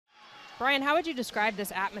Brian, how would you describe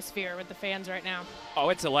this atmosphere with the fans right now? Oh,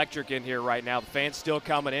 it's electric in here right now. The fans still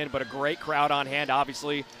coming in, but a great crowd on hand,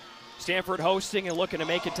 obviously. Stanford hosting and looking to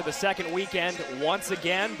make it to the second weekend once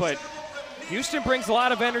again, but Houston brings a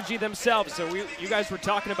lot of energy themselves. So you guys were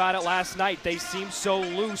talking about it last night. They seem so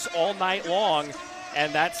loose all night long,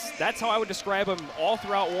 and that's how I would describe them all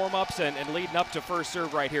throughout warm-ups and leading up to first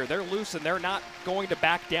serve right here. They're loose, and they're not going to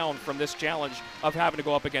back down from this challenge of having to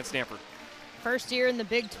go up against Stanford. First year in the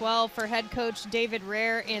Big 12 for head coach David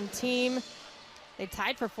Rare and team. They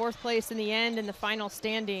tied for 4th place in the end in the final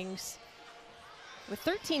standings. With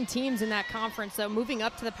 13 teams in that conference, though, moving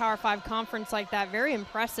up to the Power 5 conference like that, very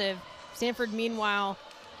impressive. Stanford, meanwhile,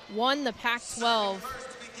 won the Pac-12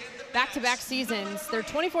 back-to-back seasons. Their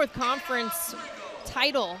 24th conference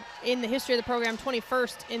title in the history of the program,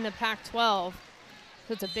 21st in the Pac-12.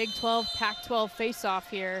 So it's a Big 12, Pac-12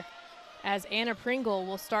 face-off here, as Anna Pringle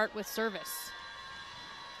will start with service.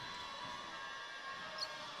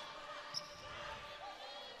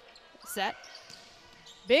 Set.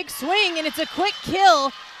 Big swing, and it's a quick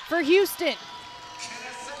kill for Houston.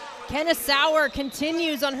 Kenna Sauer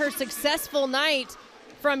continues on her successful night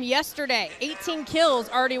from yesterday. 18 kills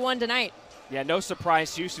already won tonight. Yeah, no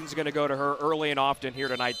surprise Houston's going to go to her early and often here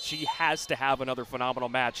tonight. She has to have another phenomenal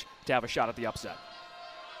match to have a shot at the upset.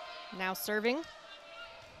 Now serving.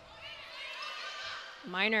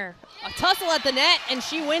 Minor, a tussle at the net, and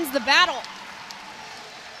she wins the battle.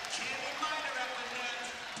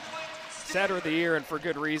 Setter of the year, and for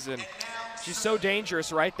good reason. She's so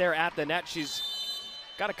dangerous right there at the net. She's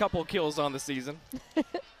got a couple of kills on the season.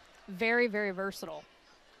 Very, very versatile.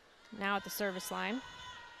 Now at the service line.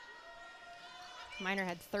 Minor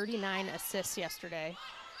had 39 assists yesterday.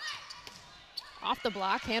 Off the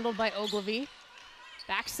block, handled by Ogilvy.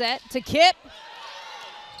 Back set to Kip.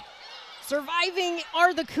 Surviving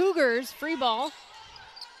are the Cougars. Free ball.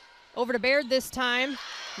 Over to Baird this time.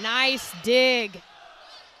 Nice dig.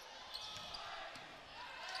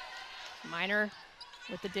 Minor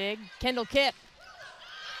with the dig. Kendall Kip.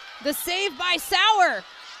 The save by Sauer.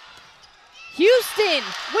 Houston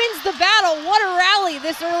wins the battle. What a rally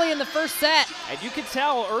this early in the first set. And you can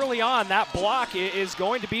tell early on that block is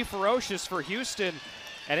going to be ferocious for Houston,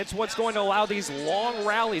 and it's what's going to allow these long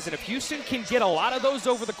rallies. And if Houston can get a lot of those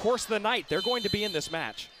over the course of the night, they're going to be in this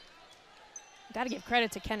match. Got to give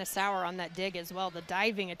credit to Kenna Sauer on that dig as well. The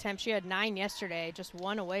diving attempt, she had 9 yesterday, just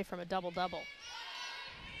 1 away from a double-double.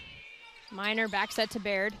 Minor back set to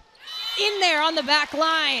Baird. In there on the back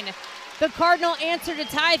line. The Cardinal answer to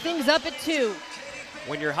tie things up at 2.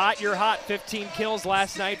 When you're hot, you're hot. 15 kills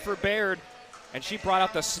last night for Baird. And she brought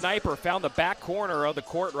out the sniper, found the back corner of the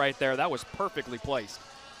court right there. That was perfectly placed.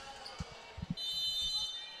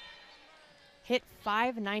 Hit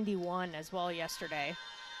 .591 as well yesterday.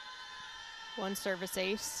 1 service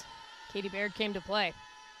ace. Katie Baird came to play.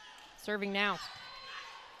 Serving now.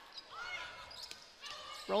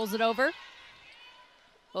 Rolls it over.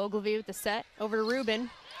 Ogilvy with the set. Over to Rubin.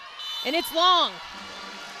 And it's long.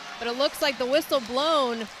 But it looks like the whistle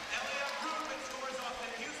blown.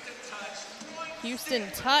 Houston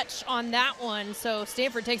touch on that one, so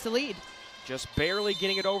Stanford takes the lead. Just barely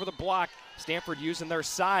getting it over the block. Stanford using their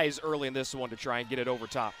size early in this one to try and get it over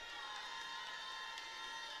top.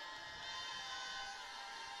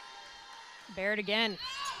 Baird again.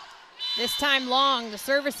 This time long, the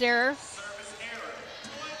service error.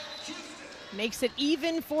 Makes it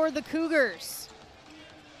even for the Cougars.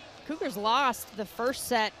 Cougars lost the first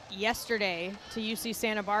set yesterday to UC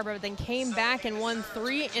Santa Barbara, but then came back and won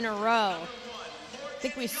 3 in a row. I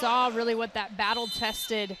think we saw really what that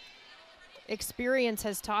battle-tested experience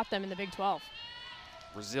has taught them in the Big 12.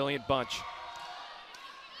 Resilient bunch.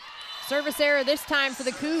 Service error this time for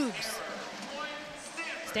the Cougs.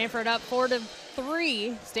 Stanford up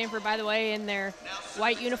 4-3. Stanford, by the way, in their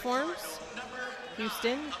white uniforms.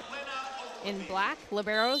 Houston in black.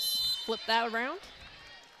 Liberos flip that around.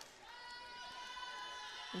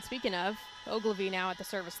 And speaking of, Ogilvy now at the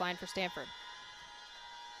service line for Stanford.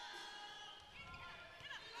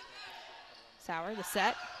 Sauer, the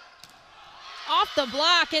set. Off the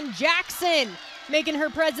block, and Jackson making her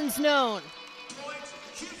presence known.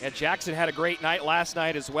 Yeah, Jackson had a great night last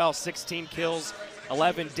night as well. 16 kills,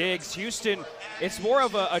 11 digs. Houston, it's more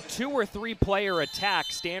of a 2 or 3 player attack.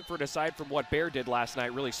 Stanford, aside from what Baird did last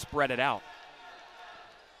night, really spread it out.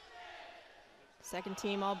 Second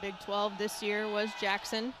team all Big 12 this year was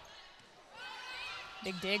Jackson.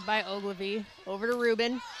 Big dig by Ogilvy. Over to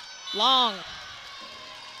Rubin. Long.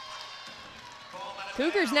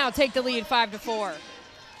 Cougars now take the lead 5-4.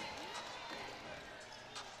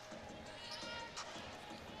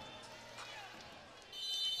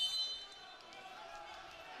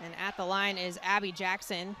 And at the line is Abby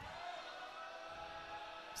Jackson.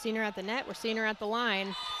 Seen her at the net, we're seeing her at the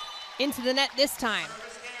line. Into the net this time.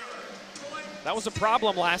 That was a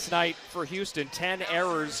problem last night for Houston, 10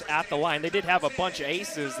 errors at the line. They did have a bunch of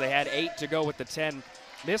aces. They had 8 to go with the 10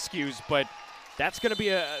 miscues, but that's going to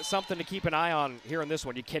be something to keep an eye on here in this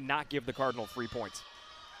one. You cannot give the Cardinal 3 points.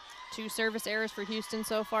 2 service errors for Houston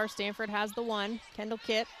so far. Stanford has the 1. Kendall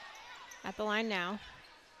Kipp at the line now.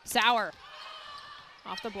 Sauer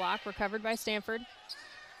off the block, recovered by Stanford.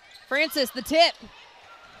 Francis, the tip.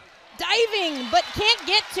 Diving, but can't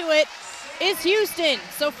get to it, is Houston.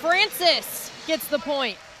 So Francis gets the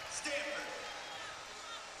point.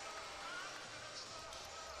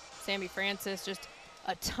 Sammy Francis, just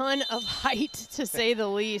a ton of height, to say the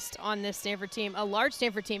least, on this Stanford team. A large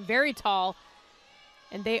Stanford team, very tall,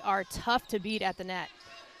 and they are tough to beat at the net.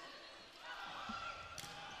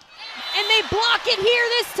 And they block it here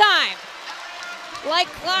this time. Like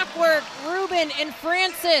clockwork, Rubin and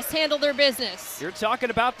Francis handle their business. You're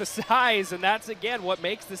talking about the size, and that's, again, what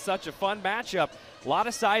makes this such a fun matchup. A lot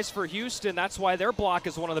of size for Houston. That's why their block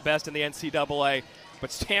is one of the best in the NCAA.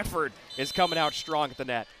 But Stanford is coming out strong at the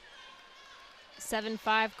net.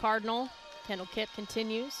 7-5 Cardinal. Kendall Kipp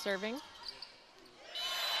continues serving.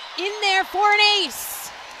 In there for an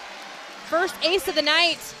ace. First ace of the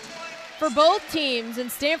night for both teams,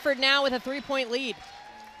 and Stanford now with a 3-point lead.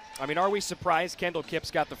 I mean, are we surprised Kendall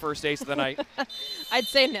Kipp's got the first ace of the night? I'd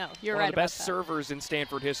say no. You're right about that. One of the best servers in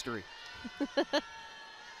Stanford history.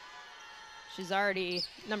 She's already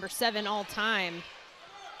number 7 all time.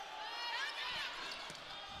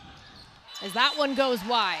 As that one goes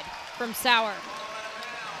wide from Sauer.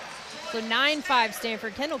 So 9-5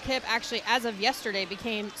 Stanford. Kendall Kipp actually, as of yesterday,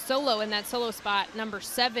 became solo in that solo spot, number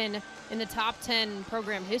 7 in the top 10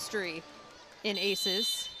 program history in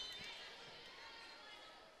aces.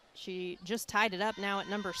 She just tied it up now at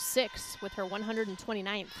number 6 with her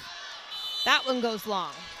 129th. That one goes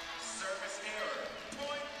long. Service error.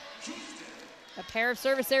 Point, Houston. A pair of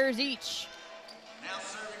service errors each. Now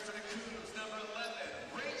serving for the Cougars, number 11,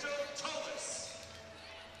 Rachel Tullis.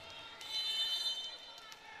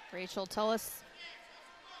 Rachel Tullis,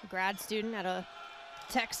 a grad student out of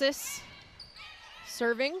Texas,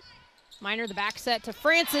 serving. Minor the back set to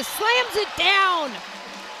Francis, slams it down.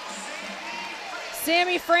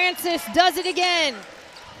 Sammy Francis does it again.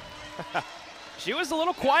 She was a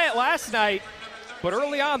little quiet last night, but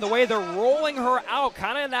early on, the way they're rolling her out,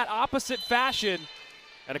 kind of in that opposite fashion,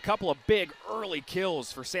 and a couple of big early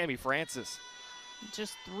kills for Sammy Francis.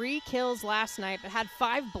 Just 3 kills last night, but had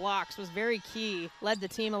 5 blocks, was very key. Led the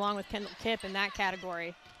team along with Kendall Kipp in that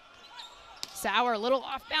category. Sauer, a little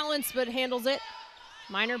off balance, but handles it.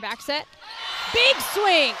 Minor back set. Big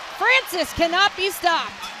swing. Francis cannot be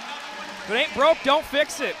stopped. If it ain't broke, don't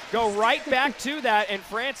fix it. Go right back to that, and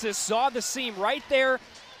Francis saw the seam right there,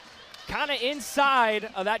 kind of inside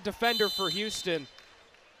of that defender for Houston.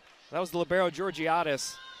 That was the libero,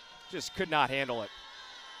 Georgiadis. Just could not handle it.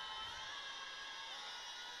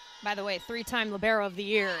 By the way, 3-time libero of the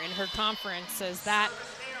year in her conference, as that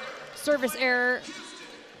service error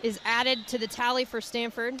is added to the tally for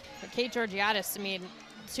Stanford. But Kate Georgiadis, I mean,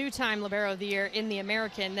 2-time libero of the year in the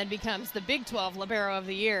American, then becomes the Big 12 libero of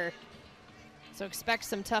the year. So expect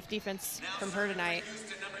some tough defense from her tonight.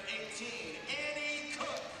 Houston, number 18, Annie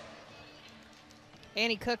Cook.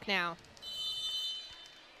 Annie Cook now,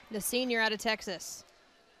 the senior out of Texas.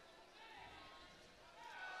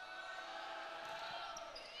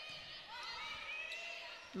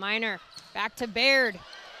 Minor, back to Baird.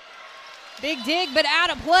 Big dig, but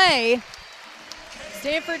out of play.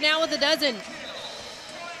 Stanford now with a dozen.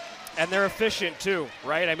 And they're efficient too,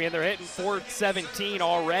 right? I mean, they're hitting .417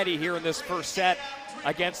 already here in this first set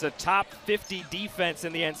against a top 50 defense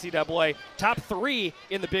in the NCAA, top 3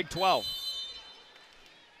 in the Big 12.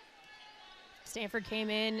 Stanford came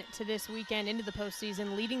in to this weekend into the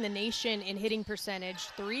postseason leading the nation in hitting percentage,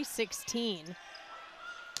 .316.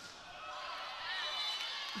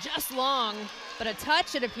 Just long, but a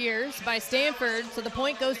touch, it appears, by Stanford, so the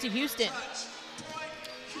point goes to Houston.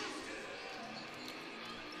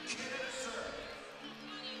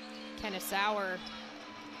 Kenna Sauer,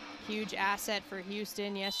 huge asset for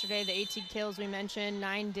Houston yesterday. The 18 kills we mentioned,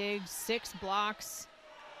 9 digs, 6 blocks,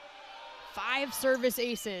 5 service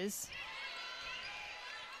aces.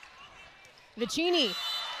 Vicini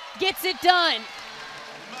gets it done.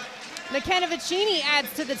 McKenna Vicini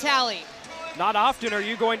adds to the tally. Not often are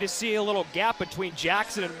you going to see a little gap between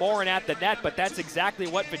Jackson and Morin at the net, but that's exactly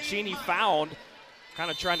what Vicini found. Kind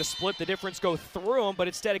of trying to split the difference, go through them, but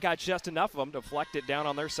instead it got just enough of them to deflect it down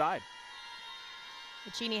on their side.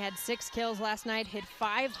 Vicini had 6 kills last night, hit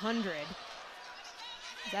 .500.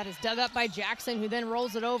 That is dug up by Jackson, who then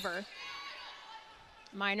rolls it over.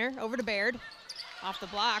 Minor over to Baird. Off the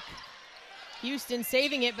block. Houston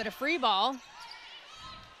saving it, but a free ball.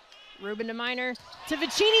 Rubin to Minor. To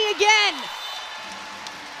Vicini again!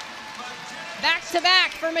 Back to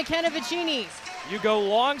back for McKenna Vicini. You go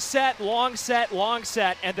long set, long set, long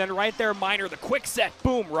set, and then right there, Minor, the quick set,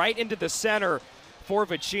 boom, right into the center for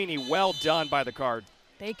Vicini. Well done by the Card.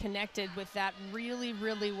 They connected with that really,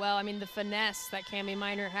 really well. I mean, the finesse that Cami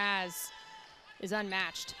Minor has is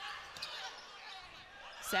unmatched.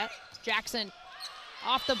 Set, Jackson,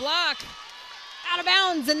 off the block, out of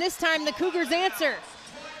bounds, and this time the Cougars answer.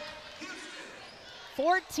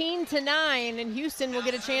 14-9, and Houston will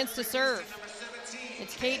get a chance to serve.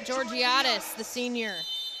 It's Kate Georgiadis, the senior,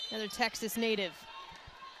 another Texas native.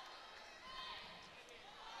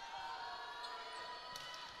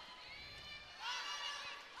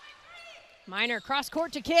 Minor cross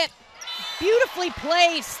court to Kip. Beautifully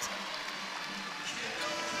placed.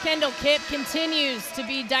 Kendall Kip continues to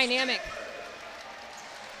be dynamic.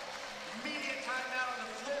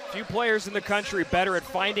 Few players in the country better at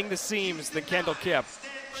finding the seams than Kendall Kip.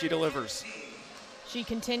 She delivers. She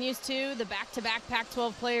continues to, the back-to-back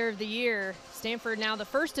Pac-12 Player of the Year. Stanford now the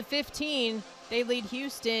first to 15. They lead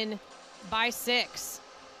Houston by 6.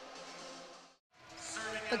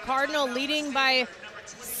 The Cardinal leading by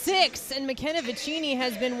 6, and McKenna Vicini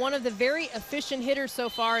has been one of the very efficient hitters so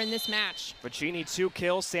far in this match. Vicini 2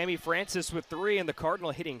 kills, Sammy Francis with 3, and the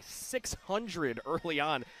Cardinal hitting 600 early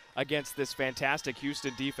on against this fantastic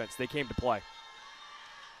Houston defense. They came to play.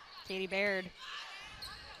 Katie Baird.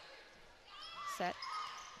 Set.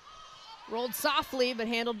 Rolled softly, but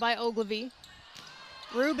handled by Ogilvy.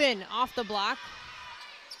 Rubin off the block.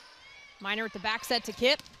 Minor with the back set to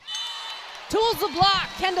Kip. Tools the block.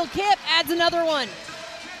 Kendall Kip adds another one.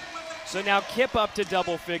 So now Kip up to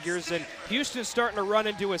double figures, and Houston's starting to run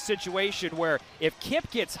into a situation where if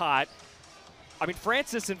Kip gets hot, I mean,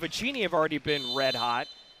 Francis and Vicini have already been red hot.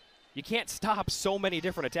 You can't stop so many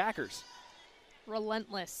different attackers.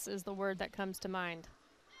 Relentless is the word that comes to mind.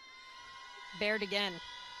 Baird again.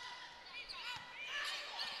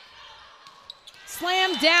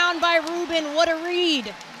 Slammed down by Rubin. What a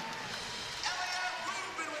read.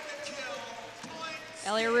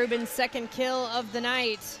 Elia Rubin's second kill of the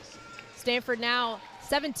night. Stanford now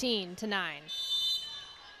 17-9.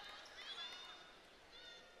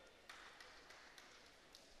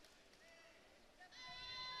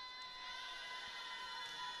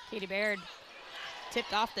 Katie Baird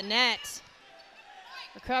tipped off the net.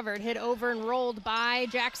 Recovered, hit over and rolled by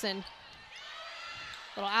Jackson.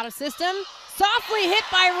 Little out of system. Softly hit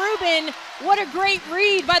by Rubin. What a great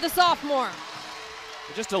read by the sophomore.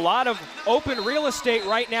 Just a lot of open real estate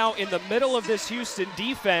right now in the middle of this Houston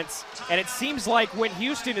defense, and it seems like when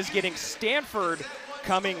Houston is getting Stanford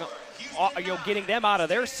coming, getting them out of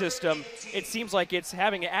their system, it seems like it's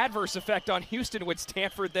having an adverse effect on Houston when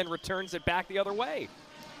Stanford then returns it back the other way.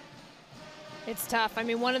 It's tough. I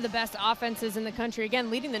mean, one of the best offenses in the country,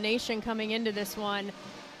 again, leading the nation coming into this one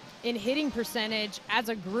in hitting percentage as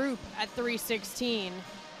a group at 316.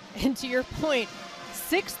 And to your point,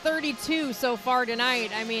 632 so far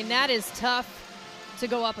tonight. I mean, that is tough to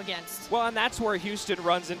go up against. Well, and that's where Houston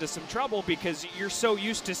runs into some trouble because you're so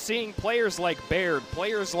used to seeing players like Baird,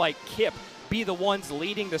 players like Kip be the ones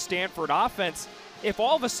leading the Stanford offense. If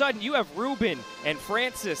all of a sudden you have Rubin and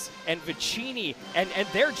Francis and Vicini and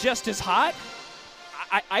they're just as hot,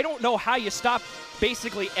 I don't know how you stop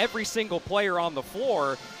basically every single player on the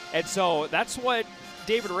floor. And so that's what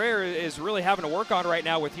David Rare is really having to work on right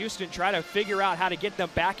now with Houston, trying to figure out how to get them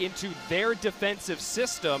back into their defensive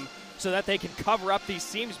system so that they can cover up these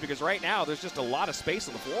seams, because right now there's just a lot of space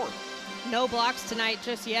on the floor. No blocks tonight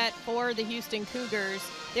just yet for the Houston Cougars.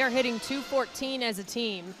 They're hitting .214 as a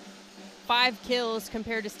team. 5 kills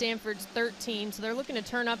compared to Stanford's 13, so they're looking to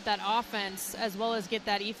turn up that offense as well as get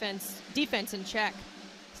that defense in check.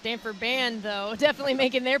 Stanford band, though, definitely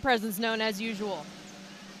making their presence known as usual.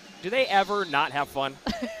 Do they ever not have fun?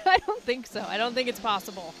 I don't think so. I don't think it's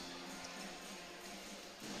possible.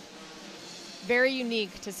 Very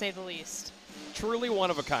unique, to say the least. Truly one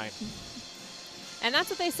of a kind. And that's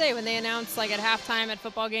what they say when they announce, like at halftime at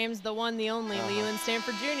football games, the one, the only, Leland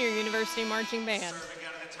Stanford Junior University Marching Band.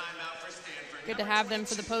 Good to have them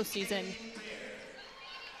for the postseason.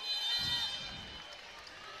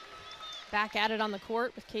 Back at it on the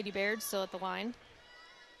court with Katie Baird still at the line.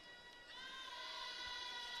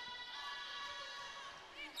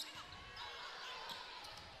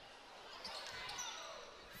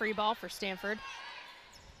 Free ball for Stanford.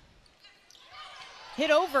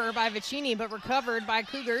 Hit over by Vicini, but recovered by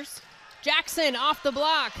Cougars. Jackson off the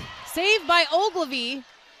block. Saved by Ogilvy.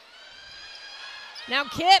 Now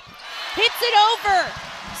Kip hits it over.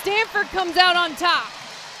 Stanford comes out on top.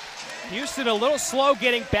 Houston a little slow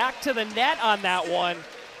getting back to the net on that one,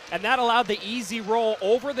 and that allowed the easy roll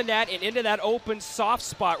over the net and into that open soft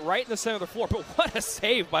spot right in the center of the floor. But what a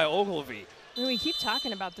save by Ogilvy. And we keep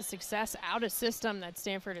talking about the success out of system that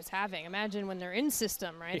Stanford is having. Imagine when they're in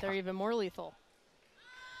system, right? Yeah. They're even more lethal.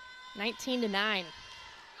 19-9.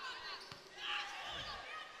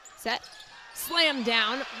 Set, slam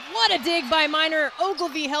down. What a dig by Minor.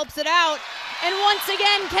 Ogilvy helps it out. And once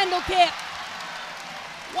again, Kendall Kip.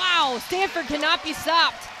 Wow, Stanford cannot be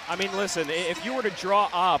stopped. I mean, listen, if you were to draw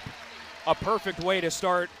up a perfect way to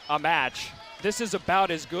start a match, this is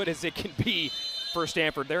about as good as it can be for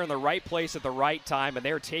Stanford. They're in the right place at the right time, and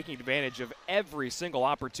they're taking advantage of every single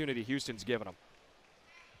opportunity Houston's given them.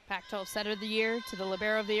 Pac-12 Setter of the Year to the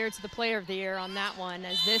Libero of the Year to the Player of the Year on that one,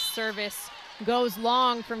 as this service goes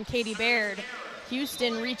long from Katie Baird.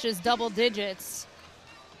 Houston reaches double digits.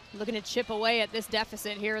 Looking to chip away at this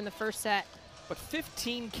deficit here in the first set. But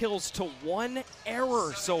 15 kills to 1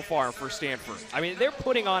 error so far for Stanford. I mean, they're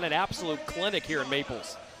putting on an absolute clinic here in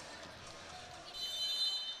Maples.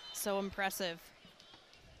 So impressive.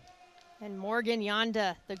 And Morgan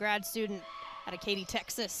Yonda, the grad student out of Katy,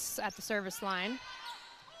 Texas, at the service line.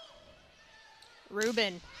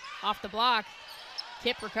 Rubin off the block.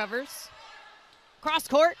 Kip recovers. Cross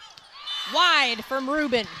court. Wide from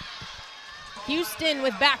Rubin. Houston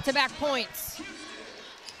with back-to-back points.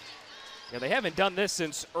 Yeah, they haven't done this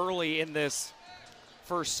since early in this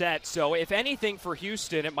first set. So if anything for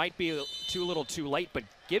Houston, it might be too little too late, but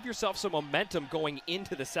give yourself some momentum going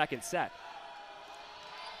into the second set.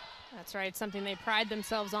 That's right. Something they pride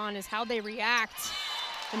themselves on is how they react.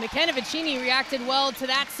 And McKenna Vicini reacted well to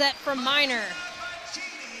that set from Minor.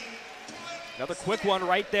 Another quick one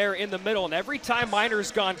right there in the middle. And every time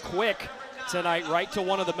Minor's gone quick tonight, right to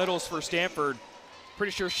one of the middles for Stanford,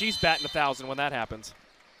 pretty sure she's batting 1,000 when that happens.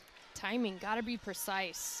 Timing, gotta be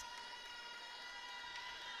precise.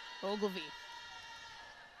 Ogilvy.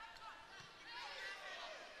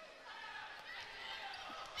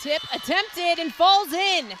 Tip attempted and falls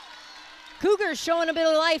in. Cougars showing a bit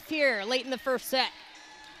of life here late in the first set.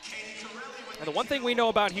 And the one thing we know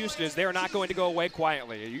about Houston is they're not going to go away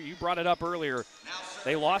quietly. You brought it up earlier.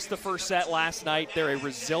 They lost the first set last night. They're a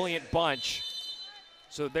resilient bunch.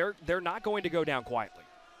 So they're not going to go down quietly.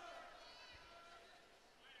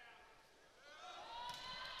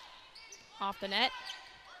 Off the net.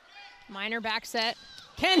 Minor back set.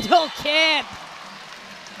 Kendall Kip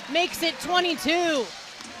makes it 22.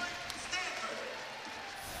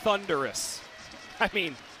 Thunderous. I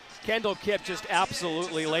mean, Kendall Kip just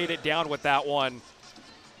absolutely laid it down with that one.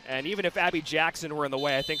 And even if Abby Jackson were in the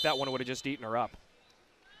way, I think that one would have just eaten her up.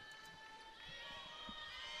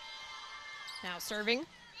 Now serving.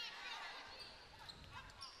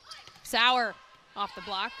 Sauer off the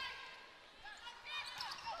block.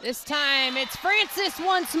 This time it's Francis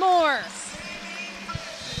once more.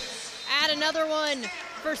 Add another one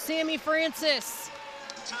for Sammy Francis.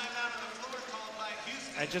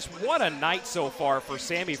 And just what a night so far for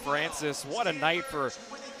Sammy Francis. What a night for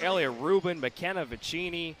Elia Rubin, McKenna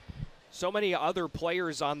Vicini. So many other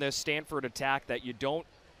players on this Stanford attack that you don't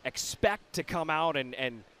expect to come out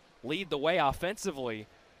and lead the way offensively.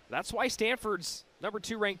 That's why Stanford's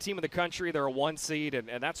 #2 ranked team in the country. They're a 1 seed,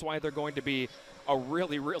 and that's why they're going to be a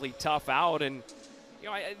really, really tough out. And you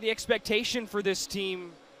know, the expectation for this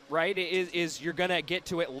team, right, is you're going to get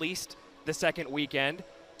to at least the second weekend,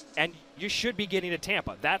 and you should be getting to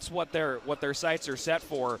Tampa. That's what their sights are set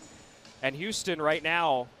for. And Houston right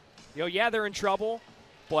now, you know, yeah, they're in trouble,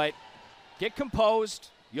 but get composed.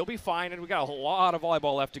 You'll be fine. And we got a lot of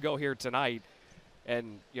volleyball left to go here tonight.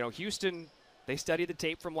 And you know, Houston, they studied the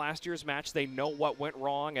tape from last year's match. They know what went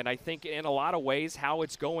wrong, and I think in a lot of ways how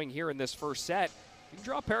it's going here in this first set, you can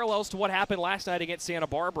draw parallels to what happened last night against Santa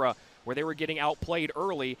Barbara, where they were getting outplayed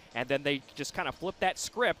early, and then they just kind of flipped that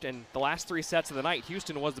script, and the last 3 sets of the night,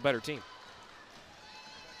 Houston was the better team.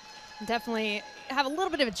 Definitely have a little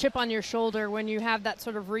bit of a chip on your shoulder when you have that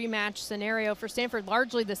sort of rematch scenario. For Stanford,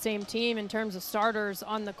 largely the same team in terms of starters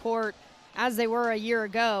on the court as they were a year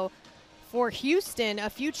ago. For Houston, a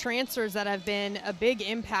few transfers that have been a big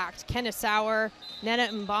impact. Kenna Sauer, Nena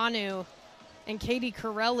Mbanu, and Katie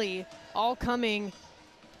Corelli, all coming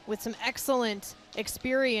with some excellent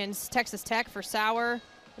experience. Texas Tech for Sauer,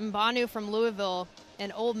 Mbanu from Louisville,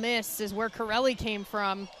 and Ole Miss is where Corelli came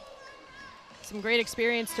from. Some great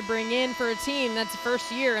experience to bring in for a team that's the first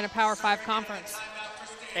year in a Power 5 conference.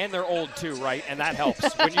 And they're old too, right? And that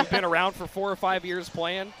helps. When you've been around for 4 or 5 years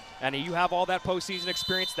playing, and you have all that postseason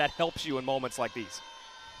experience, that helps you in moments like these.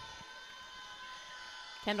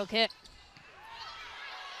 Kendall Kip.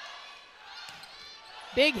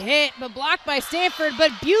 Big hit, but blocked by Stanford,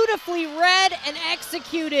 but beautifully read and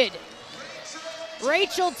executed.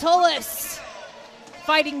 Rachel Tullis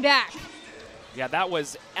fighting back. Yeah, that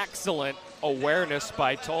was excellent awareness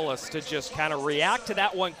by Tullis to just kind of react to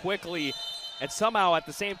that one quickly and somehow at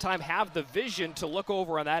the same time have the vision to look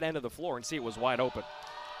over on that end of the floor and see it was wide open.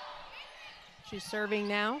 She's serving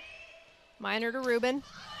now. Minor to Rubin.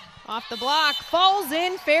 Off the block, falls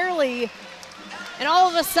in fairly. And all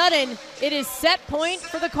of a sudden, it is set point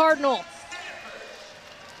for the Cardinal.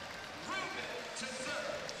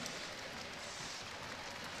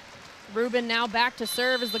 Rubin now back to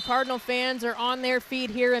serve as the Cardinal fans are on their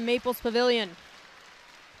feet here in Maples Pavilion.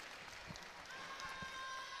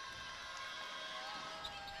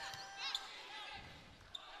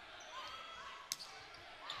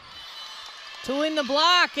 Tooling the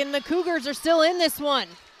block, and the Cougars are still in this one.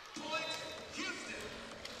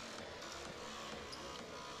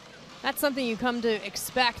 That's something you come to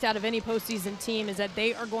expect out of any postseason team, is that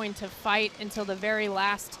they are going to fight until the very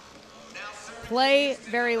last play,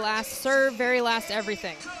 very last serve, very last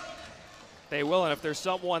everything. They will, and if there's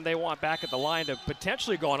someone they want back at the line to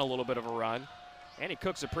potentially go on a little bit of a run, Annie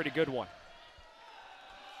Cook's a pretty good one.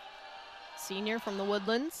 Senior from the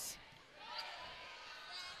Woodlands.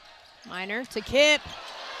 Minor to Kip.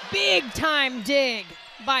 Big time dig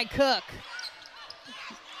by Cook.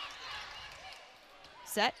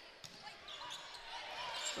 Set.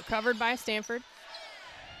 Recovered by Stanford.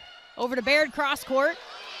 Over to Baird, cross court.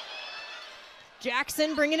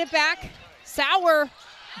 Jackson bringing it back. Sauer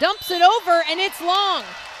dumps it over, and it's long.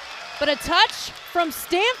 But a touch from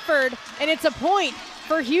Stanford, and it's a point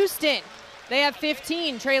for Houston. They have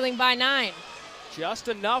 15, trailing by 9. Just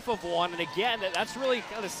enough of one, and again, that's really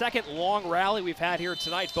kind of the second long rally we've had here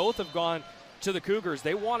tonight. Both have gone to the Cougars.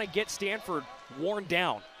 They want to get Stanford worn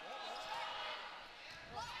down.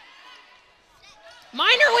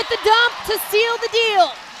 Minor with the dump to seal the deal.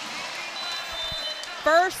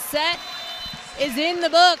 First set is in the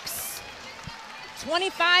books.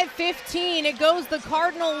 25-15, it goes the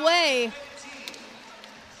Cardinal way.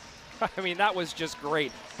 I mean, that was just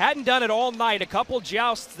great. Hadn't done it all night. A couple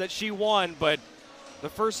jousts that she won, but the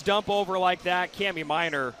first dump over like that, Cammie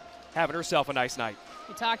Minor having herself a nice night.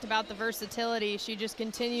 We talked about the versatility. She just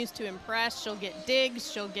continues to impress. She'll get digs,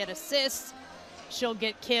 she'll get assists, she'll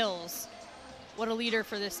get kills. What a leader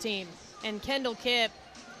for this team. And Kendall Kipp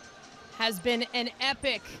has been an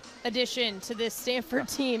epic addition to this Stanford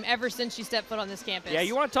team ever since she stepped foot on this campus. Yeah,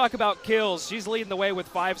 you want to talk about kills. She's leading the way with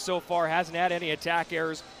 5 so far, hasn't had any attack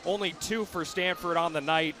errors, only 2 for Stanford on the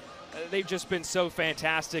night. They've just been so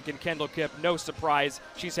fantastic, and Kendall Kipp, no surprise,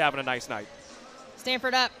 she's having a nice night.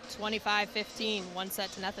 Stanford up 25-15,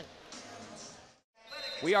 1-0.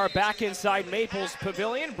 We are back inside Maples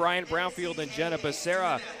Pavilion. Brian Brownfield and Jenna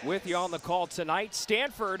Becerra with you on the call tonight.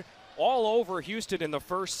 Stanford all over Houston in the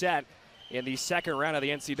first set in the second round of the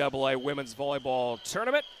NCAA Women's Volleyball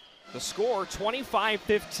Tournament. The score,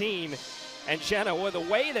 25-15. And Jenna, with the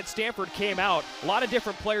way that Stanford came out, a lot of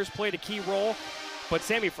different players played a key role, but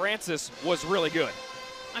Sammy Francis was really good.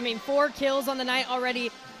 I mean, 4 kills on the night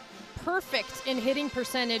already. Perfect in hitting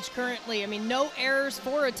percentage currently. I mean, no errors,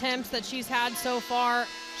 4 attempts that she's had so far.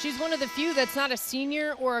 She's one of the few that's not a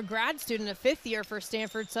senior or a grad student, a 5th year for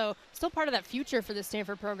Stanford, so still part of that future for the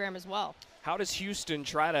Stanford program as well. How does Houston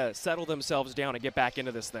try to settle themselves down and get back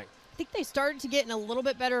into this thing? I think they started to get in a little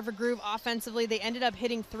bit better of a groove offensively. They ended up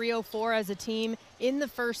hitting 304 as a team in the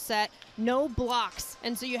first set, no blocks.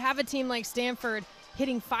 And so you have a team like Stanford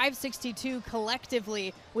hitting 562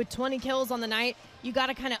 collectively with 20 kills on the night. You got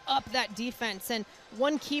to kind of up that defense. And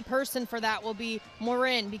one key person for that will be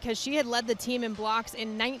Morin, because she had led the team in blocks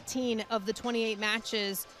in 19 of the 28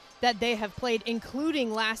 matches that they have played,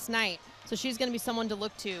 including last night. So she's going to be someone to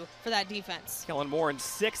look to for that defense. Kellen Morin,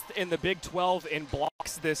 6th in the Big 12 in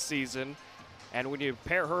blocks this season. And when you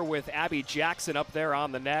pair her with Abby Jackson up there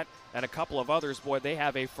on the net and a couple of others, boy, they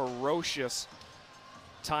have a ferocious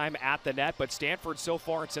time at the net. But Stanford so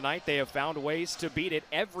far tonight, they have found ways to beat it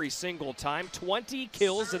every single time. 20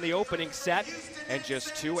 kills in the opening set and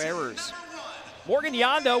just 2 errors. Morgan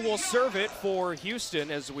Yonda will serve it for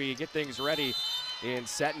Houston as we get things ready in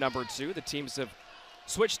set number 2. The teams have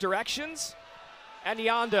switched directions, and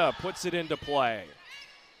Yonda puts it into play.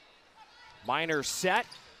 Minor set.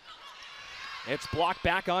 It's blocked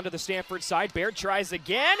back onto the Stanford side. Baird tries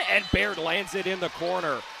again, and Baird lands it in the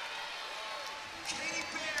corner.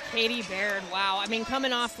 Katie Baird, wow. I mean,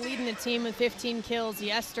 coming off leading the team with 15 kills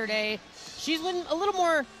yesterday, she's been a little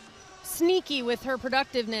more sneaky with her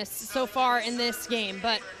productiveness so far in this game,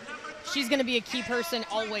 but she's going to be a key person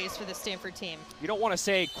always for the Stanford team. You don't want to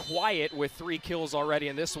say quiet with 3 kills already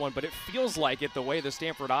in this one, but it feels like it the way the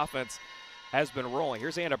Stanford offense has been rolling.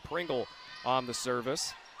 Here's Anna Pringle on the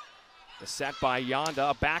service. The set by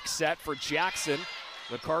Yonda, a back set for Jackson.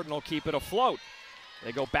 The Cardinal keep it afloat.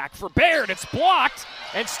 They go back for Baird, it's blocked,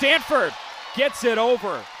 and Stanford gets it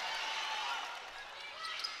over.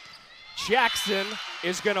 Jackson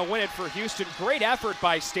is going to win it for Houston. Great effort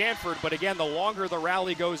by Stanford, but again, the longer the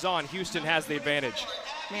rally goes on, Houston has the advantage.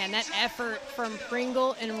 Man, that effort from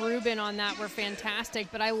Pringle and Rubin on that were fantastic,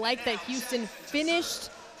 but I like that Houston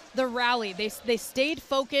finished the rally. They stayed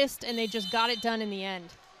focused, and they just got it done in the end.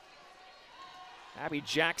 Abby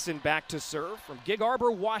Jackson back to serve from Gig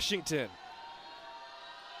Harbor, Washington.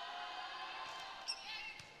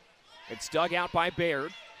 It's dug out by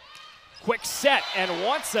Baird. Quick set, and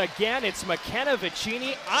once again, it's McKenna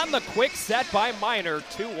Vicini on the quick set by Minor,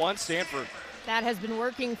 2-1 Stanford. That has been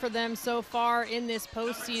working for them so far in this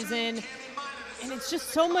postseason, and it's just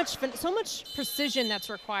so much precision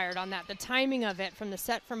that's required on that. The timing of it, from the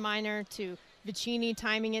set from Minor to Vicini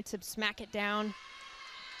timing it to smack it down.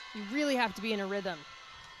 You really have to be in a rhythm.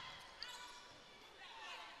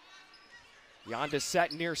 Yonda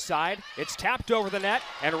set near side. It's tapped over the net,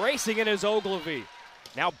 and racing in is Ogilvy.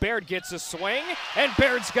 Now Baird gets a swing, and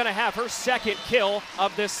Baird's going to have her second kill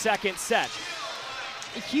of this second set.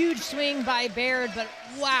 A huge swing by Baird, but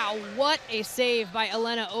wow, what a save by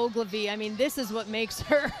Elena Ogilvy. I mean, this is what makes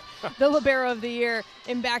her the libero of the year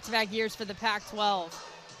in back-to-back years for the Pac-12.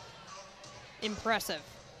 Impressive.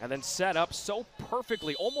 And then set up so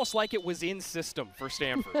perfectly, almost like it was in system for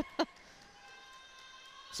Stanford.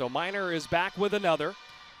 So Minor is back with another.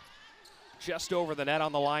 Just over the net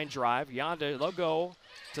on the line drive. Yonda, they'll go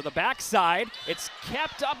to the backside. It's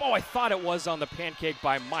kept up. Oh, I thought it was on the pancake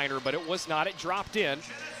by Minor, but it was not. It dropped in,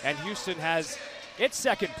 and Houston has its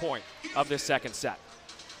second point of this second set.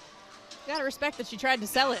 You gotta respect that she tried to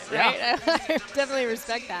sell it, right? Yeah. I definitely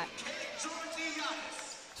respect that.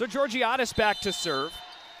 So Georgiadis back to serve.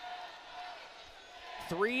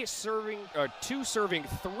 2 serving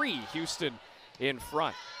 3, Houston in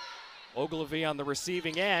front. Ogilvy on the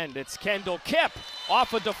receiving end. It's Kendall Kipp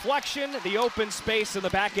off a deflection, the open space in the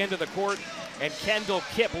back end of the court, and Kendall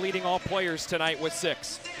Kipp leading all players tonight with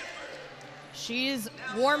 6. She's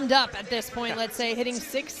warmed up at this point, let's say, hitting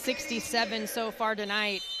 667 so far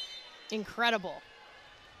tonight. Incredible.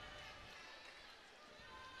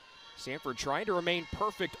 Stanford trying to remain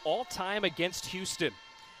perfect all time against Houston.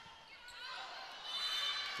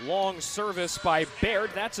 Long service by Baird.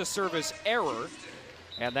 That's a service error.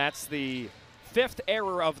 And that's the 5th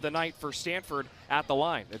error of the night for Stanford at the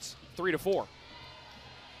line. It's 3-4.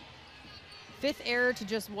 5th error to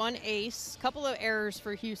just 1 ace. Couple of errors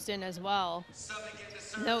for Houston as well.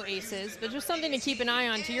 No aces, but just something to keep an eye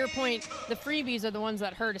on. To your point, the freebies are the ones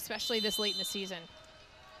that hurt, especially this late in the season.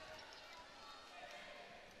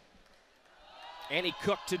 Annie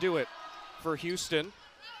Cook to do it for Houston.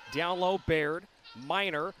 Down low, Baird.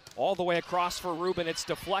 Minor all the way across for Rubin. It's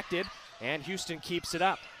deflected, and Houston keeps it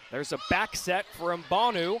up. There's a back set for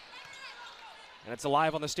Mbanu, and it's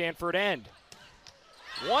alive on the Stanford end.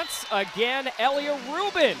 Once again, Elia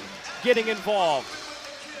Rubin getting involved.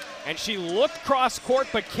 And she looked cross court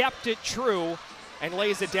but kept it true and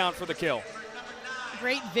lays it down for the kill.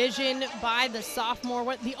 Great vision by the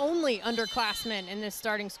sophomore, the only underclassman in this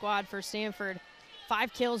starting squad for Stanford.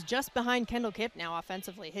 5 kills just behind Kendall Kipp now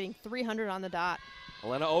offensively, hitting 300 on the dot.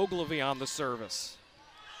 Elena Ogilvy on the service.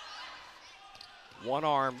 One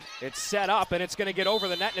armed, it's set up, and it's going to get over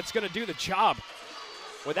the net, and it's going to do the job.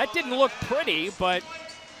 Well, that didn't look pretty, but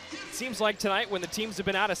it seems like tonight when the teams have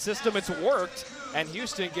been out of system, it's worked, and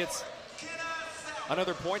Houston gets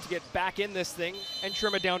another point to get back in this thing and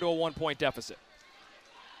trim it down to a 1-point deficit.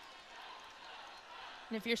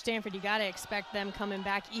 And if you're Stanford, you got to expect them coming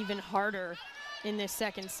back even harder in this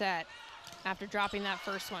second set after dropping that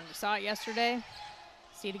first one. We saw it yesterday,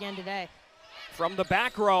 see it again today. From the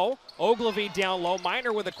back row, Ogilvy down low,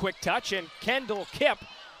 Minor with a quick touch, and Kendall Kipp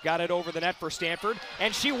got it over the net for Stanford,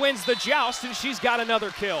 and she wins the joust, and she's got another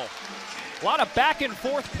kill. A lot of back and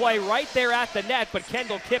forth play right there at the net, but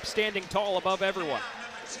Kendall Kipp standing tall above everyone.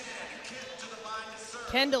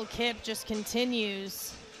 Kendall Kipp just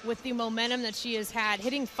continues with the momentum that she has had,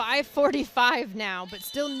 hitting 545 now, but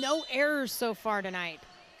still no errors so far tonight.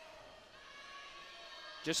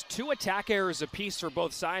 Just 2 attack errors apiece for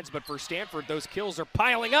both sides, but for Stanford, those kills are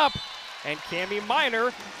piling up, and Cami Minor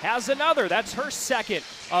has another. That's her second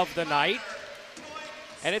of the night.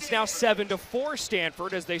 And it's now 7-4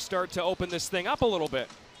 Stanford as they start to open this thing up a little bit.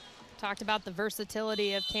 Talked about the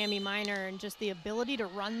versatility of Cami Minor and just the ability to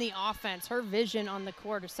run the offense. Her vision on the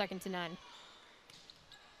court is second to none.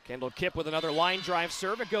 Kendall Kipp with another line drive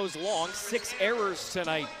serve. It goes long. 6 errors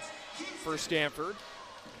tonight for Stanford.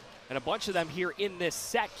 And a bunch of them here in this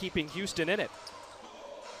set, keeping Houston in it.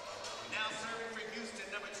 Now serving for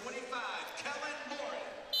Houston, number 25, Kellen Morin.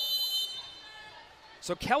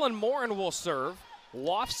 So Kellen Morin will serve,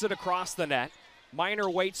 lofts it across the net. Minor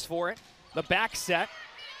waits for it. The back set,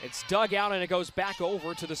 it's dug out and it goes back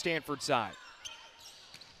over to the Stanford side.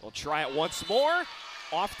 We'll try it once more,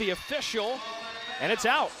 off the official, and it's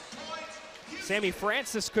out. Sammy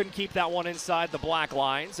Francis couldn't keep that one inside the black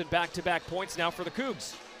lines, and back-to-back points now for the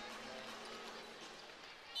Cougs.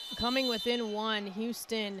 Coming within one,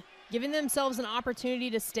 Houston giving themselves an opportunity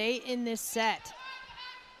to stay in this set.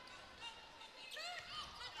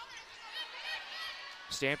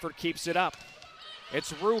 Stanford keeps it up.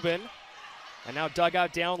 It's Rubin, and now dug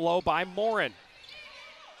out down low by Morin.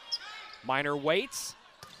 Minor waits,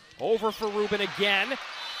 over for Rubin again.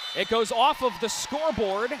 It goes off of the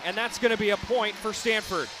scoreboard, and that's going to be a point for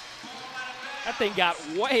Stanford. That thing got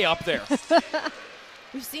way up there.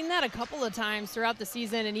 We've seen that a couple of times throughout the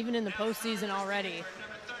season and even in the postseason already.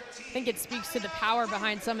 I think it speaks to the power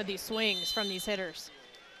behind some of these swings from these hitters.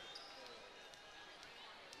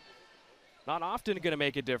 Not often going to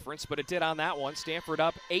make a difference, but it did on that one. Stanford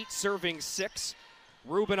up 8 serving 6.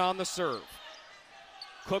 Rubin on the serve.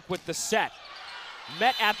 Cook with the set.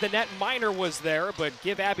 Met at the net. Minor was there, but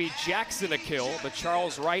give Abby Jackson a kill, the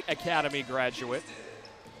Charles Wright Academy graduate.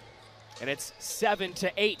 And it's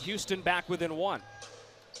 7-8. Houston back within 1.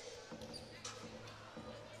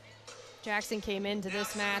 Jackson came into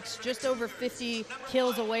this match just over 50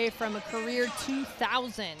 kills away from a career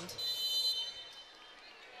 2,000.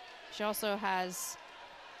 She also has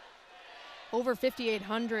over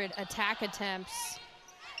 5,800 attack attempts.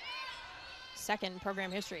 Second in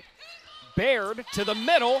program history. Baird to the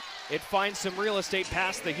middle. It finds some real estate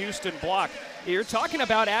past the Houston block. You're talking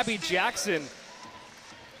about Abby Jackson,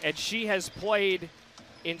 and she has played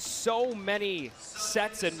in so many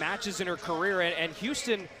sets and matches in her career. And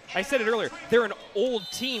Houston, I said it earlier, they're an old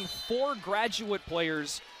team. 4 graduate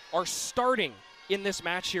players are starting in this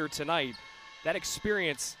match here tonight. That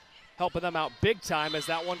experience helping them out big time as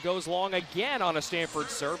that one goes long again on a Stanford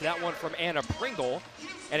serve. That one from Anna Pringle,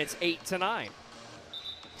 and it's 8-9.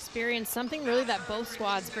 Experience, something really that both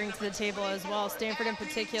squads bring to the table as well. Stanford in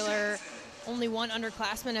particular, only 1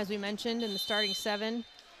 underclassman, as we mentioned, in the starting 7.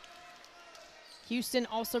 Houston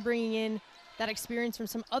also bringing in that experience from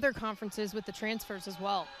some other conferences with the transfers as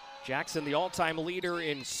well. Jackson, the all-time leader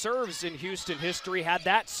in serves in Houston history, had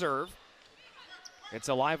that serve. It's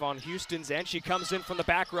alive on Houston's end. She comes in from the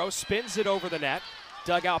back row, spins it over the net.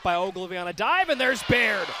 Dug out by Ogilvy on a dive, and there's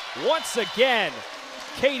Baird. Once again,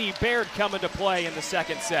 Katie Baird coming to play in the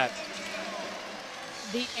second set.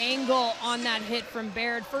 The angle on that hit from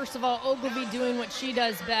Baird. First of all, Ogilvy doing what she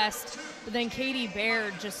does best, but then Katie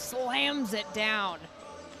Baird just slams it down.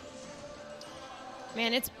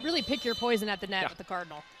 Man, it's really pick your poison at the net with the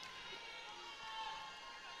Cardinal.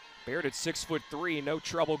 Baird at 6'3", no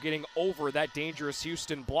trouble getting over that dangerous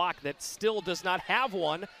Houston block that still does not have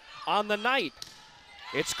one on the night.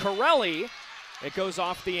 It's Corelli. It goes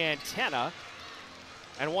off the antenna.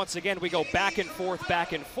 And once again, we go back and forth,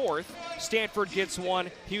 back and forth. Stanford gets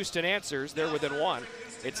one, Houston answers. They're within 1.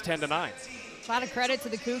 It's 10-9. A lot of credit to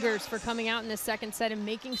the Cougars for coming out in this second set and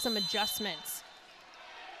making some adjustments.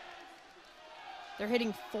 They're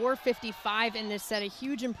hitting .455 in this set, a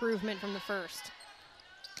huge improvement from the first.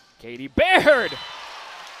 Katie Baird.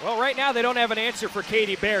 Well, right now they don't have an answer for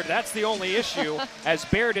Katie Baird. That's the only issue, as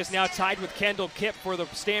Baird is now tied with Kendall Kipp for the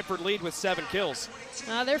Stanford lead with 7 kills.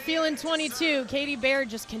 They're feeling 22. Katie Baird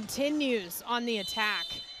just continues on the attack.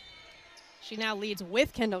 She now leads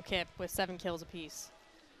with Kendall Kipp with 7 kills apiece.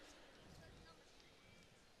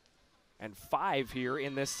 And 5 here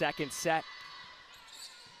in this second set.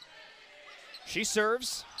 She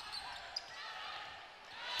serves.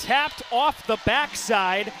 Tapped off the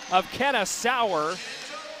backside of Kenna Sauer.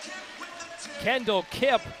 Kendall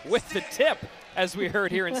Kipp with the tip, as we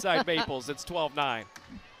heard here inside Maples. It's 12-9.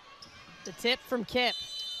 The tip from Kipp,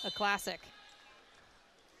 a classic.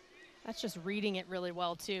 That's just reading it really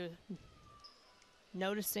well, too.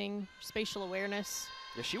 Noticing, spatial awareness.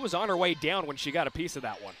 Yeah, she was on her way down when she got a piece of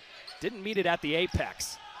that one. Didn't meet it at the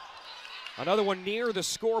apex. Another one near the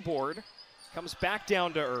scoreboard. Comes back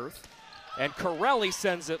down to earth. And Corelli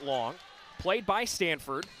sends it long. Played by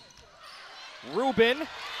Stanford. Rubin,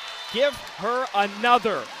 give her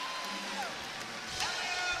another.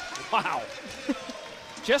 Wow.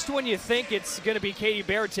 Just when you think it's going to be Katie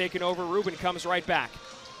Baird taking over, Rubin comes right back.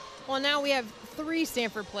 Well, now we have 3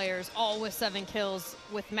 Stanford players, all with 7 kills,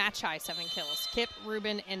 with match-high 7 kills. Kipp,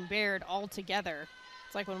 Rubin, and Baird all together.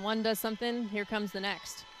 It's like when one does something, here comes the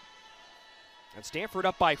next. And Stanford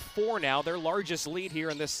up by 4 now, their largest lead here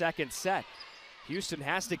in this second set. Houston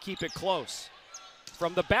has to keep it close.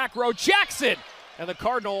 From the back row, Jackson! And the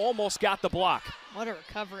Cardinal almost got the block. What a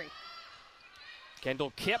recovery.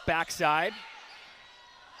 Kendall Kipp backside.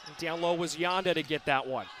 And down low was Yonda to get that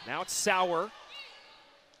one. Now it's Sauer.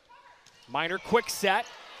 Minor quick set,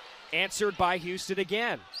 answered by Houston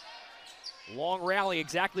again. Long rally,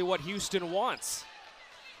 exactly what Houston wants.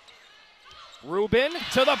 Rubin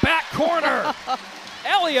to the back corner.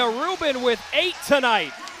 Elia Rubin with 8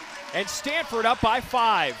 tonight. And Stanford up by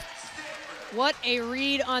 5. What a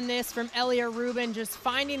read on this from Elia Rubin, just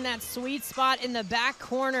finding that sweet spot in the back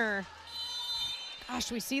corner.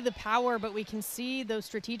 Gosh, we see the power, but we can see those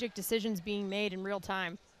strategic decisions being made in real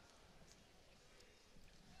time.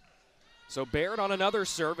 So Baird on another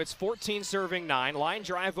serve. It's 14 serving 9. Line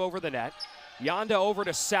drive over the net. Yonda over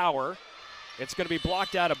to Sauer. It's going to be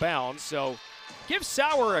blocked out of bounds, so give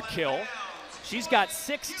Sauer a kill. She's got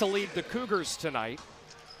 6 to lead the Cougars tonight,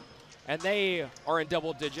 and they are in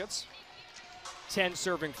double digits. 10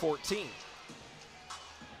 serving 14.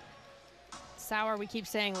 Sauer, we keep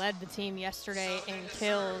saying, led the team yesterday in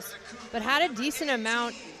kills, but had a decent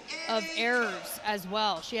amount of errors as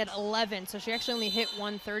well. She had 11, so she actually only hit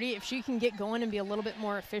 130. If she can get going and be a little bit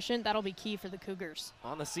more efficient, that'll be key for the Cougars.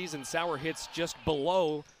 On the season, Sauer hits just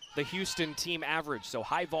below the Houston team average, so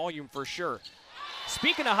high volume for sure.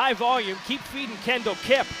 Speaking of high volume, keep feeding Kendall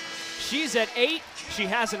Kipp. She's at 8. She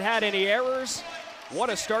hasn't had any errors. What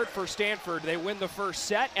a start for Stanford. They win the first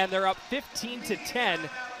set, and they're up 15-10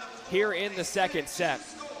 here in the second set.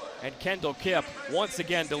 And Kendall Kipp once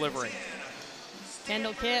again delivering.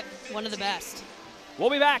 Kendall Kipp, one of the best. We'll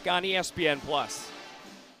be back on ESPN+.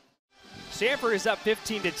 Stanford is up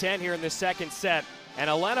 15-10 here in the second set, and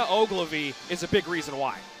Elena Ogilvy is a big reason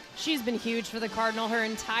why. She's been huge for the Cardinal her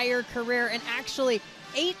entire career, and actually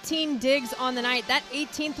 18 digs on the night. That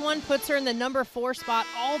 18th one puts her in the number 4 spot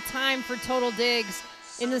all time for total digs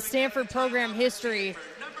in the Stanford program history.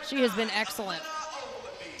 She has been excellent.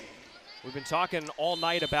 We've been talking all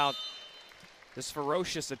night about this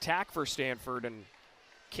ferocious attack for Stanford, and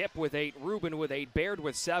Kipp with 8, Rubin with 8, Baird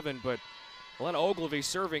with 7, but Elena Ogilvy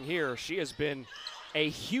serving here. She has been a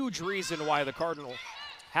huge reason why the Cardinal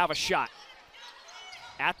have a shot.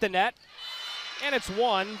 At the net, and it's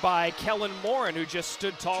won by Kellen Morin, who just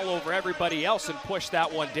stood tall over everybody else and pushed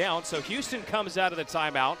that one down. So Houston comes out of the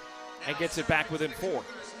timeout and gets it back within 4.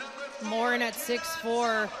 Morin at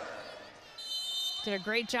 6'4". Did a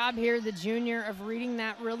great job here, the junior, of reading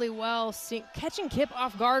that really well, catching Kipp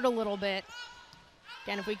off guard a little bit.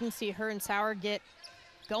 Again, if we can see her and Sauer get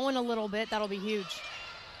going a little bit, that'll be huge.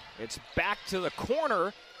 It's back to the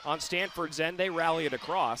corner on Stanford's end. They rally it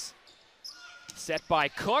across. Set by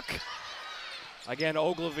Cook. Again,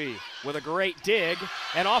 Ogilvy with a great dig,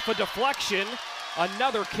 and off a deflection,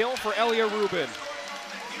 another kill for Elia Rubin.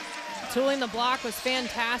 Tooling the block was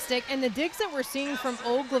fantastic, and the digs that we're seeing from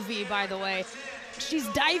Ogilvy, by the way, she's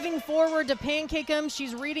diving forward to pancake him.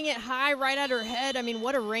 She's reading it high right at her head. I mean,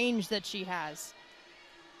 what a range that she has.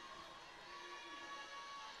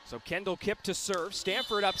 So Kendall Kipp to serve.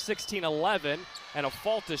 Stanford up 16-11, and a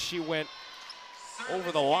fault as she went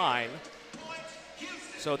over the line.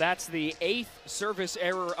 So that's the 8th service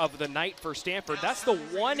error of the night for Stanford. That's the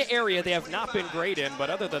one area they have not been great in,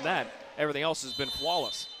 but other than that, everything else has been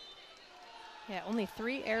flawless. Yeah, only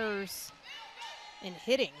 3 errors in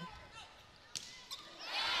hitting.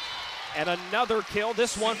 And another kill,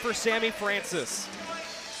 this one for Sammy Francis.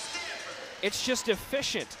 It's just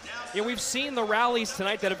efficient. You know, we've seen the rallies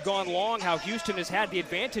tonight that have gone long, how Houston has had the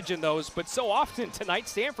advantage in those, but so often tonight,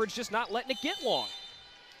 Stanford's just not letting it get long.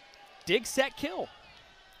 Dig, set, kill.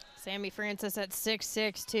 Sammy Francis at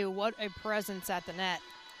 6'6", too. What a presence at the net.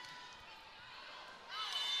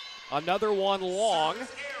 Another one long.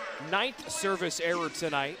 9th service error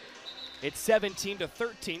tonight. It's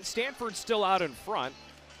 17-13. Stanford's still out in front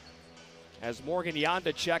as Morgan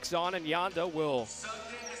Yonda checks on, and Yonda will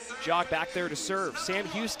jog back there to serve. Sam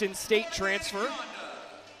Houston State transfer.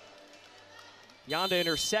 Yonda in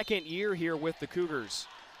her 2nd year here with the Cougars.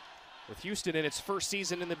 With Houston in its first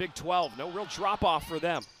season in the Big 12. No real drop-off for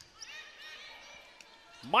them.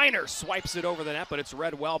 Minor swipes it over the net, but it's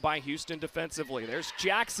read well by Houston defensively. There's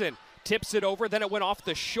Jackson, tips it over, then it went off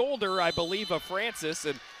the shoulder, I believe, of Francis,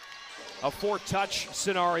 and a 4-touch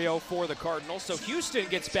scenario for the Cardinals. So Houston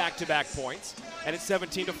gets back-to-back points, and it's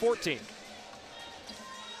 17-14.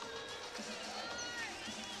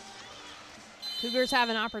 Cougars have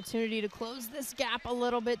an opportunity to close this gap a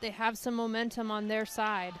little bit. They have some momentum on their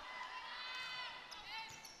side.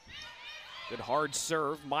 Good hard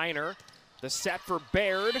serve, Minor. The set for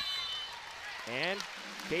Baird. And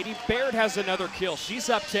Katie Baird has another kill. She's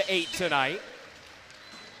up to 8 tonight.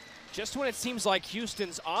 Just when it seems like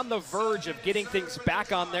Houston's on the verge of getting things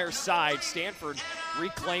back on their side, Stanford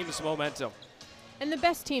reclaims momentum. And the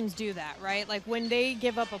best teams do that, right? Like when they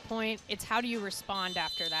give up a point, it's how do you respond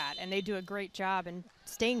after that? And they do a great job in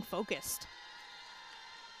staying focused.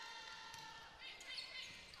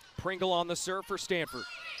 Pringle on the serve for Stanford.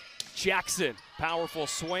 Jackson, powerful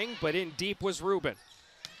swing, but in deep was Rubin.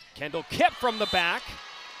 Kendall Kipp from the back,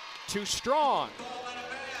 too strong.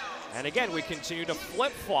 And again, we continue to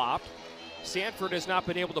flip-flop. Stanford has not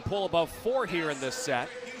been able to pull above 4 here in this set.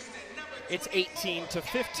 It's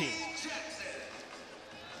 18-15.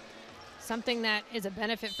 Something that is a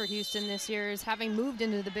benefit for Houston this year is having moved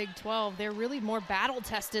into the Big 12, they're really more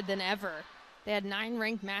battle-tested than ever. They had 9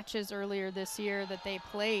 ranked matches earlier this year that they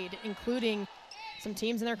played, including some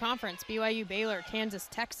teams in their conference, BYU, Baylor, Kansas,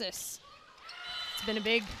 Texas. It's been a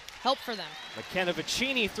big help for them. McKenna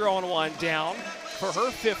Vicini throwing one down for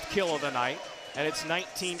her 5th kill of the night, and it's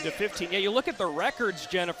 19-15. Yeah, you look at the records,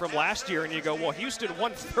 Jenna, from last year, and you go, well, Houston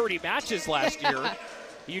won 30 matches last year.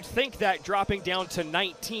 You'd think that dropping down to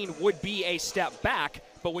 19 would be a step back,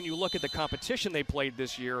 but when you look at the competition they played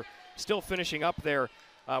this year, still finishing up there,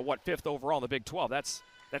 5th overall in the Big 12. That's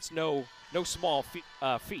no small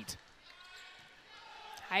feat.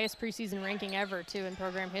 Highest preseason ranking ever, too, in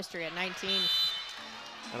program history at 19.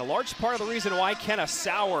 And a large part of the reason why Kenna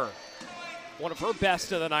Sauer, one of her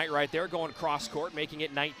best of the night right there, going cross court, making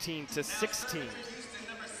it 19-16.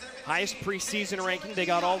 Highest preseason ranking, they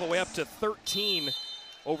got all the way up to 13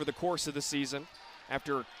 over the course of the season.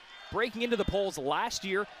 After breaking into the polls last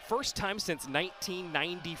year, first time since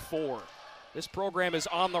 1994. This program is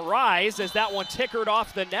on the rise as that one tickered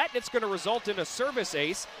off the net. It's going to result in a service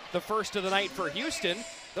ace, the first of the night for Houston.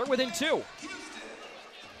 They're within 2.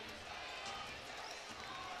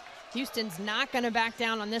 Houston's not going to back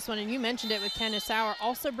down on this one, and you mentioned it with Kenna Sauer,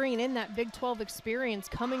 also bringing in that Big 12 experience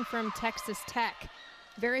coming from Texas Tech.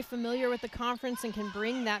 Very familiar with the conference and can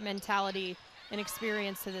bring that mentality and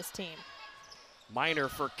experience to this team. Minor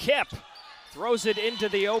for Kipp. Throws it into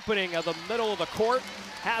the opening of the middle of the court.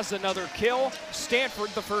 Has another kill. Stanford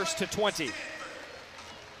the first to 20.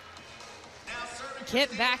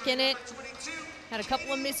 Kipp back in it. Had a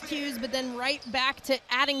couple of miscues, but then right back to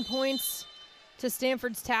adding points to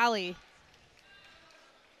Stanford's tally.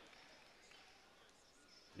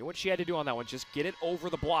 You know what she had to do on that one? Just get it over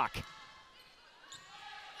the block.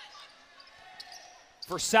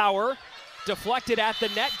 For Sauer, deflected at the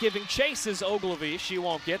net, giving chase is Ogilvy. She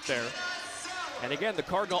won't get there. And again, the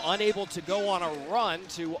Cardinal unable to go on a run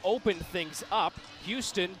to open things up.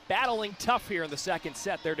 Houston battling tough here in the second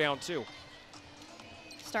set. They're down 2.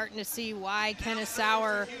 Starting to see why Kenna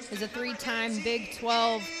Sauer is a 3-time Big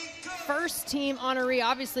 12 first team honoree.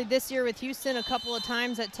 Obviously this year with Houston, a couple of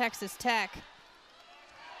times at Texas Tech.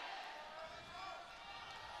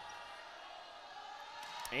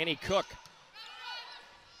 Annie Cook.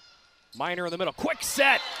 Minor in the middle. Quick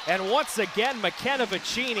set. And once again, McKenna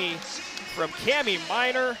Vicini from Cami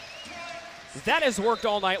Minor. That has worked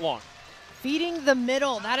all night long. Feeding the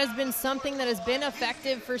middle. That has been something that has been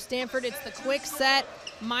effective for Stanford. It's the quick set.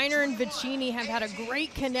 Minor and Vicini have had a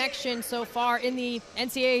great connection so far in the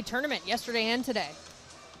NCAA tournament yesterday and today.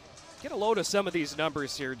 Get a load of some of these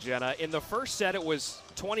numbers here, Jenna. In the first set, it was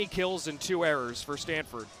 20 kills and 2 errors for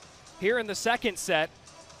Stanford. Here in the second set,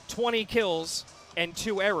 20 kills and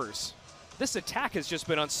 2 errors. This attack has just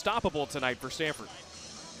been unstoppable tonight for Stanford.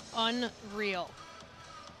 Unreal.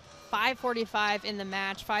 5:45 in the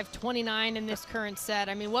match, 5:29 in this current set.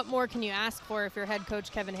 I mean, what more can you ask for if you're head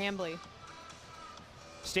coach Kevin Hambley?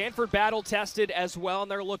 Stanford battle tested as well,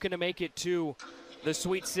 and they're looking to make it to the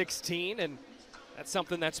Sweet 16, and that's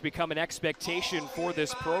something that's become an expectation for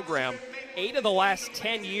this program. 8 of the last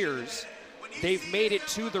 10 years, they've made it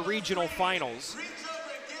to the regional finals,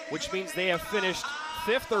 which means they have finished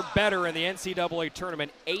 5th or better in the NCAA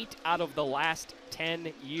tournament 8 out of the last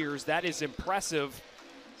 10 years. That is impressive.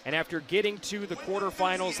 And after getting to the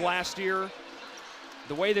quarterfinals last year,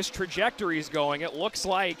 the way this trajectory is going, it looks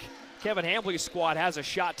like Kevin Hambley's squad has a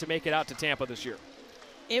shot to make it out to Tampa this year.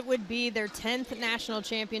 It would be their 10th national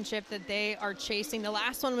championship that they are chasing. The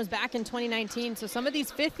last one was back in 2019, so some of these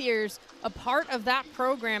 5th years, a part of that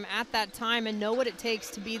program at that time and know what it takes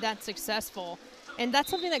to be that successful. And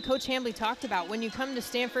that's something that Coach Hambly talked about. When you come to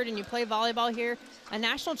Stanford and you play volleyball here, a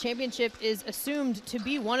national championship is assumed to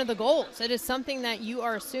be one of the goals. It is something that you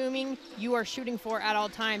are assuming you are shooting for at all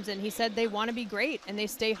times. And he said they want to be great and they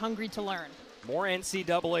stay hungry to learn. More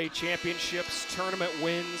NCAA championships, tournament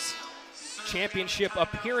wins, championship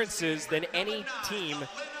appearances than any team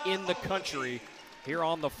in the country here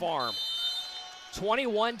on the farm.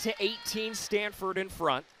 21-18, Stanford in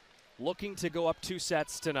front, looking to go up 2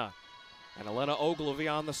 sets to none. And Elena Ogilvy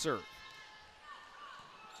on the serve.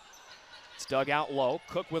 It's dug out low.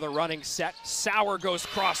 Cook with a running set. Sauer goes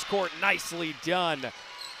cross court. Nicely done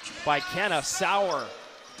by Kenna Sauer.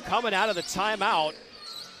 Coming out of the timeout.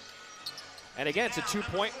 And again, it's a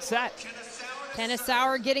 2-point set. Kenna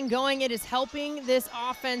Sauer getting going. It is helping this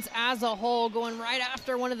offense as a whole, going right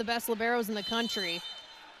after one of the best liberos in the country.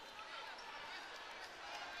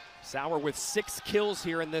 Sauer with 6 kills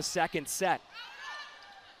here in this second set.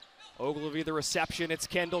 Ogilvy the reception. It's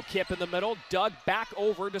Kendall Kipp in the middle. Dug back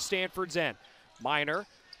over to Stanford's end. Minor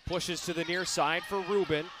pushes to the near side for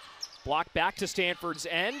Rubin. Block back to Stanford's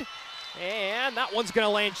end. And that one's going to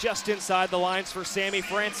land just inside the lines for Sammy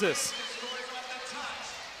Francis.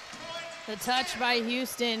 The touch by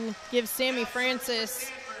Houston gives Sammy Francis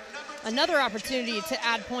another opportunity to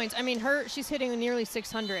add points. I mean, she's hitting nearly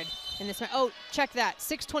 600 in this match. Oh, check that.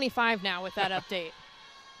 625 now with that update.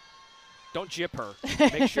 Don't jip her.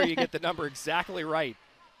 Make sure you get the number exactly right.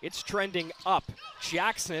 It's trending up.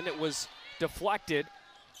 Jackson, it was deflected.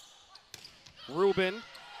 Rubin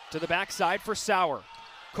to the backside for Sauer.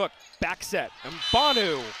 Cook, back set.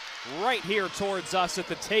 Mbanu right here towards us at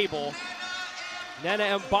the table.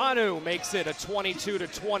 Nena Mbanu makes it a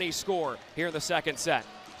 22-20 score here in the second set.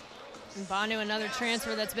 Mbanu, another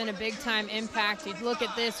transfer that's been a big-time impact. You look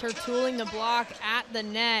at this, her tooling the block at the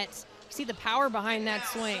net. You see the power behind that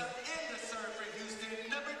swing.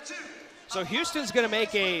 So Houston's going to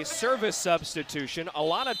make a service substitution.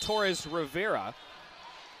 Alana Torres Rivera,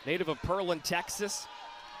 native of Pearland, Texas,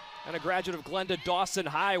 and a graduate of Glenda Dawson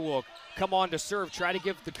High, will come on to serve, try to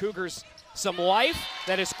give the Cougars some life.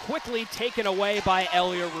 That is quickly taken away by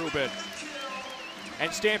Elia Rubin.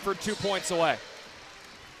 And Stanford 2 points away.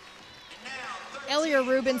 Elia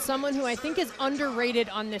Rubin, someone who I think is underrated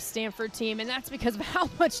on this Stanford team, and that's because of how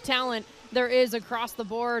much talent there is across the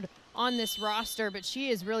board on this roster, but she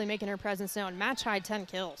is really making her presence known. Match high 10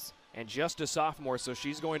 kills. And just a sophomore, so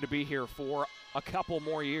she's going to be here for a couple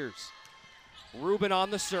more years. Rubin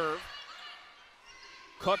on the serve.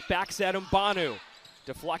 Cook backs at Mbanu.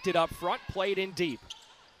 Deflected up front, played in deep.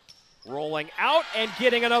 Rolling out and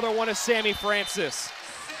getting another one of Sammy Francis.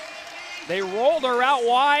 They rolled her out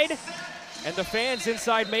wide, and the fans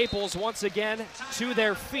inside Maples once again to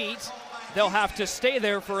their feet. They'll have to stay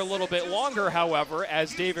there for a little bit longer, however,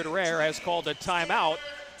 as David Rare has called a timeout.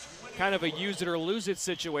 Kind of a use it or lose it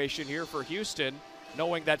situation here for Houston,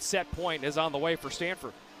 knowing that set point is on the way for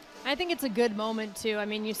Stanford. I think it's a good moment, too. I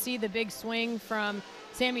mean, you see the big swing from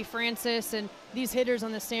Sammy Francis and these hitters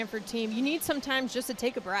on the Stanford team. You need sometimes just to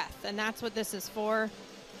take a breath, and that's what this is for.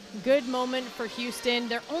 Good moment for Houston.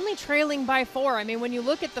 They're only trailing by 4. I mean, when you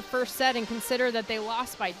look at the first set and consider that they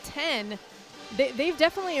lost by 10, they've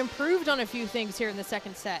definitely improved on a few things here in the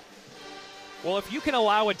second set. Well, if you can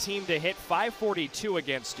allow a team to hit 542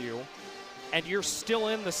 against you and you're still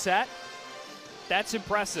in the set, that's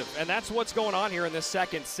impressive. And that's what's going on here in this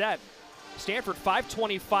second set. Stanford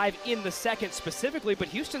 525 in the second specifically, but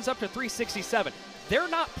Houston's up to 367. They're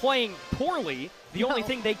not playing poorly. The only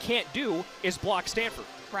thing they can't do is block Stanford.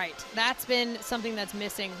 Right. That's been something that's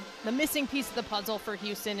missing. The missing piece of the puzzle for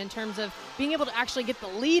Houston in terms of being able to actually get the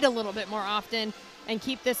lead a little bit more often and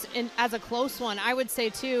keep this in as a close one. I would say,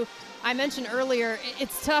 too, I mentioned earlier,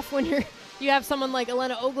 it's tough when you have someone like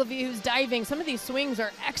Elena Ogilvy who's diving. Some of these swings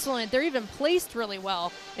are excellent. They're even placed really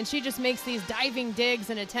well, and she just makes these diving digs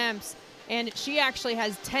and attempts. And she actually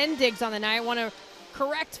has 10 digs on the night. I want to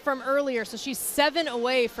correct from earlier. So she's 7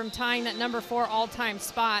 away from tying that number 4 all-time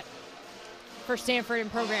spot for Stanford in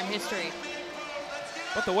program history.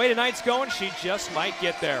 But the way tonight's going, she just might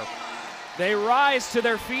get there. They rise to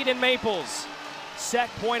their feet in Maples. Set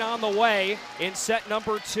point on the way in set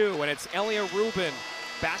number 2, and it's Elia Rubin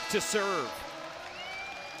back to serve.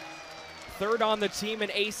 3rd on the team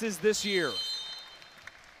in aces this year.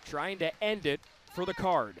 Trying to end it for the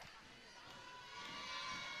Card.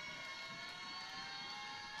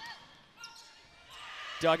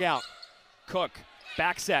 Dug out. Cook,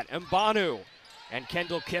 back set, Mbanu. And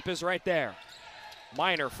Kendall Kipp is right there.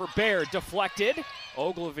 Minor for Baird, deflected.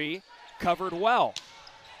 Ogilvy covered well.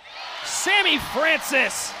 Sammy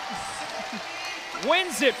Francis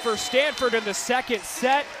wins it for Stanford in the second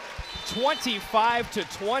set,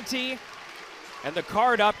 25-20. And the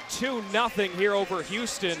Card up 2-0 here over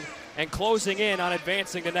Houston and closing in on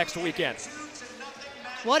advancing to next weekend.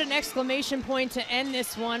 What an exclamation point to end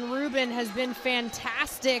this one. Rubin has been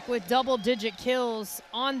fantastic with double-digit kills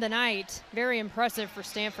on the night. Very impressive for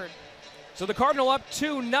Stanford. So the Cardinal up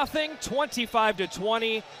 2-0,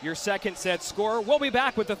 25-20, your second set score. We'll be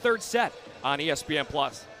back with the third set on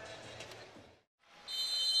ESPN+.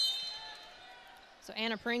 So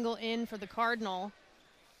Anna Pringle in for the Cardinal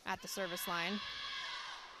at the service line.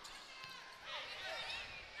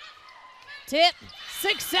 Tip,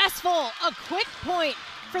 successful, a quick point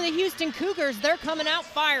for the Houston Cougars. They're coming out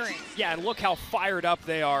firing. Yeah, and look how fired up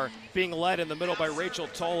they are, being led in the middle by Rachel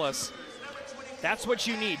Tolas. That's what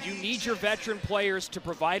you need. You need your veteran players to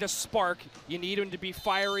provide a spark. You need them to be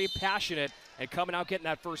fiery, passionate, and coming out getting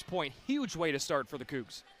that first point. Huge way to start for the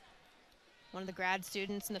Cougs. One of the grad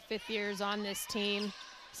students in the 5th years on this team.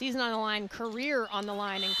 Season on the line, career on the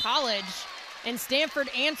line in college. And Stanford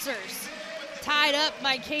answers. Tied up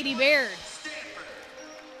by Katie Baird.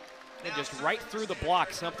 And just right through the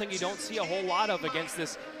block, something you don't see a whole lot of against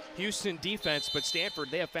this Houston defense, but Stanford,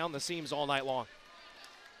 they have found the seams all night long.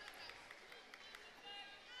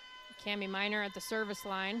 Cami Miner at the service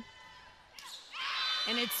line.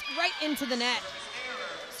 And it's right into the net.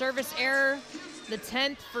 Service error, the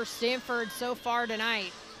 10th for Stanford so far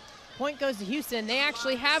tonight. Point goes to Houston. They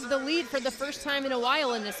actually have the lead for the first time in a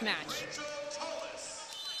while in this match.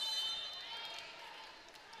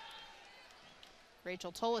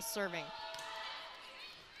 Rachel Tolas serving.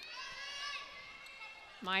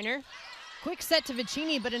 Miner. Quick set to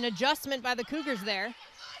Vicini, but an adjustment by the Cougars there.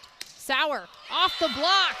 Sauer off the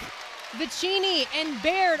block. Vicini and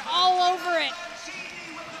Baird all over it.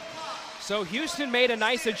 So Houston made a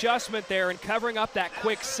nice adjustment there in covering up that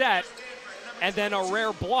quick set, and then a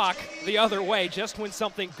rare block the other way. Just when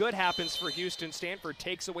something good happens for Houston, Stanford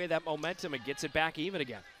takes away that momentum and gets it back even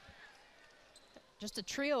again. Just a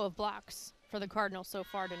trio of blocks for the Cardinals so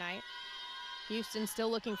far tonight. Houston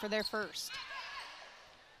still looking for their first.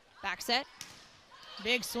 Back set.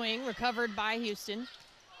 Big swing recovered by Houston.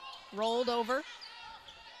 Rolled over.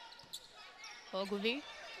 Ogilvy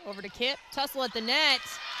over to Kip. Tussle at the net.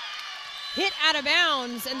 Hit out of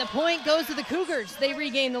bounds, and the point goes to the Cougars. They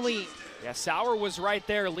regain the lead. Yeah, Sauer was right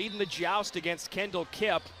there leading the joust against Kendall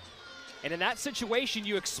Kipp. And in that situation,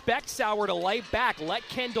 you expect Sauer to lay back, let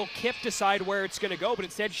Kendall Kipp decide where it's going to go, but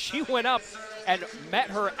instead she went up and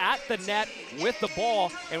met her at the net with the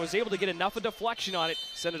ball and was able to get enough of deflection on it,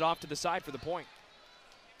 send it off to the side for the point.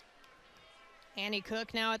 Annie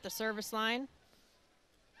Cook now at the service line.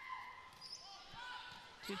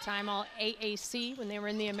 Two-time All-AAC when they were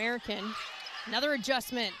in the American. Another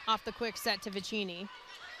adjustment off the quick set to Vicini.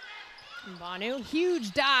 Banu,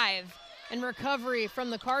 huge dive and recovery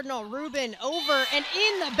from the Cardinal. Rubin over and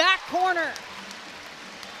in the back corner.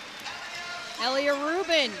 Elia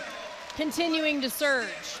Rubin continuing to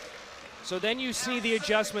surge. So then you see the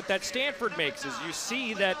adjustment that Stanford makes, is you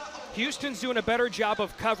see that Houston's doing a better job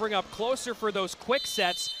of covering up closer for those quick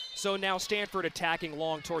sets, so now Stanford attacking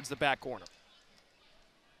long towards the back corner.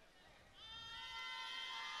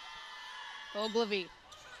 Ogilvy.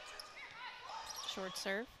 Short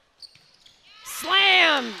serve.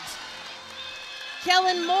 Slammed!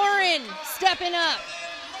 Kellen Morin stepping up.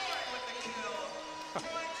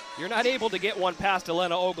 You're not able to get one past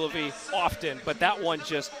Elena Ogilvy often, but that one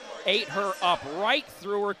just ate her up right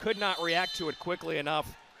through her, could not react to it quickly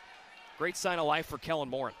enough. Great sign of life for Kellen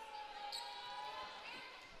Morin.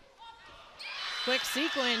 Quick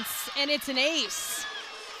sequence, and it's an ace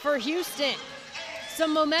for Houston.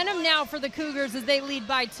 Some momentum now for the Cougars as they lead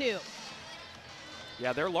by 2.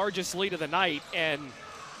 Yeah, their largest lead of the night, and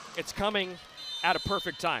it's coming at a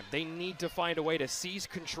perfect time. They need to find a way to seize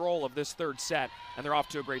control of this third set, and they're off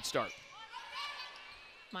to a great start.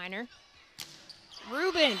 Miner.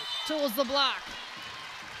 Rubin tools the block.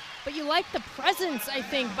 But you like the presence, I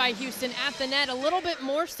think, by Houston at the net a little bit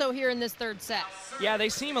more so here in this third set. Yeah, they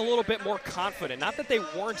seem a little bit more confident. Not that they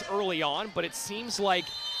weren't early on, but it seems like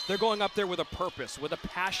they're going up there with a purpose, with a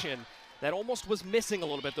passion that almost was missing a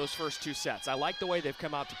little bit those first 2 sets. I like the way they've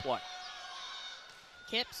come out to play.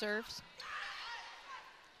 Kip serves.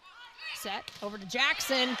 Set over to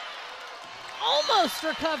Jackson. Almost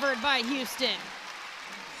recovered by Houston.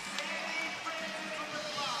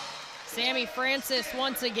 Sammy Francis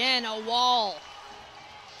once again, a wall.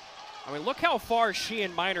 I mean, look how far she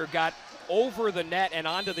and Miner got over the net and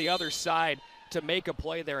onto the other side to make a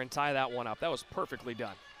play there and tie that one up. That was perfectly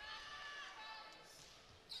done.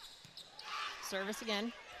 Service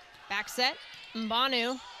again. Back set.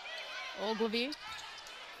 Mbanu. Ogilvy.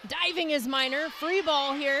 Diving is Miner. Free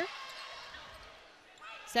ball here.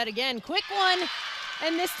 Set again, quick one,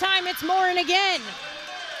 and this time it's Morin again.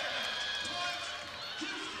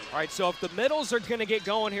 All right, so if the middles are going to get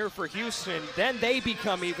going here for Houston, then they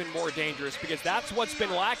become even more dangerous because that's what's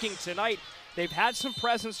been lacking tonight. They've had some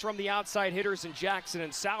presence from the outside hitters in Jackson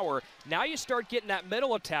and Sauer. Now you start getting that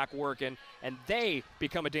middle attack working, and they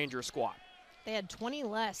become a dangerous squad. They had 20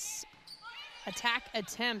 less attack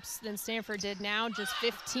attempts than Stanford did now, just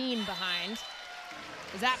 15 behind.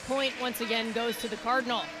 As that point once again goes to the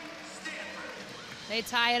Cardinal. They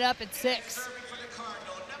tie it up at 6.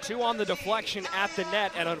 2 on the deflection at the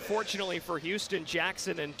net, and unfortunately for Houston,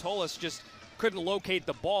 Jackson and Tullis just couldn't locate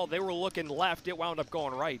the ball. They were looking left. It wound up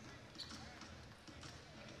going right.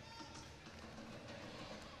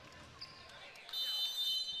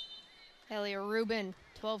 Elia Rubin,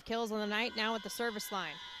 12 kills on the night, now at the service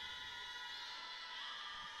line.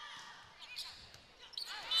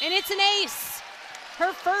 And it's an ace.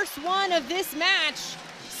 Her first one of this match,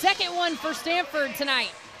 second one for Stanford tonight.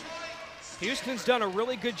 Houston's done a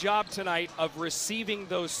really good job tonight of receiving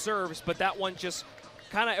those serves, but that one just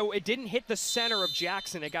it didn't hit the center of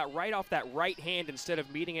Jackson. It got right off that right hand instead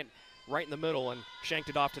of meeting it right in the middle and shanked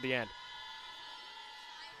it off to the end.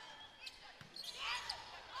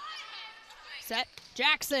 Set,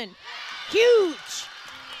 Jackson, huge.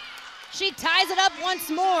 She ties it up once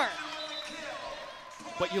more.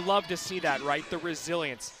 But you love to see that, right? The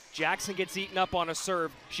resilience. Jackson gets eaten up on a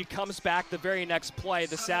serve. She comes back the very next play,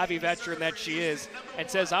 the savvy veteran that she is, and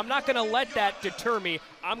says, I'm not going to let that deter me.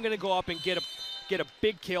 I'm going to go up and get a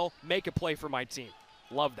big kill, make a play for my team.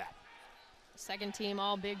 Love that. Second team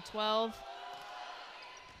all Big 12.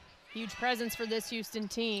 Huge presence for this Houston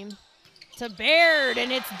team. To Baird,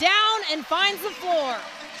 and it's down and finds the floor.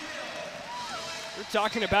 We're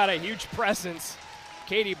talking about a huge presence.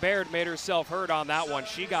 Katie Baird made herself heard on that one.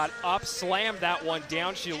 She got up, slammed that one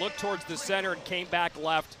down. She looked towards the center and came back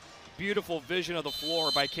left. Beautiful vision of the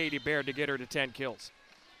floor by Katie Baird to get her to 10 kills.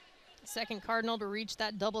 Second Cardinal to reach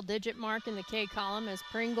that double-digit mark in the K column as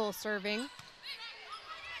Pringle serving.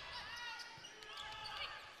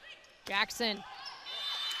 Jackson.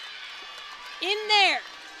 In there.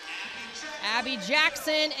 Abby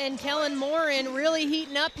Jackson and Kellen Morin really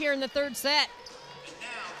heating up here in the third set.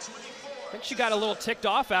 I think she got a little ticked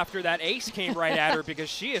off after that ace came right at her because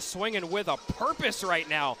she is swinging with a purpose right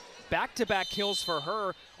now. Back-to-back kills for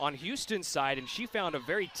her on Houston's side, and she found a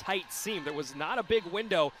very tight seam. There was not a big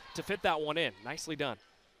window to fit that one in. Nicely done.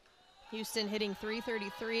 Houston hitting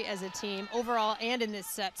 .333 as a team, overall and in this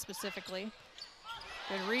set specifically.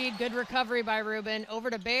 Good read, good recovery by Rubin. Over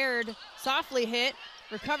to Baird, softly hit,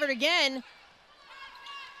 recovered again.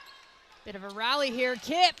 Bit of a rally here,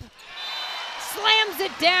 Kip slams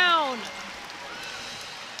it down.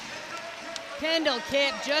 Kendall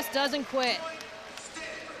Kip just doesn't quit.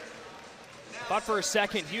 Thought for a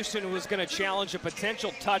second Houston was going to challenge a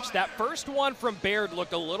potential touch. That first one from Baird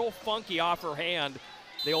looked a little funky off her hand.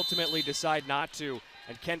 They ultimately decide not to,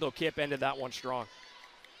 and Kendall Kip ended that one strong.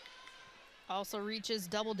 Also reaches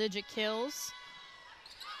double-digit kills.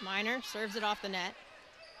 Minor serves it off the net.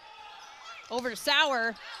 Over to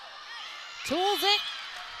Sauer. Tools it.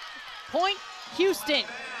 Point Houston.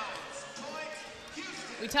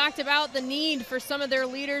 We talked about the need for some of their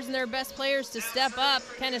leaders and their best players to step up.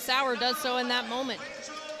 Kenneth Sauer does so in that moment.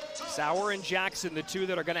 Sauer and Jackson, the two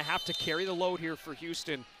that are going to have to carry the load here for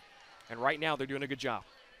Houston. And right now, they're doing a good job.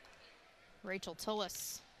 Rachel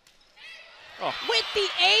Tullis. Oh. With the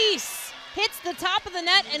ace. Hits the top of the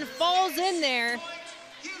net and falls in there.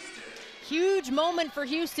 Huge moment for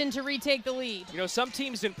Houston to retake the lead. You know, some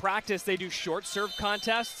teams in practice, they do short serve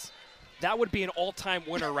contests. That would be an all-time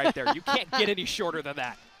winner right there. You can't get any shorter than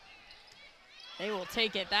that. They will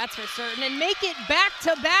take it, that's for certain, and make it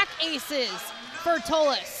back-to-back aces for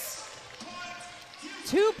Tullis.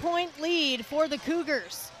 2-point lead for the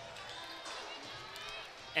Cougars.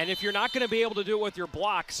 And if you're not going to be able to do it with your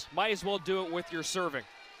blocks, might as well do it with your serving.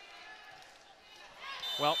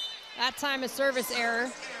 Well, that time a service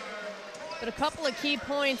error. But a couple of key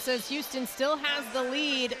points as Houston still has the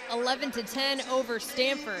lead 11-10 over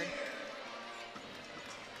Stanford.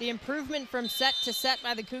 The improvement from set to set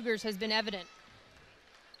by the Cougars has been evident.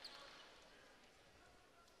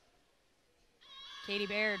 Katie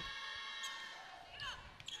Baird.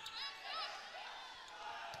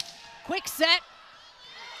 Quick set.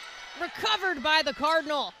 Recovered by the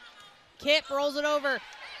Cardinal. Kip rolls it over.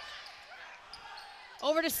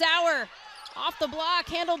 Over to Sauer. Off the block,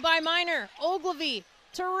 handled by Minor. Ogilvy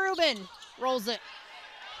to Rubin. Rolls it.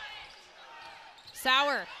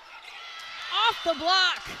 Sauer. Off the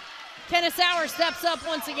block. Kenneth Sauer steps up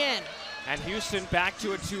once again. And Houston back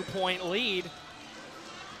to a 2-point lead.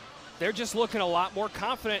 they're just looking a lot more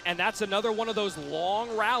confident, and that's another one of those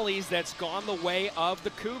long rallies that's gone the way of the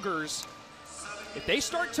Cougars. If they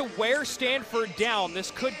start to wear Stanford down, this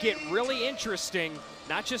could get really interesting,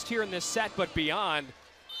 not just here in this set, but beyond.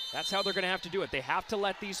 That's how they're going to have to do it. They have to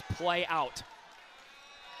let these play out.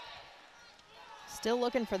 Still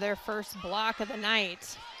looking for their first block of the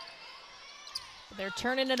night. They're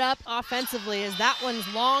turning it up offensively as that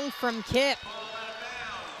one's long from Kip.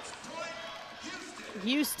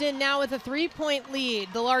 Houston now with a 3-point lead,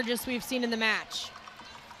 the largest we've seen in the match.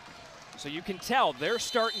 So you can tell they're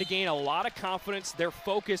starting to gain a lot of confidence. Their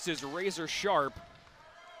focus is razor sharp.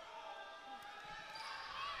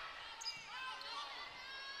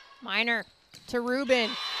 Minor to Rubin.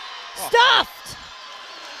 Stuffed!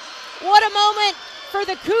 What a moment for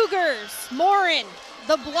the Cougars. Morin,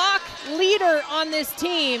 the block leader on this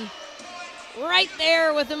team, right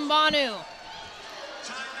there with Mbanu.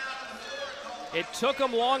 It took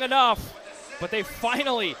them long enough, but they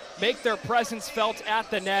finally make their presence felt at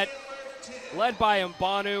the net. Led by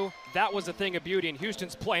Mbanu, that was a thing of beauty, and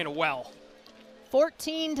Houston's playing well.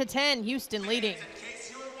 14-10, Houston leading.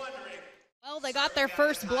 Well, they got their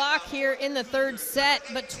first block here in the third set,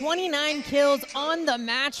 but 29 kills on the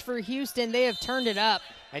match for Houston. They have turned it up.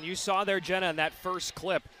 And you saw there, Jenna, in that first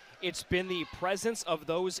clip, it's been the presence of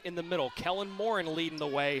those in the middle. Kellen Morin leading the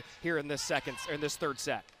way here in this third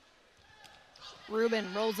set.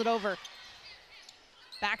 Rubin rolls it over.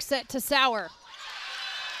 Back set to Sauer.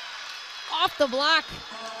 Off the block.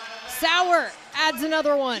 Sauer adds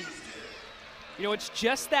another one. You know, it's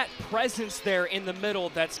just that presence there in the middle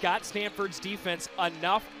that's got Stanford's defense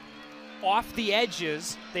enough off the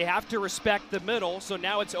edges. They have to respect the middle, so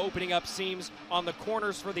now it's opening up seams on the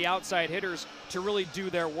corners for the outside hitters to really do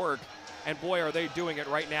their work. And boy, are they doing it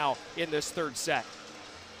right now in this third set.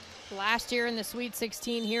 Last year in the Sweet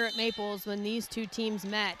 16 here at Maples, when these two teams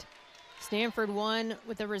met, Stanford won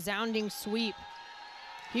with a resounding sweep.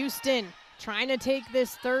 Houston trying to take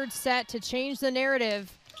this third set to change the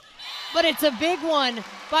narrative, but it's a big one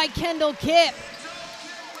by Kendall Kipp.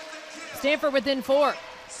 Stanford within 4.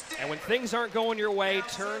 And when things aren't going your way,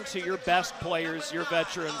 turn to your best players, your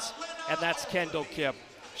veterans, and that's Kendall Kipp.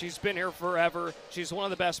 She's been here forever. She's one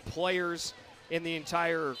of the best players in the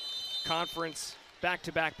entire conference.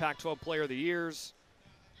 Back-to-back Pac-12 Player of the Years.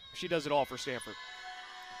 She does it all for Stanford.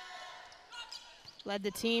 Led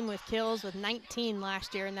the team with kills with 19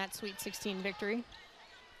 last year in that Sweet 16 victory.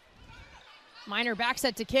 Minor back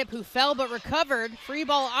set to Kipp, who fell but recovered. Free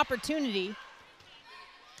ball opportunity.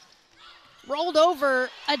 Rolled over,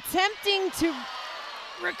 attempting to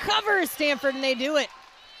recover Stanford, and they do it.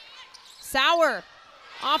 Sauer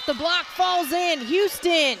off the block, falls in.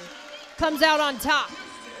 Houston comes out on top.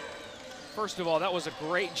 First of all, that was a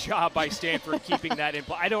great job by Stanford keeping that in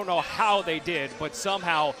play. I don't know how they did, but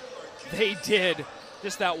somehow they did.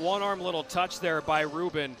 Just that one-arm little touch there by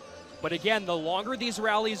Rubin. But again, the longer these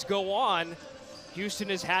rallies go on, Houston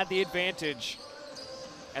has had the advantage.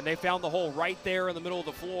 And they found the hole right there in the middle of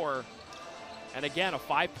the floor. And again, a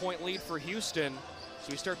 5-point lead for Houston.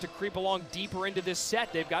 So we start to creep along deeper into this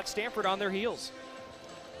set. They've got Stanford on their heels.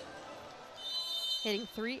 Hitting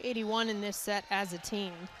 .381 in this set as a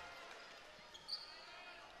team.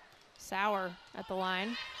 Sauer at the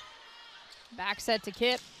line. Back set to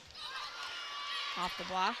Kipp. Off the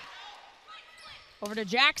block. Over to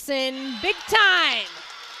Jackson. Big time!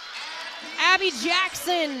 Abby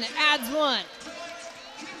Jackson adds one.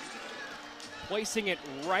 Placing it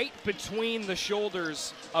right between the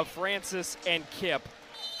shoulders of Francis and Kipp.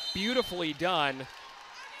 Beautifully done.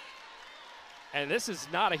 And this is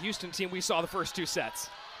not a Houston team we saw the first two sets.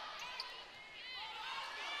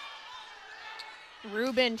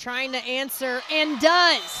 Rubin trying to answer, and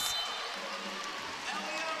does.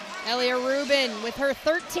 Elia Rubin with her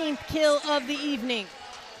 13th kill of the evening.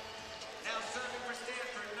 Now serving for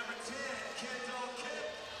Stanford, number 10, Kendall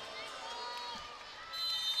Kipp.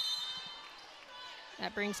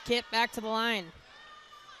 That brings Kipp back to the line.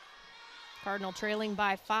 Cardinal trailing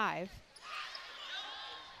by 5.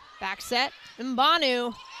 Back set,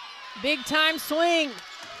 Mbanu. Big time swing.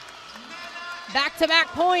 Back-to-back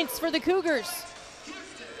points for the Cougars.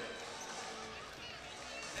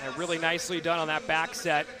 And really nicely done on that back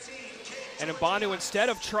set. And Mbanu, instead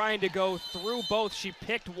of trying to go through both, she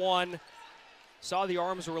picked one. Saw the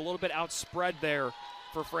arms were a little bit outspread there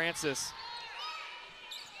for Francis.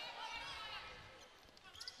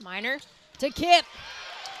 Minor to Kipp.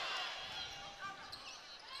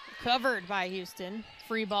 Covered by Houston.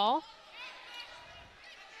 Free ball.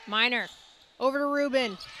 Minor over to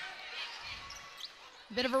Rubin.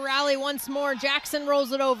 Bit of a rally once more. Jackson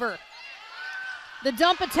rolls it over. The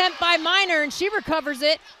dump attempt by Minor, and she recovers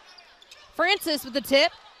it. Francis with the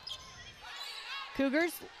tip.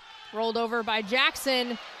 Cougars rolled over by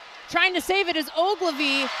Jackson. Trying to save it is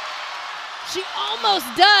Ogilvy. She almost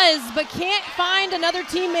does, but can't find another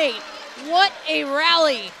teammate. What a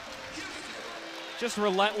rally. Just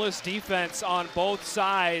relentless defense on both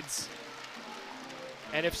sides.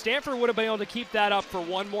 And if Stanford would have been able to keep that up for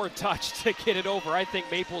one more touch to get it over, I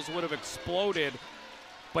think Maples would have exploded.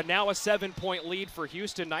 But now a 7-point lead for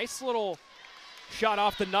Houston. Nice little shot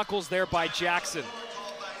off the knuckles there by Jackson.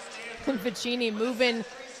 Vicini moving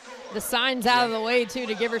the signs out of the way, too,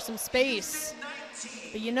 to give her some space.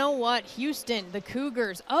 But you know what? Houston, the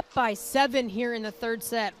Cougars, up by 7 here in the third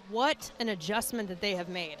set. What an adjustment that they have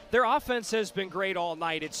made. Their offense has been great all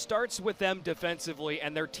night. It starts with them defensively,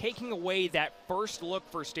 and they're taking away that first look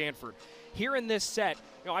for Stanford. Here in this set,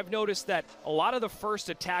 I've noticed that a lot of the first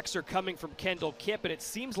attacks are coming from Kendall Kipp, and it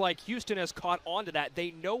seems like Houston has caught on to that.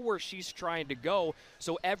 They know where she's trying to go,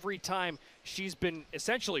 so every time she's been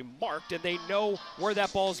essentially marked, and they know where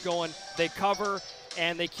that ball's going. They cover,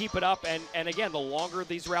 and they keep it up, and again, the longer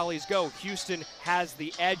these rallies go, Houston has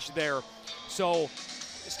the edge there. So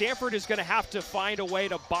Stanford is going to have to find a way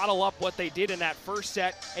to bottle up what they did in that first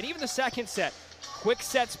set, and even the second set. Quick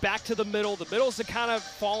sets back to the middle. The middles are kind of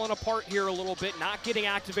falling apart here a little bit, not getting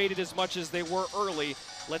activated as much as they were early.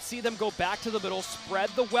 Let's see them go back to the middle,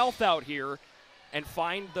 spread the wealth out here, and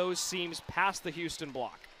find those seams past the Houston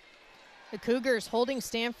block. The Cougars holding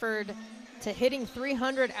Stanford to hitting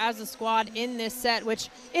 300 as a squad in this set, which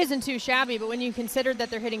isn't too shabby, but when you consider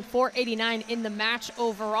that they're hitting 489 in the match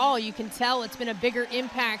overall, you can tell it's been a bigger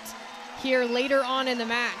impact here later on in the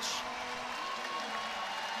match.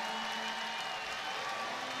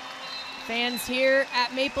 Fans here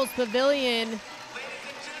at Maples Pavilion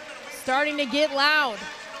starting to get loud.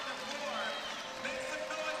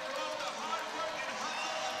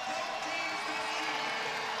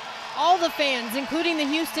 All the fans, including the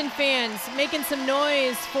Houston fans, making some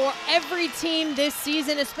noise for every team this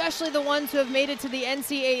season, especially the ones who have made it to the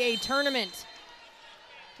NCAA tournament.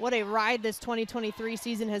 What a ride this 2023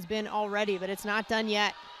 season has been already, but it's not done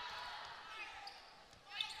yet.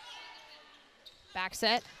 Back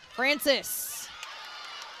set. Francis.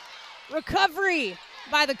 Recovery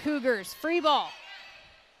by the Cougars. Free ball.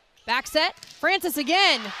 Back set. Francis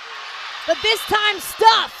again. But this time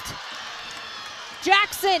stuffed.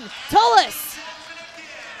 Jackson. Tullis.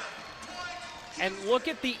 And look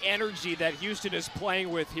at the energy that Houston is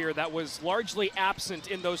playing with here that was largely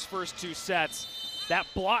absent in those first two sets. That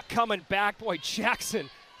block coming back. Boy, Jackson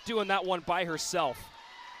doing that one by herself.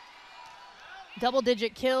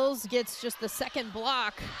 Double-digit kills, gets just the second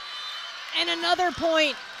block. And another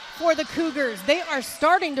point for the Cougars. They are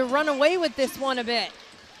starting to run away with this one a bit.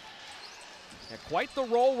 Yeah, quite the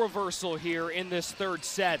role reversal here in this third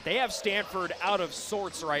set. They have Stanford out of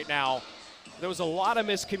sorts right now. There was a lot of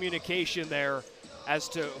miscommunication there as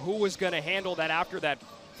to who was going to handle that after that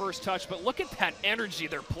first touch. But look at that energy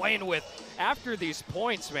they're playing with after these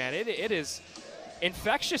points, man. It is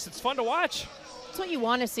infectious. It's fun to watch. That's what you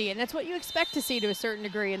want to see, and that's what you expect to see to a certain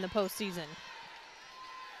degree in the postseason.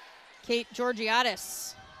 Kate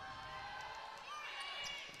Georgiadis.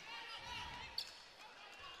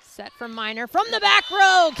 Set from Minor. From the back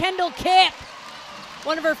row, Kendall Kipp.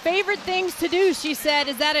 One of her favorite things to do, she said,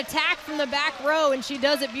 is that attack from the back row, and she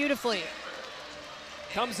does it beautifully.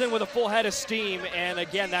 Comes in with a full head of steam, and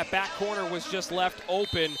again, that back corner was just left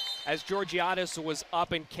open as Georgiadis was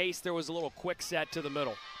up in case there was a little quick set to the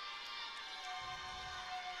middle.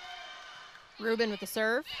 Rubin with the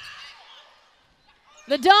serve.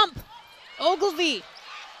 The dump. Ogilvy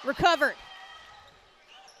recovered.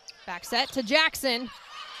 Back set to Jackson.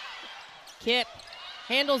 Kipp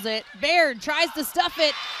handles it. Baird tries to stuff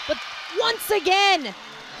it, but once again,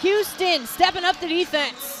 Houston stepping up the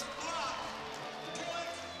defense.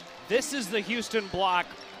 This is the Houston block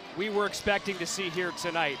we were expecting to see here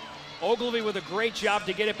tonight. Ogilvy with a great job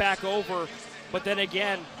to get it back over, but then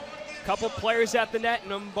again, couple players at the net.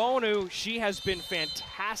 Mbonu, she has been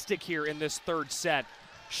fantastic here in this third set.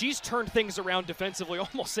 She's turned things around defensively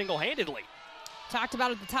almost single-handedly. Talked about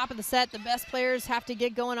at the top of the set, the best players have to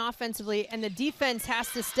get going offensively, and the defense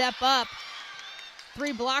has to step up.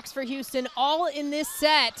 3 blocks for Houston, all in this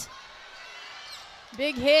set.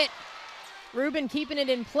 Big hit. Rubin keeping it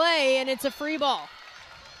in play, and it's a free ball.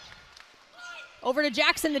 Over to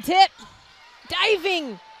Jackson, the tip.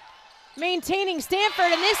 Diving. Maintaining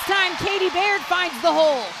Stanford, and this time Katie Baird finds the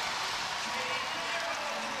hole.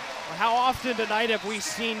 How often tonight have we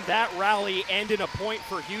seen that rally end in a point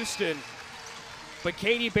for Houston? But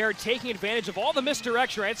Katie Baird taking advantage of all the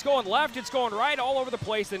misdirection. Right? It's going left, it's going right, all over the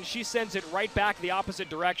place, and she sends it right back the opposite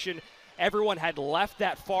direction. Everyone had left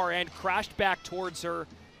that far end, crashed back towards her.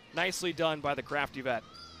 Nicely done by the crafty vet.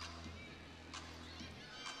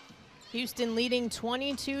 Houston leading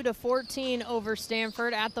 22-14 over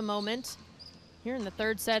Stanford at the moment. Here in the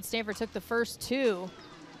third set, Stanford took the first 2.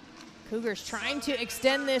 Cougars trying to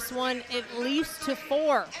extend this one at least to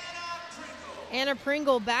 4. Anna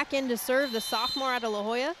Pringle back in to serve, the sophomore out of La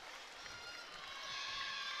Jolla.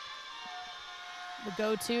 The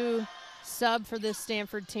go-to sub for this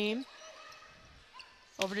Stanford team.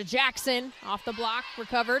 Over to Jackson, off the block,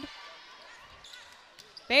 recovered.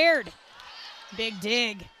 Baird, big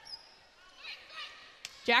dig.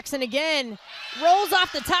 Jackson again, rolls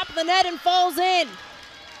off the top of the net and falls in.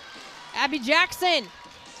 Abby Jackson,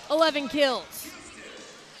 11 kills.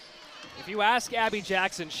 If you ask Abby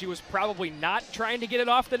Jackson, she was probably not trying to get it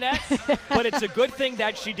off the net, but it's a good thing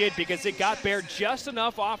that she did because it got Baird just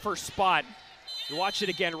enough off her spot. You watch it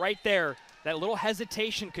again right there, that little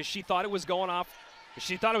hesitation because she thought it was going off.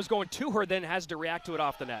 She thought it was going to her, then has to react to it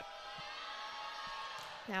off the net.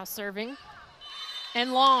 Now serving,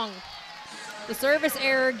 and long. The service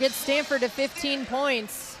error gets Stanford to 15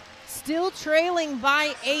 points. Still trailing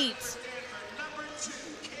by 8.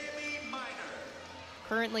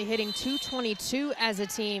 Currently hitting 222 as a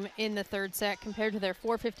team in the third set compared to their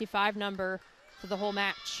 455 number for the whole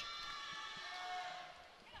match.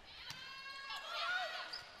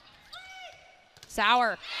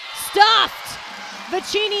 Sauer, stuffed!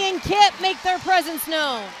 Vicini and Kip make their presence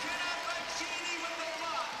known.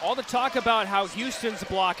 All the talk about how Houston's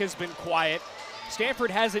block has been quiet. Stanford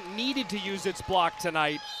hasn't needed to use its block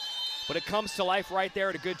tonight, but it comes to life right there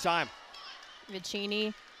at a good time.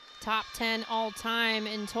 Vicini, top 10 all-time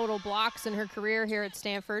in total blocks in her career here at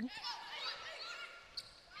Stanford.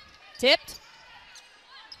 Tipped.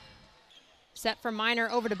 Set from Minor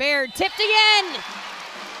over to Baird. Tipped again!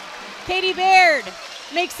 Katie Baird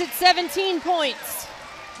makes it 17 points.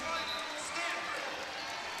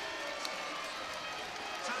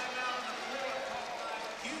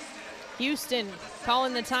 Houston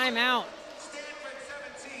calling the timeout.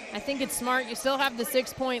 I think it's smart. You still have the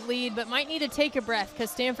 6-point lead, but might need to take a breath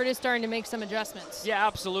because Stanford is starting to make some adjustments. Yeah,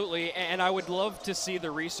 absolutely. And I would love to see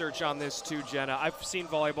the research on this too, Jenna. I've seen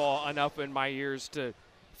volleyball enough in my years to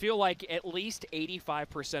feel like at least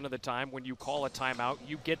 85% of the time when you call a timeout,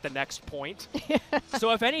 you get the next point.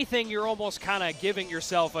 So if anything, you're almost kind of giving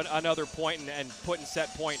yourself another point and putting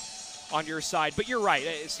set point on your side. But you're right.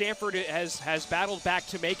 Stanford has battled back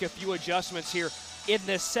to make a few adjustments here in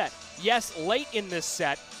this set. Yes, late in this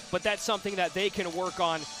set, but that's something that they can work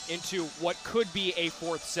on into what could be a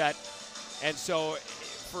fourth set. And so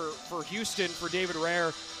for Houston, for David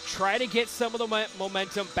Rare, try to get some of the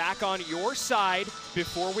momentum back on your side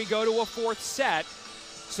before we go to a fourth set,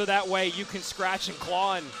 so that way you can scratch and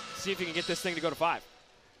claw and see if you can get this thing to go to 5.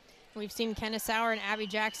 We've seen Kenna Sauer and Abby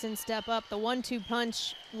Jackson step up the 1-2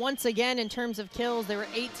 punch once again in terms of kills. They were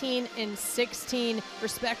 18 and 16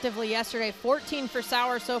 respectively yesterday. 14 for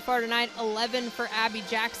Sauer so far tonight, 11 for Abby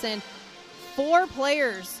Jackson. 4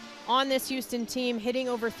 players on this Houston team hitting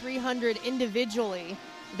over 300 individually.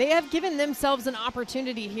 They have given themselves an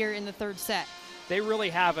opportunity here in the third set. They really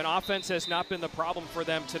have, and offense has not been the problem for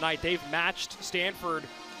them tonight. They've matched Stanford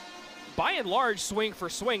by and large, swing for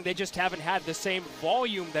swing. They just haven't had the same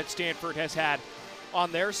volume that Stanford has had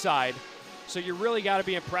on their side. So you really got to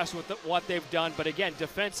be impressed with what they've done. But again,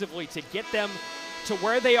 defensively, to get them to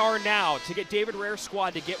where they are now, to get David Rare's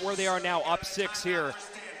squad to get where they are now, up 6 here,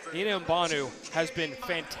 Nina Mbanu has been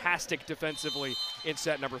fantastic defensively in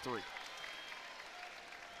set number 3.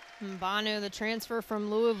 Mbanu, the transfer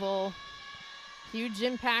from Louisville, huge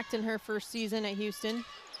impact in her first season at Houston.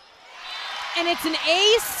 And it's an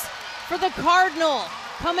ace for the Cardinal.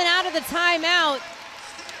 Coming out of the timeout,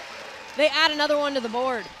 they add another one to the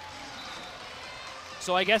board.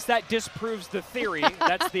 So I guess that disproves the theory.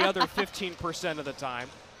 That's the other 15% of the time.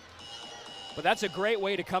 But that's a great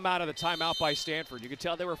way to come out of the timeout by Stanford. You could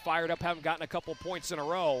tell they were fired up, haven't gotten a couple points in a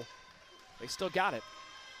row. They still got it.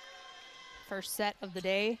 First set of the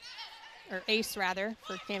day, or ace rather,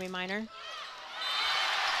 for Cami Minor.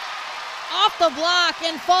 Off the block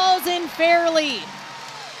and falls in fairly.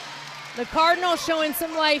 The Cardinals showing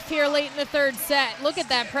some life here late in the third set. Look at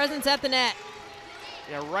that presence at the net.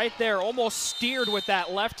 Yeah, right there, almost steered with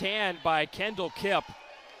that left hand by Kendall Kipp.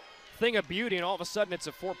 Thing of beauty, and all of a sudden it's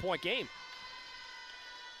a 4-point game.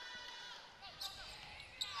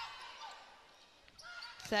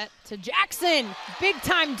 Set to Jackson. Big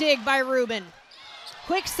time dig by Rubin.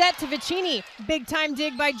 Quick set to Vicini. Big time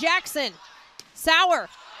dig by Jackson. Sauer.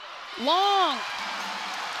 Long.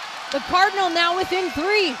 The Cardinal now within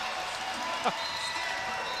 3.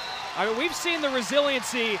 I mean, we've seen the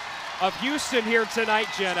resiliency of Houston here tonight,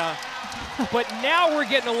 Jenna. But now we're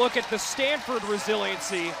getting a look at the Stanford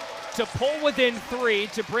resiliency to pull within 3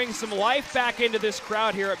 to bring some life back into this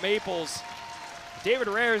crowd here at Maples. David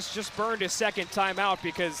Rare's just burned his second timeout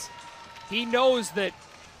because he knows that,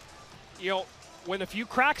 when a few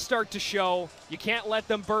cracks start to show, you can't let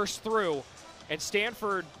them burst through. And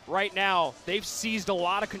Stanford right now, they've seized a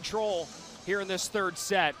lot of control here in this third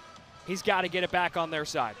set. He's got to get it back on their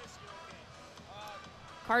side.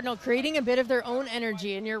 Cardinal creating a bit of their own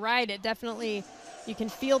energy, and you're right, it definitely, you can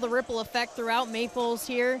feel the ripple effect throughout Maples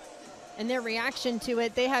here and their reaction to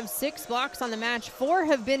it. They have 6 blocks on the match. 4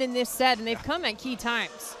 have been in this set, and they've come at key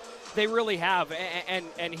times. They really have,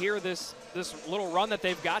 and here this little run that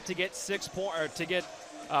they've got to get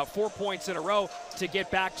 4 points in a row to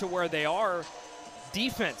get back to where they are.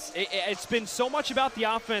 Defense, it's been so much about the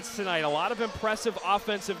offense tonight. A lot of impressive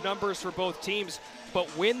offensive numbers for both teams, but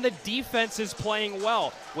when the defense is playing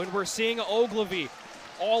well, when we're seeing Ogilvy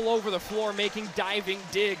all over the floor making diving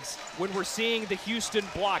digs, when we're seeing the Houston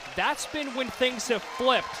block, that's been when things have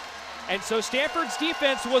flipped. And so Stanford's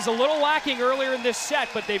defense was a little lacking earlier in this set,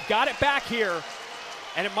 but they've got it back here,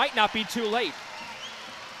 and it might not be too late.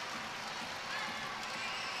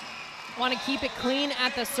 Want to keep it clean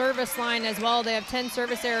at the service line as well. They have 10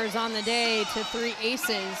 service errors on the day to 3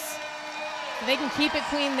 aces. If they can keep it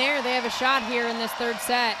clean there, they have a shot here in this third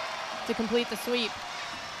set to complete the sweep.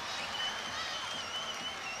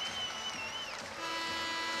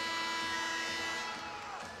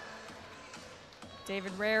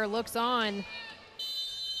 David Rare looks on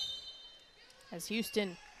as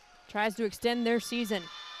Houston tries to extend their season.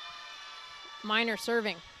 Minor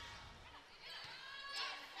serving.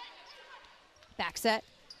 Back set.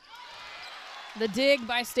 The dig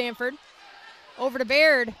by Stanford. Over to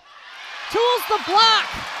Baird. Tools the block.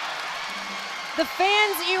 The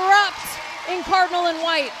fans erupt in Cardinal and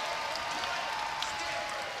white.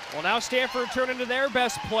 Well, now Stanford turning to their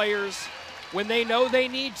best players when they know they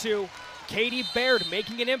need to. Katie Baird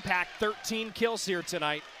making an impact, 13 kills here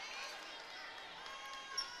tonight.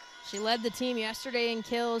 She led the team yesterday in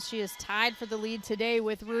kills. She is tied for the lead today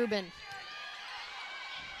with Rubin.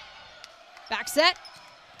 Back set.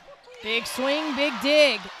 Big swing, big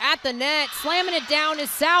dig. At the net, slamming it down is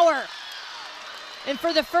Sauer. And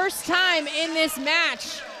for the first time in this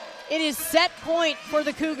match, it is set point for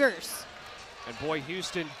the Cougars. And boy,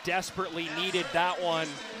 Houston desperately needed that one.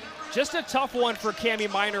 Just a tough one for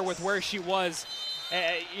Cammie Minor with where she was,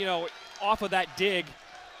 off of that dig.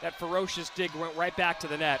 That ferocious dig went right back to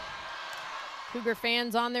the net. Cougar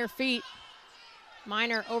fans on their feet.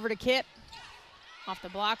 Minor over to Kip. Off the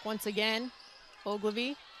block once again.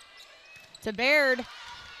 Ogilvy to Baird.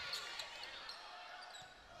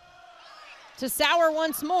 To Sauer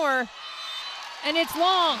once more. And it's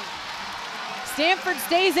long. Stanford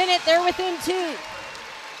stays in it. They're within 2.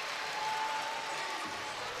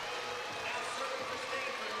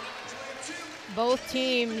 Both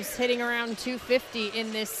teams hitting around 250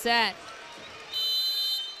 in this set.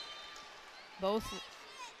 Both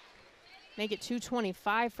make it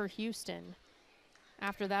 225 for Houston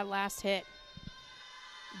after that last hit.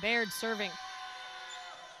 Baird serving.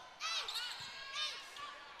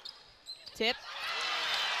 Tip.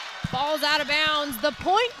 Falls out of bounds. The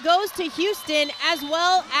point goes to Houston as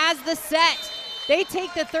well as the set. They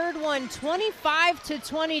take the third one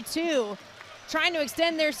 25-22. Trying to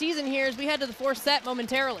extend their season here as we head to the fourth set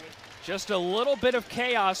momentarily. Just a little bit of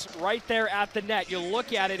chaos right there at the net. You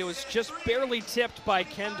look at it, it was just barely tipped by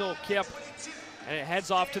Kendall Kip, and it heads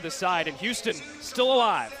off to the side, and Houston still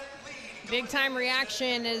alive. Big time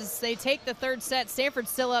reaction as they take the third set. Stanford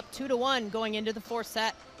still up 2-1 going into the fourth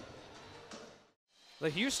set. The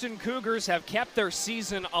Houston Cougars have kept their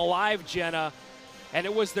season alive, Jenna, and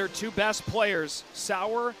it was their 2 best players,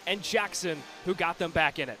 Sauer and Jackson, who got them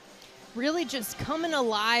back in it. Really just coming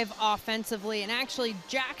alive offensively, and actually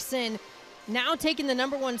Jackson now taking the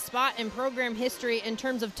 #1 spot in program history in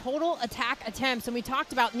terms of total attack attempts, and we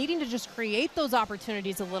talked about needing to just create those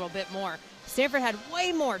opportunities a little bit more. Stanford had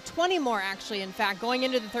way more, 20 more actually, in fact, going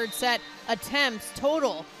into the third set, attempts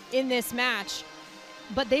total in this match,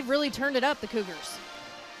 but they've really turned it up, the Cougars.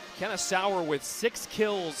 Kenna Sauer with 6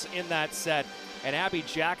 kills in that set, and Abby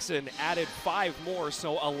Jackson added 5 more,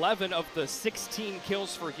 so 11 of the 16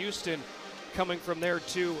 kills for Houston coming from their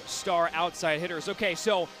 2 star outside hitters. Okay,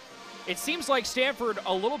 so it seems like Stanford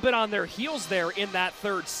a little bit on their heels there in that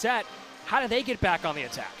third set. How do they get back on the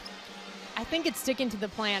attack? I I think it's sticking to the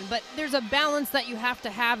plan, but there's a balance that you have to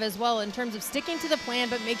have as well in terms of sticking to the plan,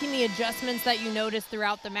 but making the adjustments that you notice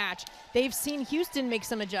throughout the match. They've seen Houston make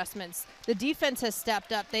some adjustments. The defense has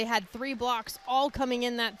stepped up. They had 3 blocks all coming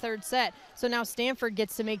in that third set. So now Stanford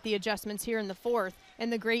gets to make the adjustments here in the fourth,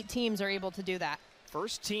 and the great teams are able to do that.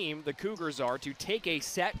 First team, the Cougars are, to take a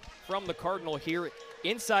set from the Cardinal here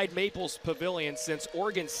inside Maples Pavilion since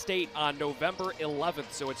Oregon State on November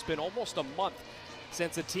 11th. So it's been almost a month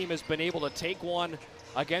since a team has been able to take one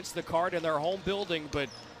against the Card in their home building, but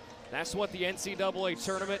that's what the NCAA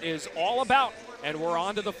tournament is all about. And we're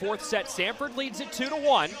on to the fourth set. Stanford leads it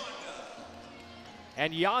 2-1.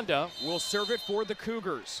 And Yanda will serve it for the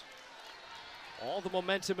Cougars. All the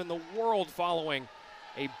momentum in the world following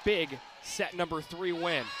a big set number 3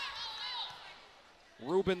 win.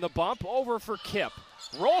 Rubin the bump, over for Kipp.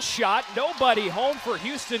 Roll shot, nobody home for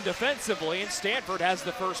Houston defensively, and Stanford has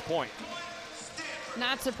the first point.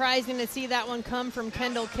 Not surprising to see that one come from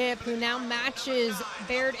Kendall Kipp, who now matches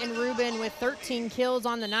Baird and Rubin with 13 kills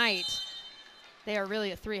on the night. They are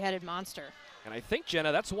really a 3-headed monster. And I think,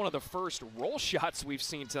 Jenna, that's one of the first roll shots we've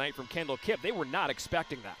seen tonight from Kendall Kipp. They were not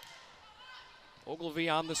expecting that. Ogilvy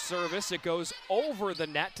on the service. It goes over the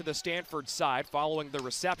net to the Stanford side following the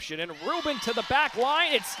reception. And Rubin to the back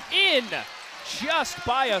line. It's in just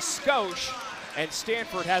by a skosh. And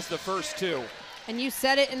Stanford has the first 2. And you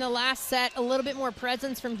said it in the last set, a little bit more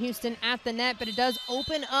presence from Houston at the net, but it does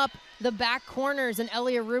open up the back corners, and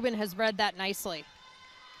Elia Rubin has read that nicely.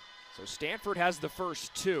 So Stanford has the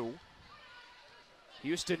first 2.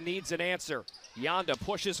 Houston needs an answer. Yanda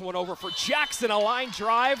pushes one over for Jackson, a line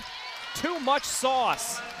drive. Too much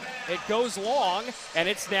sauce. It goes long, and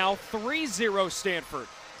it's now 3-0 Stanford.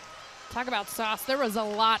 Talk about sauce. There was a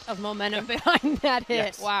lot of momentum behind that hit.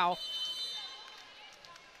 Yes. Wow.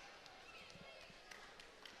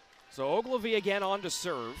 So Ogilvy again on to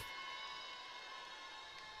serve.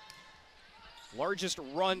 Largest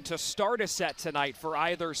run to start a set tonight for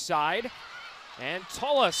either side. And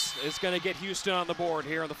Tullis is going to get Houston on the board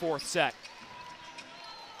here in the fourth set.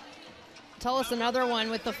 Tullis, another one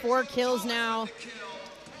with the 4 kills now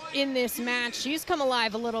in this match. She's come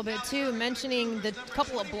alive a little bit too, mentioning the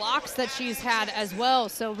couple of blocks that she's had as well.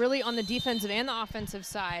 So really on the defensive and the offensive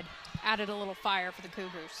side, added a little fire for the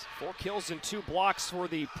Cougars. 4 kills and 2 blocks for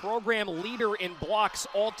the program leader in blocks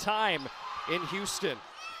all time in Houston.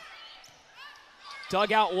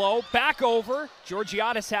 Dug out low, back over.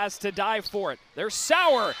 Georgiadis has to dive for it. There's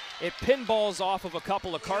Sauer. It pinballs off of a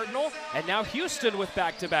couple of Cardinal, and now Houston with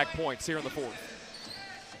back-to-back points here in the fourth.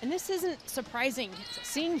 And this isn't surprising.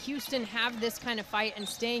 Seeing Houston have this kind of fight and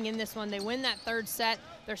staying in this one, they win that third set.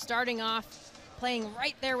 They're starting off playing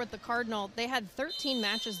right there with the Cardinal. They had 13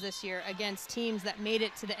 matches this year against teams that made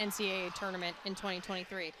it to the NCAA tournament in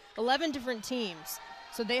 2023. 11 different teams.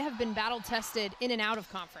 So they have been battle-tested in and out of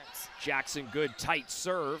conference. Jackson, good tight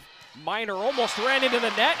serve. Minor almost ran into the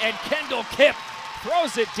net, and Kendall Kipp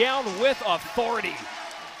throws it down with authority.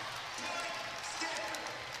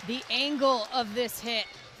 The angle of this hit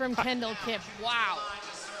from Kendall Kipp, wow.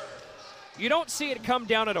 You don't see it come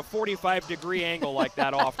down at a 45-degree angle like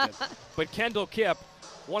that often, but Kendall Kipp,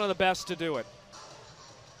 one of the best to do it.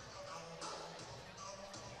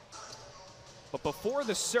 But before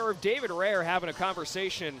the serve, David Rare having a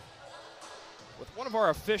conversation with one of our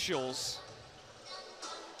officials.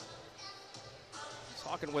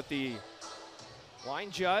 Talking with the line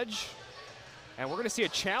judge. And we're going to see a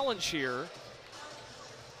challenge here.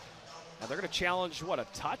 And they're going to challenge, what, a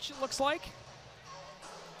touch it looks like?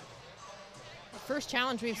 The first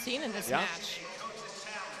challenge we've seen in this match.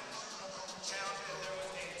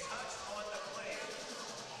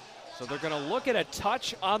 So they're going to look at a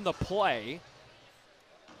touch on the play.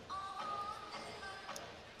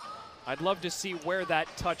 I'd love to see where that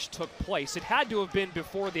touch took place. It had to have been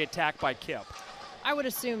before the attack by Kipp. I would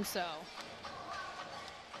assume so.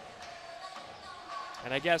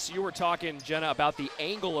 And I guess you were talking, Jenna, about the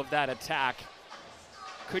angle of that attack.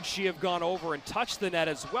 Could she have gone over and touched the net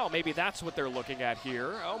as well? Maybe that's what they're looking at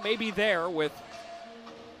here. Oh, maybe there with...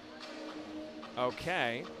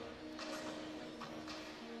 Okay.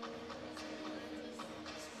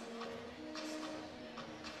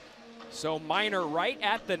 So Minor right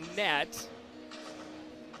at the net.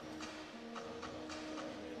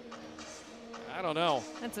 I don't know.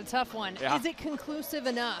 That's a tough one. Yeah. Is it conclusive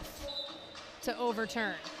enough to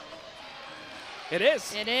overturn? It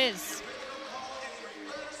is. It is.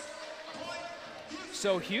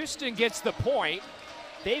 So Houston gets the point.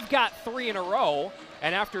 They've got 3 in a row.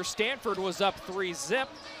 And after Stanford was up 3-0,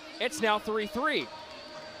 it's now 3-3.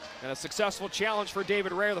 And a successful challenge for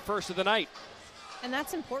David Rare, the first of the night. And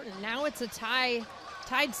that's important. Now it's a tied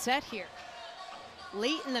set here.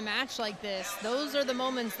 late in the match like this, those are the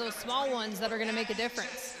moments, those small ones, that are going to make a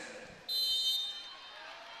difference.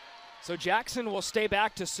 So Jackson will stay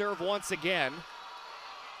back to serve once again,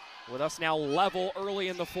 with us now level early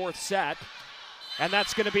in the fourth set. And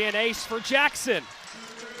that's going to be an ace for Jackson.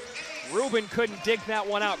 Rubin couldn't dig that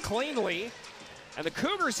one out cleanly, and the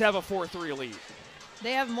Cougars have a 4-3 lead.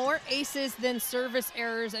 They have more aces than service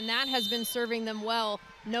errors, and that has been serving them well,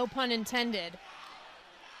 no pun intended.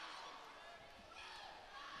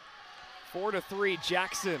 4-3,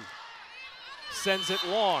 Jackson sends it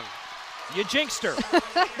long. You jinxed her.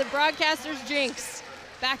 The broadcaster's jinx.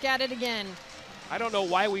 Back at it again. I don't know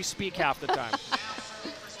why we speak half the time.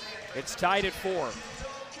 It's tied at 4.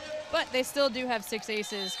 But they still do have 6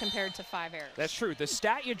 aces compared to 5 errors. That's true. The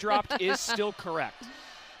stat you dropped is still correct.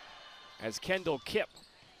 As Kendall Kipp,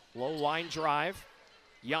 low line drive.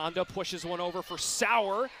 Yonda pushes one over for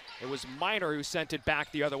Sauer. It was Miner who sent it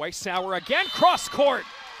back the other way. Sauer again, cross court.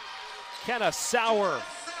 Kenna Sauer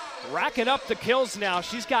racking up the kills now.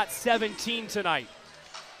 She's got 17 tonight.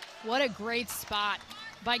 What a great spot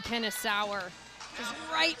by Kenna Sauer. Just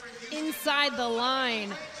right inside the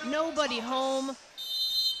line. Nobody home.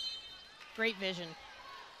 Great vision.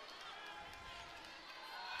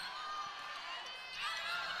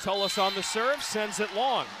 Tullis on the serve, sends it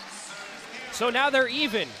long. So now they're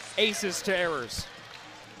even, aces to errors.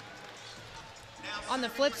 On the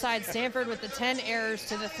flip side, Stanford with the 10 errors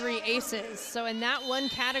to the 3 aces. So in that one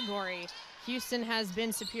category, Houston has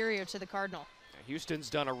been superior to the Cardinal. Houston's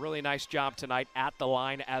done a really nice job tonight at the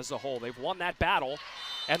line as a whole. They've won that battle,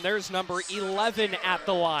 and there's number 11 at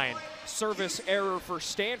the line. Service error for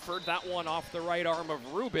Stanford, that one off the right arm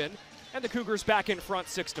of Rubin, and the Cougars back in front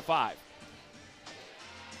 6-5.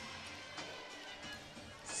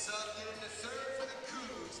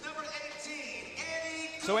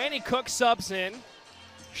 So Annie Cook subs in.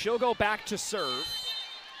 She'll go back to serve.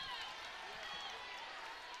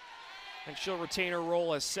 And she'll retain her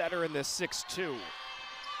role as setter in this 6-2.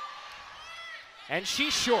 And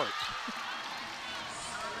she's short.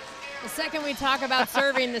 The second we talk about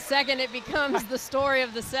serving, the second it becomes the story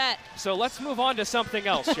of the set. So let's move on to something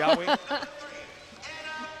else, shall we?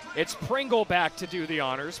 It's Pringle back to do the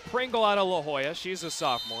honors. Pringle out of La Jolla. She's a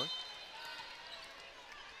sophomore.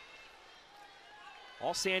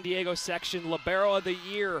 All San Diego section Libero of the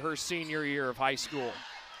Year her senior year of high school.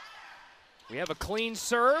 We have a clean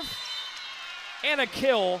serve and a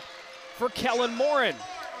kill for Kellen Morin.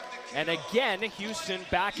 And again, Houston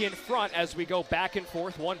back in front as we go back and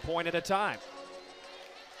forth 1 point at a time.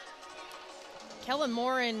 Kellen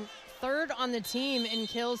Morin, third on the team in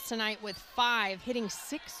kills tonight with 5, hitting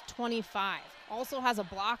 .625. Also has a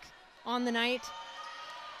block on the night.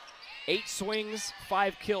 8 swings,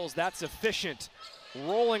 5 kills. That's efficient.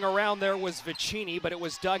 Rolling around there was Vicini, but it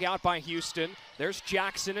was dug out by Houston. There's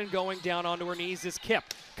Jackson, and going down onto her knees is Kipp.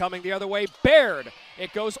 Coming the other way, Baird.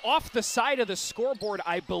 It goes off the side of the scoreboard,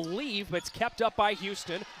 I believe, but it's kept up by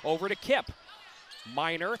Houston. Over to Kipp.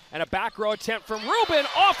 Miner, and a back row attempt from Rubin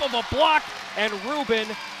off of a block, and Rubin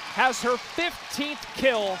has her 15th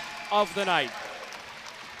kill of the night.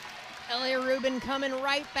 Elia Rubin coming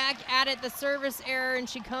right back at it, the service error, and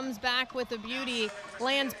she comes back with a beauty.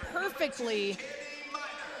 Lands perfectly,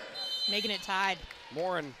 making it tied.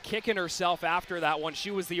 Morin kicking herself after that one.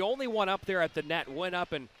 She was the only one up there at the net. Went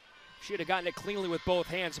up, and she'd have gotten it cleanly with both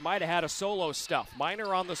hands. Might have had a solo stuff.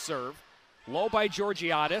 Miner on the serve. Low by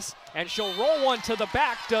Georgiadis, and she'll roll one to the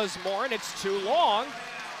back, does Morin. It's too long,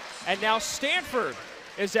 and now Stanford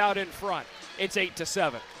is out in front. It's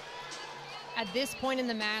 8-7. At this point in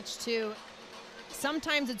the match, too,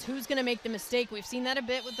 sometimes it's who's going to make the mistake. We've seen that a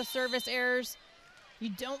bit with the service errors. You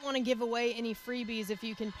don't want to give away any freebies if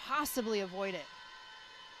you can possibly avoid it.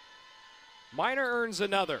 Miner earns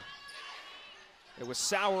another. It was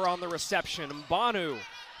Sauer on the reception. Mbanu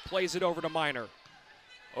plays it over to Miner.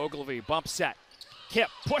 Ogilvy bump set. Kipp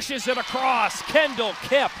pushes it across. Kendall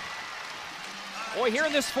Kipp. Boy, here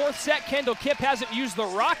in this fourth set, Kendall Kipp hasn't used the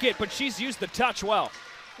rocket, but she's used the touch well.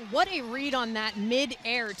 What a read on that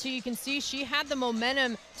mid-air, too. You can see she had the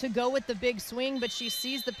momentum to go with the big swing, but she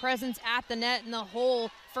sees the presence at the net in the hole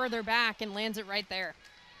further back and lands it right there.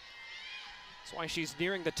 That's why she's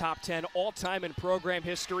nearing the top 10 all-time in program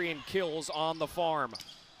history in kills on the farm.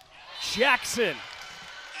 Jackson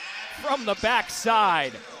from the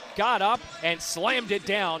backside got up and slammed it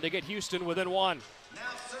down to get Houston within 1. Now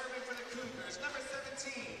serving for the Cougars, number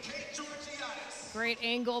 17, Kate Georgiadis. Great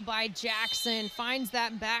angle by Jackson. Finds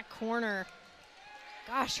that back corner.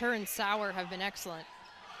 Gosh, her and Sauer have been excellent.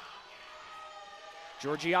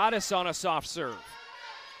 Georgiadis on a soft serve.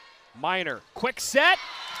 Miner, quick set,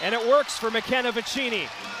 and it works for McKenna Vicini.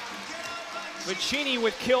 Vicini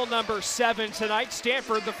with kill number 7 tonight.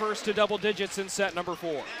 Stanford the first to double digits in set number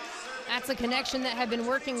 4. That's a connection that had been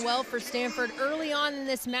working well for Stanford early on in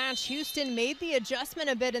this match. Houston made the adjustment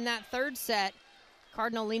a bit in that third set.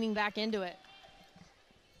 Cardinal leaning back into it.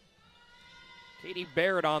 Katie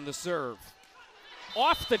Baird on the serve.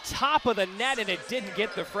 Off the top of the net, and it didn't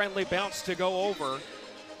get the friendly bounce to go over.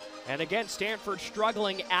 And again, Stanford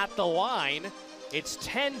struggling at the line. It's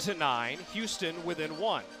 10-9, Houston within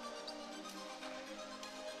 1.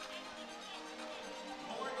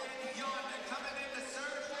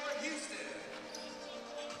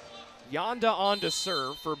 Yonda on to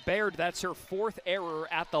serve. For Baird, that's her 4th error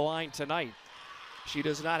at the line tonight. She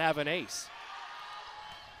does not have an ace.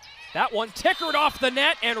 That one tickered off the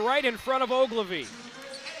net and right in front of Ogilvy.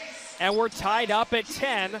 And we're tied up at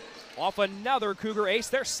 10 off another Cougar ace,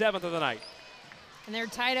 their 7th of the night. And they're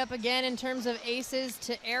tied up again in terms of aces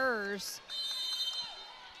to errors.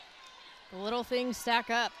 The little things stack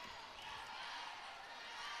up.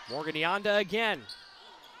 Morgan Yonda again.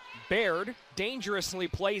 Baird dangerously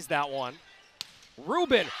plays that one.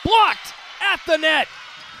 Rubin blocked at the net.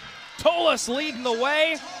 Tolis leading the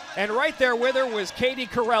way, and right there with her was Katie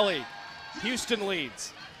Corelli. Houston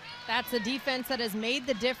leads. That's the defense that has made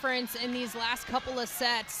the difference in these last couple of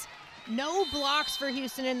sets. No blocks for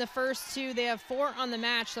Houston in the first 2. They have 4 on the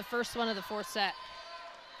match, the first one of the 4th set.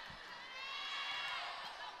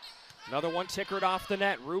 Another one tickered off the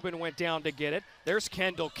net. Rubin went down to get it. There's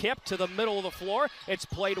Kendall Kipp to the middle of the floor. It's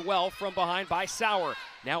played well from behind by Sauer.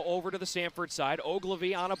 Now over to the Stanford side.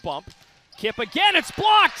 Ogilvy on a bump. Kipp again, it's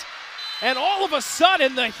blocked! And all of a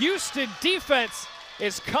sudden, the Houston defense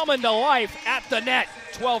is coming to life at the net,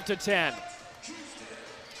 12-10.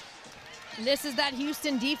 This is that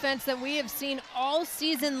Houston defense that we have seen all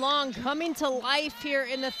season long coming to life here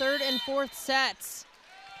in the 3rd and 4th sets.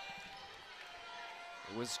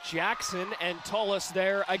 It was Jackson and Tullis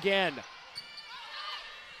there again.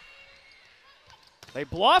 They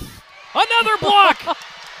bluff. Another block!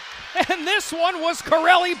 And this one was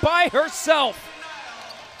Corelli by herself.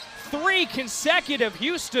 3 consecutive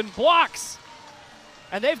Houston blocks.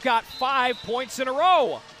 And they've got 5 points in a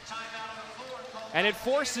row. And it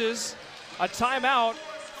forces a timeout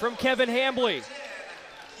from Kevin Hambley.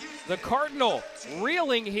 The Cardinal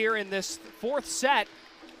reeling here in this 4th set.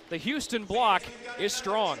 The Houston block is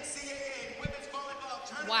strong.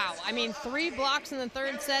 Wow, I mean 3 blocks in the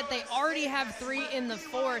 3rd set. They already have 3 in the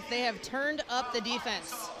 4th. They have turned up the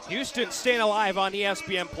defense. Houston staying alive on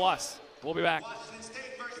ESPN+. We'll be back.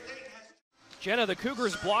 Jenna, the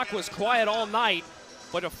Cougars block was quiet all night,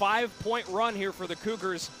 but a 5-point run here for the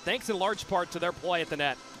Cougars, thanks in large part to their play at the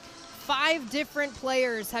net. 5 different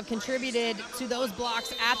players have contributed to those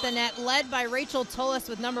blocks at the net, led by Rachel Tullis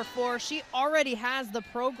with number 4. She already has the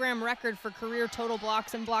program record for career total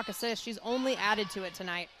blocks and block assists. She's only added to it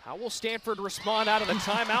tonight. How will Stanford respond out of the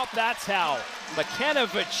timeout? That's how. McKenna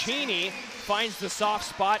Vicini finds the soft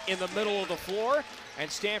spot in the middle of the floor,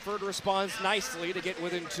 and Stanford responds nicely to get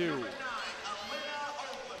within 2.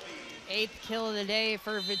 8th kill of the day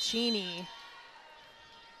for Vicini.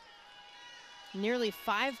 Nearly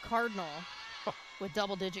 5 Cardinal with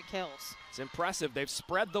double-digit kills. It's impressive. They've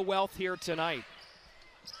spread the wealth here tonight.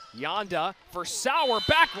 Yonda for Sauer.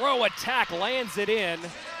 Back row attack. Lands it in.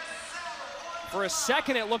 For a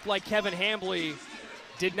second, it looked like Kevin Hambley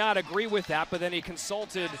did not agree with that, but then he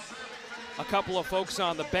consulted a couple of folks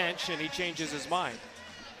on the bench, and he changes his mind.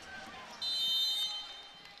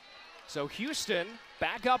 So Houston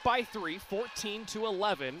back up by 3,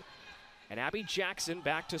 14-11, and Abby Jackson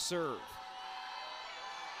back to serve.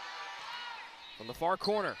 From the far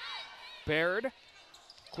corner, Baird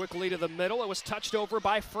quickly to the middle. It was touched over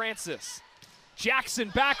by Francis. Jackson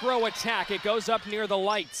back row attack. It goes up near the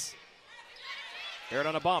lights. Baird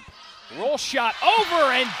on a bump. Roll shot over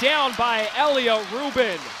and down by Elia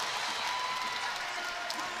Rubin.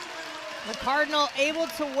 The Cardinal able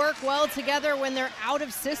to work well together when they're out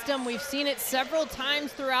of system. We've seen it several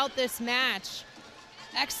times throughout this match.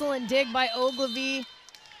 Excellent dig by Ogilvy.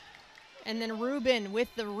 And then Rubin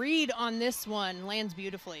with the read on this one lands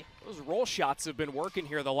beautifully. Those roll shots have been working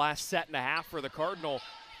here the last set and a half for the Cardinal.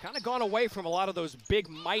 Kind of gone away from a lot of those big,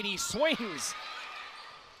 mighty swings.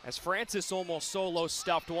 As Francis almost solo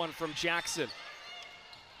stuffed one from Jackson.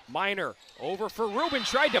 Minor over for Rubin,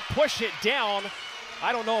 tried to push it down.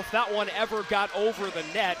 I don't know if that one ever got over the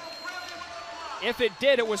net. If it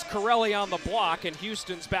did, it was Corelli on the block, and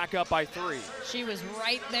Houston's back up by 3. She was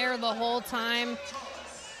right there the whole time.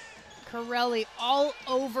 Corelli all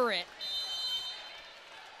over it.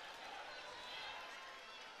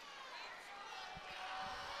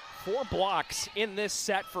 Four blocks in this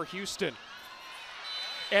set for Houston.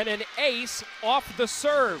 and an ace off the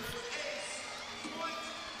serve.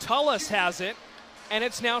 Tullis has it, and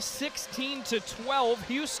it's now 16-12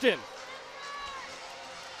 Houston.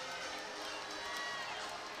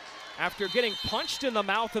 After getting punched in the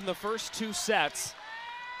mouth in the first 2 sets,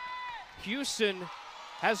 Houston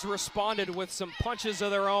has responded with some punches of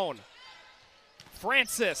their own.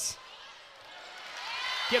 Francis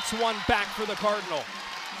gets one back for the Cardinal.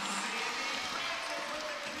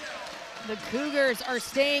 The Cougars are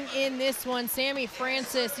staying in this one. Sammy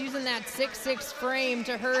Francis using that 6'6" frame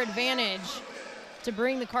to her advantage to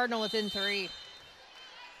bring the Cardinal within 3.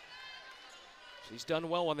 She's done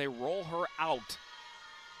well when they roll her out.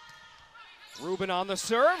 Rubin on the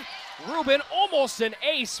serve. Rubin almost an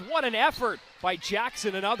ace. What an effort by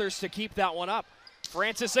Jackson and others to keep that one up.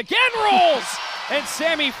 Francis again rolls, and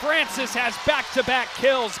Sammy Francis has back-to-back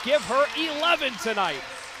kills. Give her 11 tonight.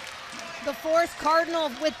 The 4th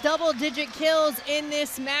Cardinal with double-digit kills in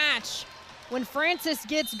this match. When Francis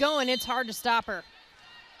gets going, it's hard to stop her.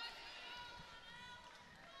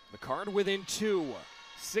 The Card within 2,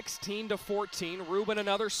 16-14. Rubin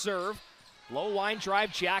another serve. Low line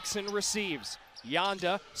drive, Jackson receives.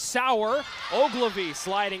 Yonda, Sauer, Ogilvy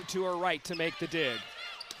sliding to her right to make the dig.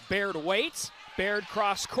 Baird waits, Baird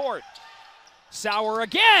cross court. Sauer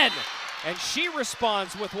again, and she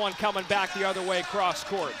responds with one coming back the other way cross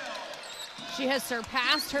court. She has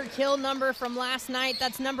surpassed her kill number from last night.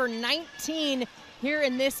 That's number 19 here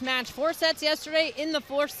in this match. 4 sets yesterday, in the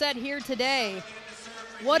 4th set here today.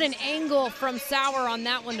 What an angle from Sauer on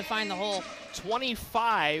that one to find the hole.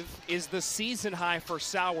 25 is the season high for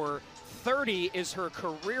Sauer. 30 is her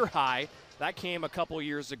career high. That came a couple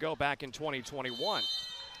years ago, back in 2021.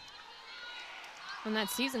 And that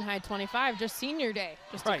season high 25, just senior day,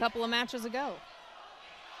 just right. A couple of matches ago.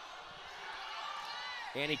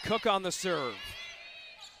 Annie Cook on the serve.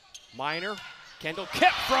 Minor, Kendall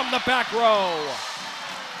Kipp from the back row.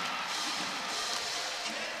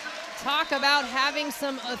 Talk about having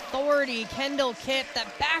some authority. Kendall Kipp,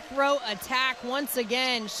 that back row attack once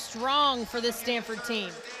again, strong for this Stanford team.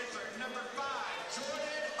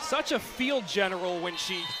 Such a field general when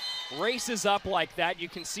she races up like that. You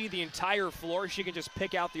can see the entire floor. She can just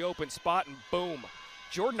pick out the open spot and boom.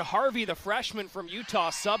 Jordan Harvey, the freshman from Utah,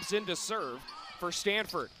 subs in to serve for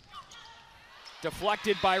Stanford.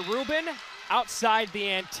 Deflected by Rubin, outside the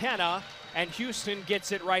antenna, and Houston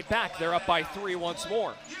gets it right back. They're up by 3 once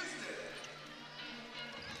more.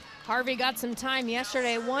 Harvey got some time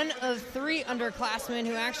yesterday, one of 3 underclassmen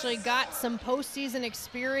who actually got some postseason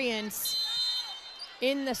experience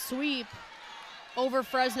in the sweep over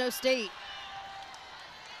Fresno State.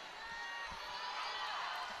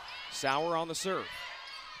 Sauer on the serve.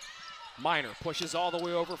 Minor pushes all the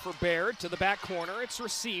way over for Baird to the back corner. It's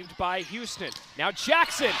received by Houston. Now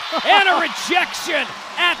Jackson, and a rejection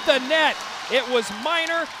at the net. It was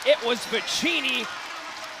Minor, it was Vicini,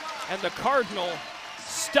 and the Cardinal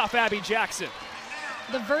stuff Abby Jackson.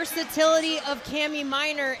 The versatility of Cami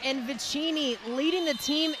Minor and Vicini leading the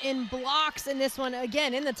team in blocks in this one,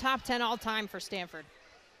 again, in the top 10 all-time for Stanford.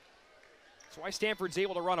 That's why Stanford's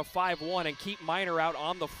able to run a 5-1 and keep Minor out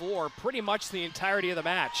on the floor pretty much the entirety of the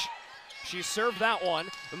match. She served that one.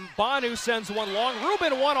 Mbanu sends one long.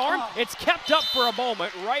 Rubin one arm. It's kept up for a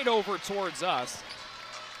moment right over towards us.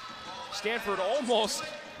 Stanford almost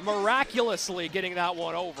miraculously getting that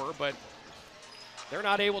one over, but they're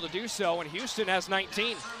not able to do so, and Houston has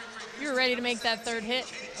 19. You were ready to make that 3rd hit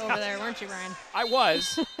over there, weren't you, Ryan? I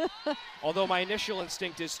was, although my initial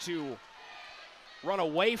instinct is to run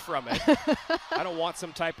away from it. I don't want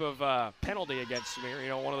some type of penalty against me, or, you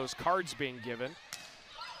know, one of those cards being given.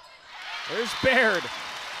 There's Baird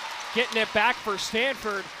getting it back for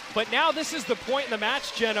Stanford, but now this is the point in the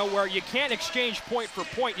match, Jenna, where you can't exchange point for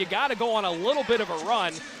point. You got to go on a little bit of a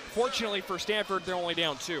run. Fortunately for Stanford, they're only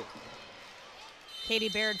down 2. Katie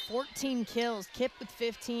Baird, 14 kills. Kipp with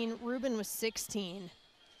 15. Rubin with 16.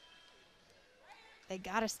 They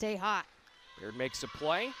got to stay hot. Baird makes a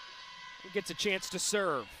play and gets a chance to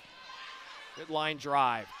serve. Good line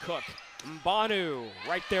drive. Cook. Mbanu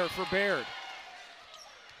right there for Baird.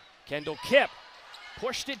 Kendall Kipp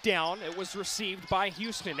pushed it down. It was received by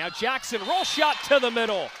Houston. Now Jackson, roll shot to the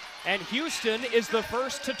middle. And Houston is the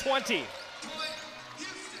first to 20.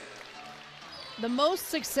 The most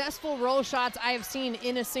successful roll shots I have seen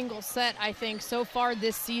in a single set, I think, so far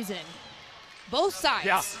this season. Both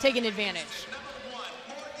sides taking advantage.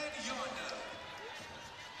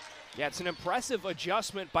 Yeah, it's an impressive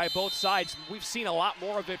adjustment by both sides. We've seen a lot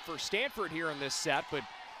more of it for Stanford here in this set, but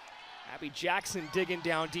Abby Jackson digging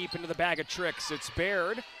down deep into the bag of tricks. It's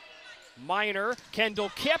Baird. Minor,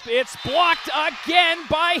 Kendall Kipp, it's blocked again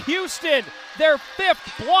by Houston. Their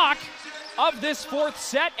 5th block of this 4th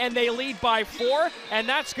set, and they lead by 4, and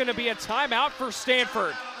that's going to be a timeout for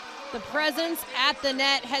Stanford. The presence at the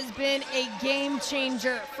net has been a game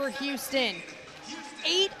changer for Houston.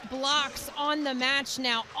 8 blocks on the match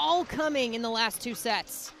now, all coming in the last 2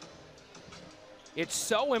 sets. It's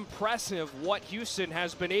so impressive what Houston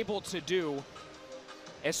has been able to do,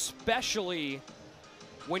 especially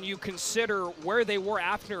when you consider where they were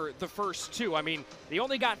after the first 2. I mean, they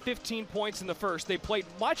only got 15 points in the first. They played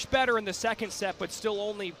much better in the second set, but still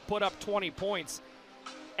only put up 20 points.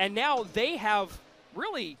 And now they have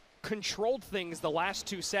really controlled things the last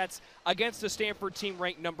 2 sets against a Stanford team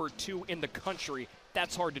ranked number 2 in the country.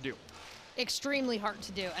 That's hard to do. Extremely hard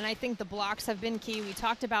to do, and I think the blocks have been key. We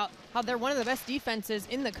talked about how they're one of the best defenses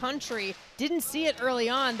in the country. Didn't see it early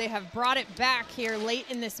on. They have brought it back here late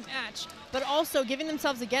in this match, but also giving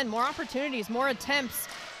themselves, again, more opportunities, more attempts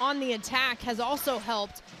on the attack has also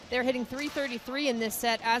helped. They're hitting .333 in this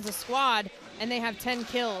set as a squad, and they have 10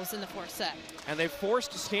 kills in the 4th set. And they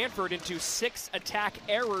forced Stanford into 6 attack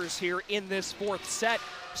errors here in this 4th set.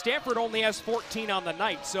 Stanford only has 14 on the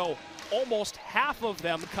night, so almost half of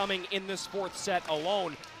them coming in this 4th set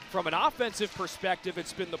alone. From an offensive perspective,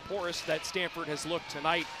 it's been the poorest that Stanford has looked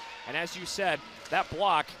tonight. And as you said, that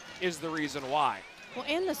block is the reason why. Well,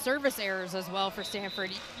 and the service errors as well for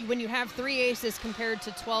Stanford. When you have 3 aces compared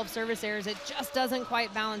to 12 service errors, it just doesn't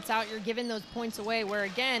quite balance out. You're giving those points away, where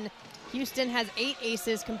again, Houston has 8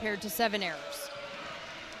 aces compared to 7 errors.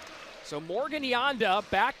 So Morgan Yonda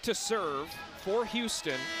back to serve for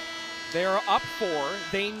Houston. They're up 4.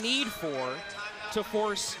 They need 4 to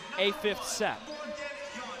force a 5th set.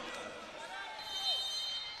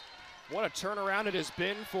 What a turnaround it has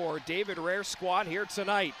been for David Rare's squad here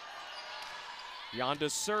tonight.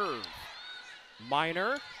 Yonda's serve.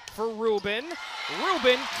 Minor for Rubin.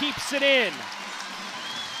 Rubin keeps it in.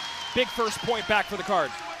 Big first point back for the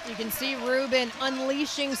Card. You can see Rubin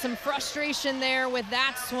unleashing some frustration there with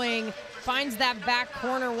that swing. Finds that back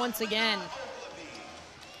corner once again.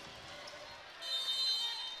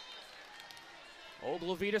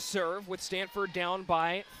 Ogilvie to serve with Stanford down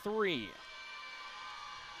by 3.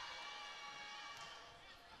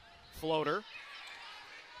 Floater.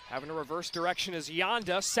 Having a reverse direction is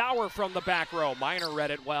Yonda. Sauer from the back row. Minor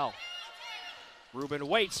read it well. Rubin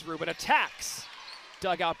waits. Rubin attacks.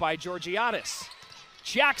 Dug out by Georgiadis.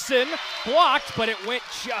 Jackson blocked, but it went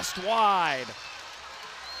just wide.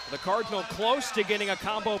 The Cardinal close to getting a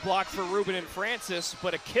combo block for Rubin and Francis,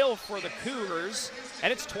 but a kill for the Cougars,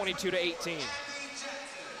 and it's 22-18.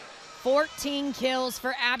 14 kills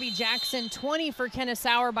for Abby Jackson, 20 for Kenna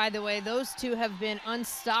Sauer, by the way. Those two have been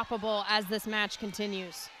unstoppable as this match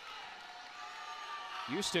continues.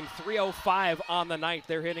 Houston 305 on the night,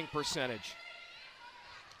 their hitting percentage.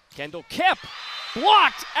 Kendall Kipp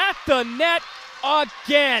blocked at the net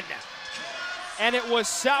again. And it was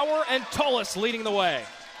Sauer and Tullis leading the way.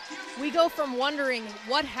 We go from wondering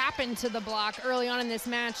what happened to the block early on in this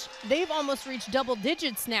match. They've almost reached double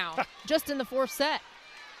digits now, just in the 4th set.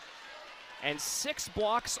 And 6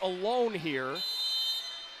 blocks alone here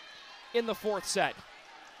in the 4th set.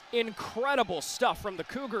 Incredible stuff from the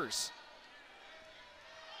Cougars.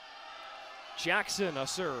 Jackson a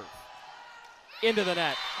serve. Into the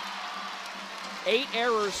net. 8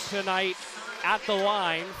 errors tonight at the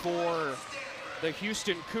line for the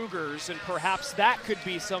Houston Cougars, and perhaps that could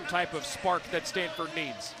be some type of spark that Stanford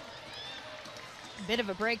needs. Bit of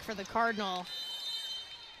a break for the Cardinal.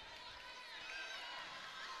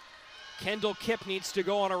 Kendall Kipp needs to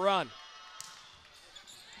go on a run.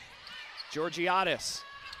 Georgiadis,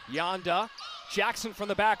 Yonda, Jackson from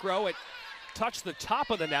the back row. It touched the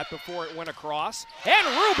top of the net before it went across. And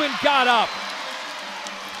Rubin got up.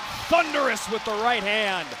 Thunderous with the right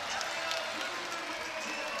hand.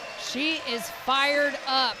 She is fired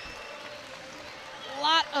up. A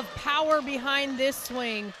lot of power behind this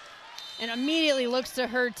swing, and immediately looks to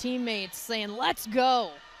her teammates saying, let's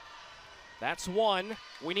go. That's 1.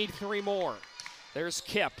 We need 3 more. There's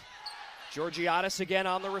Kipp. Georgiadis again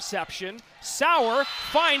on the reception. Sauer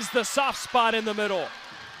finds the soft spot in the middle.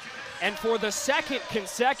 And for the 2nd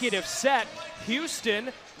consecutive set,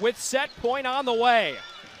 Houston with set point on the way.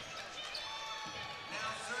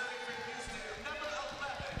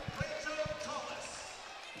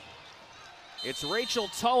 It's Rachel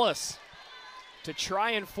Tullis to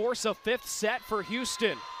try and force a 5th set for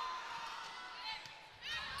Houston.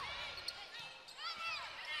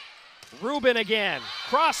 Rubin again,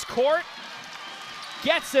 cross court,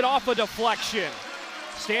 gets it off a deflection.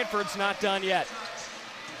 Stanford's not done yet.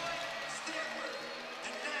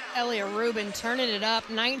 Elia Rubin turning it up,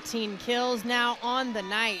 19 kills now on the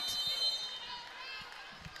night.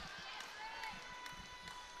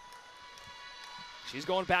 She's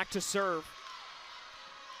going back to serve.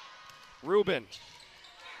 Rubin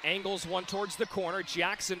angles one towards the corner.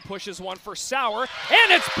 Jackson pushes one for Sauer,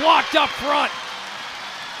 and it's blocked up front.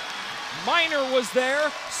 Miner was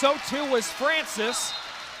there, so too was Francis.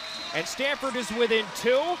 And Stanford is within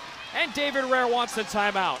 2, and David Rare wants a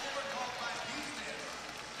timeout.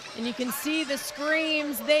 And you can see the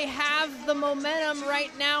screams. They have the momentum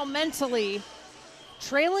right now mentally.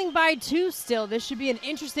 Trailing by 2 still. This should be an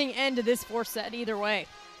interesting end to this 4th set either way.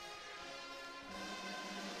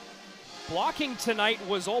 Blocking tonight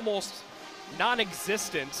was almost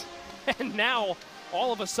non-existent, and now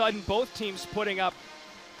all of a sudden both teams putting up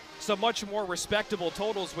some much more respectable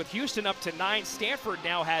totals, with Houston up to 9. Stanford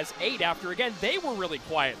now has 8 after, again, they were really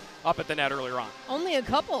quiet up at the net earlier on. Only a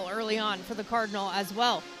couple early on for the Cardinal as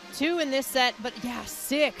well. 2 in this set, but yeah,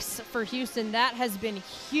 6 for Houston. That has been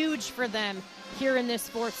huge for them here in this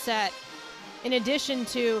 4th set. In addition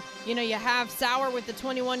to, you have Sauer with the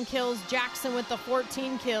 21 kills, Jackson with the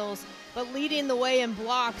 14 kills, but leading the way in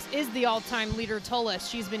blocks is the all-time leader, Tullis.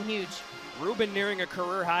 She's been huge. Rubin nearing a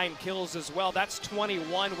career high in kills as well. That's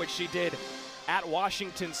 21, which she did at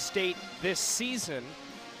Washington State this season.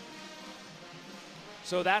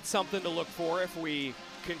 So that's something to look for if we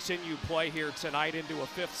continue play here tonight into a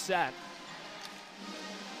 5th set.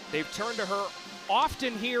 They've turned to her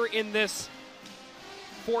often here in this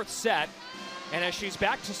 4th set. And as she's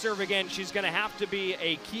back to serve again, she's going to have to be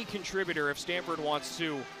a key contributor if Stanford wants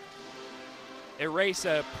to erase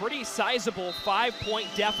a pretty sizable 5-point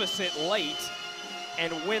deficit late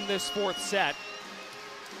and win this 4th set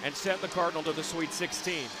and send the Cardinal to the Sweet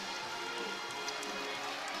 16.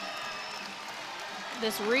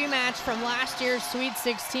 This rematch from last year's Sweet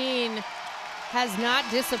 16 has not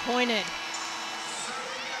disappointed.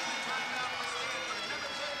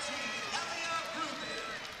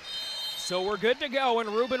 So we're good to go, and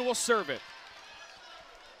Rubin will serve it.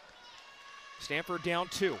 Stanford down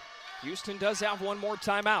 2. Houston does have one more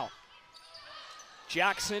timeout.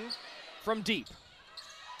 Jackson from deep.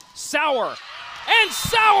 Sauer, and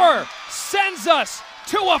Sauer sends us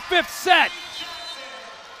to a 5th set.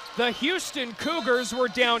 The Houston Cougars were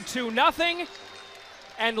down 2-0,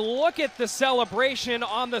 and look at the celebration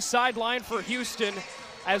on the sideline for Houston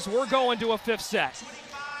as we're going to a 5th set.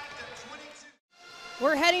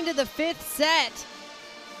 We're heading to the 5th set.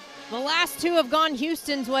 The last 2 have gone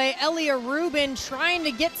Houston's way. Elia Rubin trying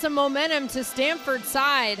to get some momentum to Stanford's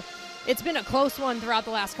side. It's been a close one throughout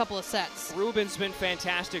the last couple of sets. Rubin's been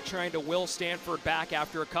fantastic trying to will Stanford back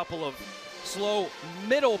after a couple of slow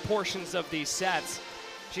middle portions of these sets.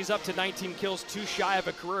 She's up to 19 kills, 2 shy of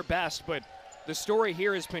a career best, but the story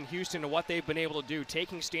here has been Houston and what they've been able to do,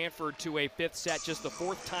 taking Stanford to a 5th set. Just the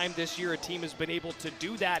 4th time this year a team has been able to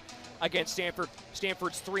do that against Stanford.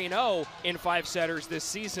 Stanford's 3-0 in 5-setters this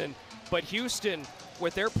season, but Houston,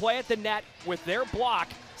 with their play at the net, with their block,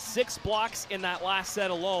 6 blocks in that last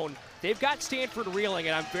set alone, they've got Stanford reeling,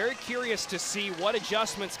 and I'm very curious to see what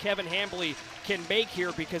adjustments Kevin Hambly can make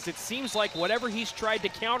here, because it seems like whatever he's tried to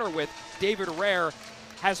counter with, David Rare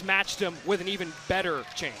has matched him with an even better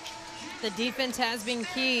change. The defense has been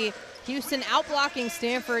key. Houston outblocking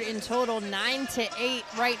Stanford in total 9-8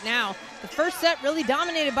 right now. The first set really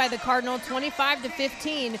dominated by the Cardinal,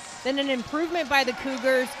 25-15. Then an improvement by the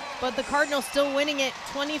Cougars, but the Cardinals still winning it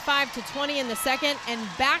 25-20 in the second, and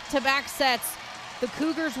back-to-back sets the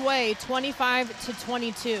Cougars' way,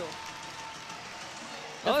 25-22.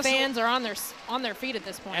 The fans are on their feet at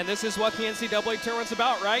this point. And this is what the NCAA tournament's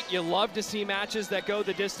about, right? You love to see matches that go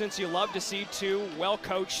the distance. You love to see 2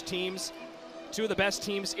 well-coached teams, 2 of the best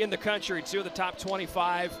teams in the country, 2 of the top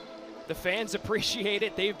 25. The fans appreciate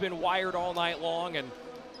it. They've been wired all night long, and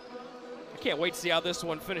I can't wait to see how this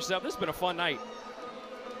one finishes up. This has been a fun night.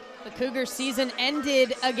 The Cougars season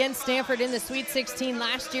ended against Stanford in the Sweet 16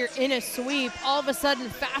 last year in a sweep. All of a sudden,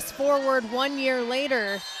 fast forward 1 year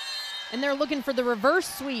later, and they're looking for the reverse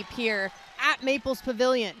sweep here at Maples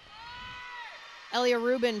Pavilion. Elia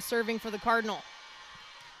Rubin serving for the Cardinal.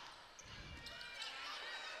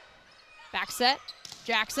 Back set,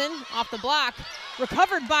 Jackson off the block,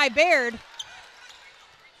 recovered by Baird.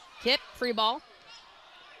 Kip, free ball.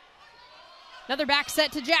 Another back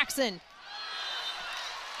set to Jackson.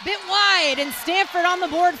 Bit wide, and Stanford on the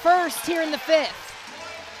board first here in the 5th.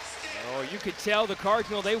 Oh, you could tell the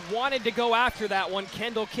Cardinal, they wanted to go after that one.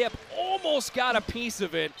 Kendall Kipp almost got a piece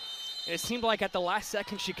of it. And it seemed like at the last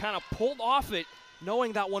second she kind of pulled off it,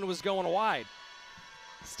 knowing that one was going wide.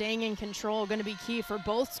 Staying in control going to be key for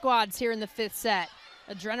both squads here in the 5th set.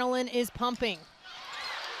 Adrenaline is pumping.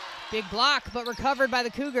 Big block, but recovered by the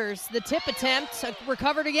Cougars. The tip attempt,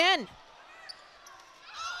 recovered again.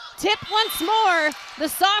 Tip once more. The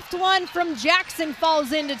soft one from Jackson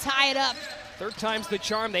falls in to tie it up. Third time's the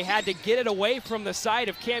charm. They had to get it away from the side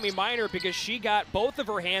of Cammie Minor because she got both of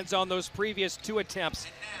her hands on those previous 2 attempts.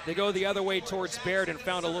 They go the other way towards Baird and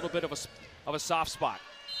found a little bit of a soft spot.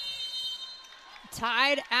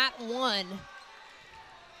 Tied at 1.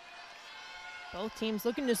 Both teams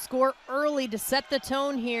looking to score early to set the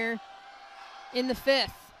tone here in the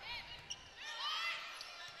 5th.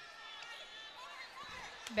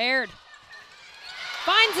 Baird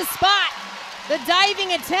finds a spot. The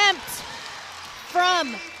diving attempt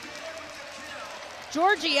from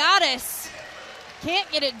Georgiadis. Can't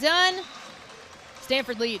get it done.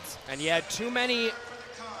 Stanford leads. And you had too many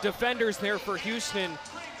defenders there for Houston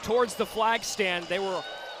towards the flag stand. They were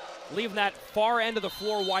leaving that far end of the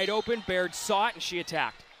floor wide open. Baird saw it and she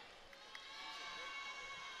attacked.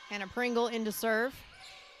 Anna Pringle into serve.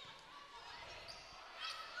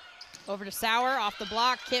 Over to Sauer, off the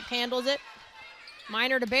block. Kipp handles it.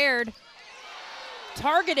 Minor to Baird.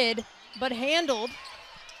 Targeted, but handled.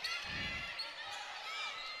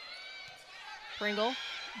 Pringle.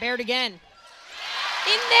 Baird again.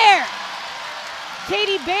 In there!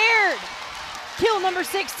 Katie Baird. Kill number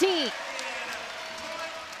 16.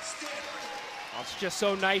 It's just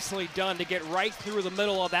so nicely done to get right through the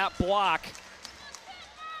middle of that block,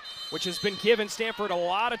 which has been giving Stanford a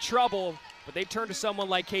lot of trouble, but they turn to someone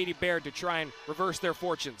like Katie Baird to try and reverse their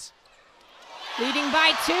fortunes. Leading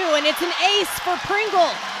by 2, and it's an ace for Pringle.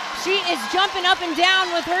 She is jumping up and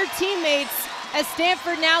down with her teammates as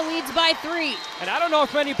Stanford now leads by 3. And I don't know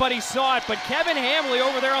if anybody saw it, but Kevin Hamley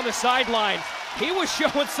over there on the sideline, he was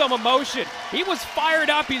showing some emotion. He was fired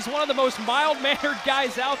up. He's one of the most mild-mannered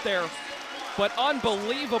guys out there, but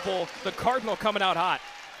unbelievable, the Cardinal coming out hot.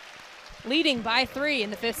 Leading by 3 in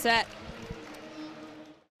the 5th set.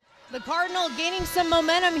 The Cardinal gaining some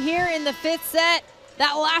momentum here in the 5th set.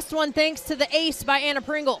 That last one thanks to the ace by Anna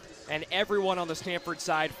Pringle. And everyone on the Stanford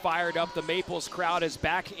side fired up. The Maples crowd is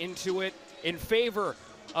back into it in favor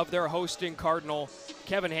of their hosting Cardinal.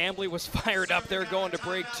 Kevin Hamley was fired up there going to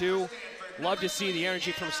break 2. Love to see the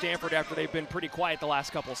energy from Stanford after they've been pretty quiet the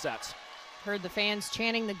last couple sets. Heard the fans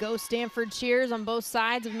chanting the Go Stanford cheers on both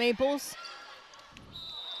sides of Maples.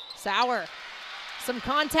 Sauer. Some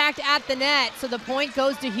contact at the net, so the point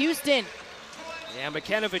goes to Houston. Yeah,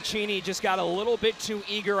 McKenna Vicini just got a little bit too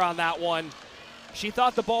eager on that one. She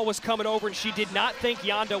thought the ball was coming over, and she did not think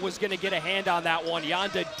Yonda was going to get a hand on that one.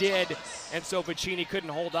 Yonda did, and so Vicini couldn't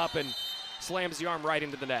hold up and slams the arm right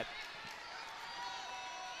into the net.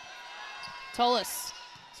 Tolis,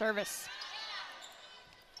 service.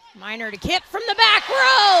 Minor to Kipp from the back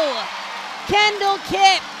row. Kendall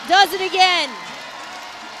Kipp does it again.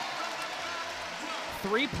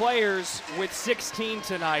 3 players with 16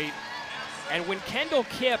 tonight, and when Kendall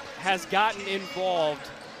Kipp has gotten involved,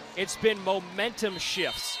 it's been momentum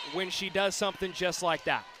shifts when she does something just like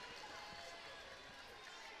that.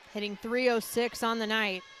 Hitting .306 on the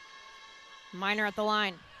night. Minor at the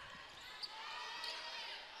line.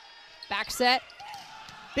 Back set.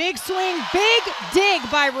 Big swing, big dig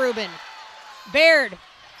by Rubin. Baird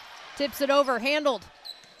tips it over, handled.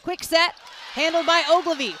 Quick set, handled by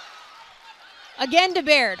Ogilvy. Again to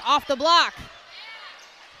Baird, off the block.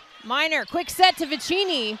 Minor, quick set to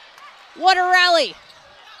Vicini. What a rally.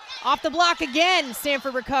 Off the block again,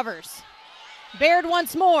 Stanford recovers. Baird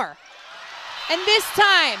once more. And this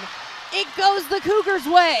time, it goes the Cougars'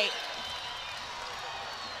 way.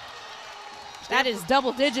 That is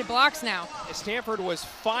double-digit blocks now. Stanford was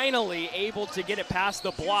finally able to get it past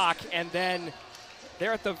the block, and then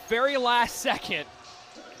there at the very last second,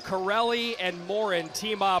 Corelli and Morin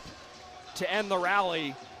team up to end the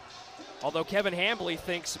rally, although Kevin Hambley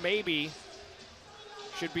thinks maybe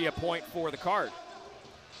should be a point for the Card.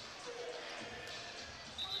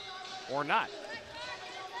 Or not.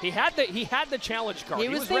 He had the challenge card. He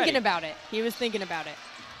was thinking about it. He was thinking about it.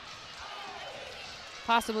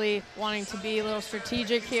 Possibly wanting to be a little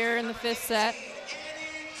strategic here in the 5th set.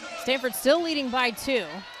 Stanford still leading by 2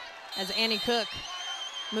 as Annie Cook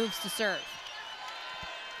moves to serve.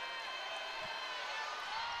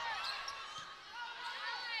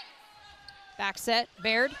 Back set,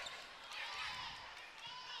 Baird.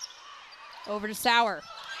 Over to Sauer.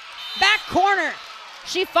 Back corner.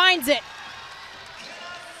 She finds it.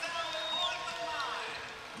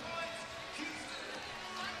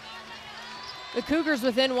 The Cougars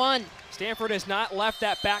within 1. Stanford has not left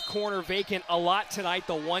that back corner vacant a lot tonight.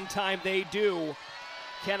 The one time they do,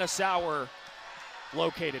 Kenna Sauer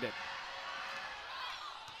located it.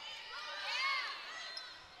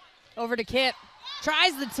 Over to Kipp.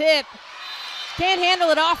 Tries the tip. Can't handle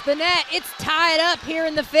it off the net. It's tied up here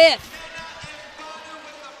in the 5th.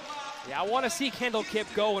 Yeah, I want to see Kendall Kipp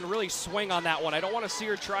go and really swing on that one. I don't want to see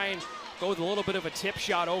her try and go with a little bit of a tip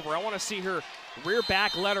shot over. I want to see her rear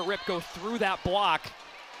back, let her rip, go through that block.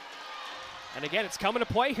 And again, it's coming to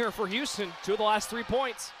play here for Houston. 2 of the last 3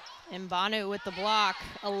 points. Mbanu with the block.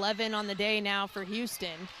 11 on the day now for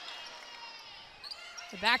Houston.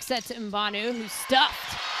 The back set to Mbanu, who's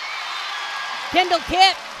stuffed. Kendall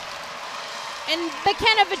Kipp and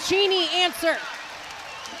McKenna Vicini answer.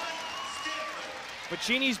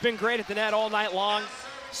 Vicini's been great at the net all night long.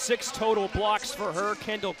 6 total blocks for her.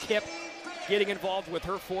 Kendall Kipp getting involved with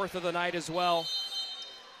her 4th of the night as well.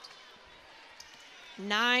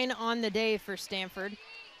 9 on the day for Stanford.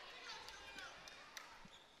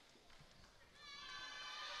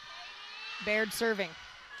 Baird serving.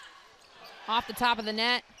 Off the top of the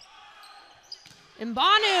net.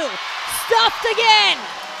 Mbanu stuffed again.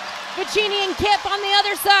 Vicini and Kipp on the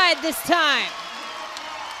other side this time.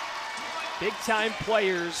 Big-time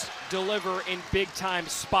players deliver in big-time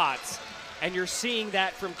spots, and you're seeing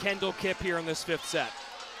that from Kendall Kipp here in this 5th set.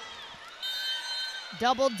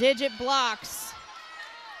 Double-digit blocks.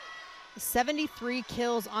 73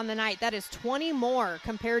 kills on the night. That is 20 more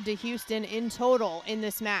compared to Houston in total in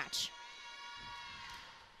this match.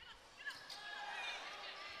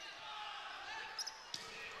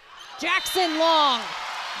 Jackson Long.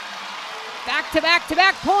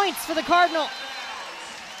 Back-to-back-to-back points for the Cardinal.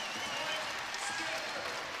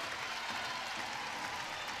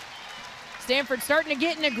 Stanford starting to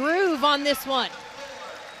get in a groove on this one.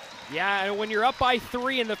 Yeah, and when you're up by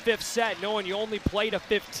 3 in the 5th set, knowing you only played a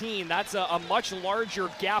 15, that's a much larger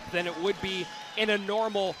gap than it would be in a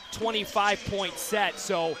normal 25-point set.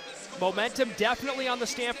 So momentum definitely on the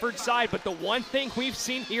Stanford side, but the one thing we've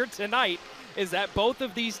seen here tonight is that both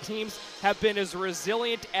of these teams have been as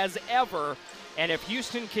resilient as ever, and if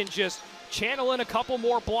Houston can just channel in a couple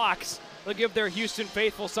more blocks, they'll give their Houston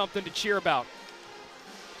faithful something to cheer about.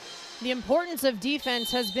 The importance of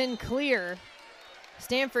defense has been clear.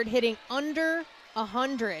 Stanford hitting under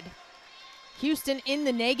 100. Houston in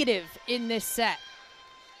the negative in this set.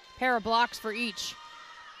 Pair of blocks for each.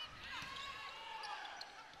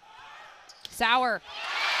 Sauer.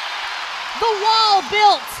 The wall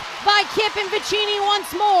built by Kipp and Vicini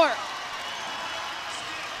once more.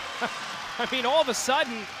 I mean, all of a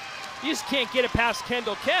sudden, you just can't get it past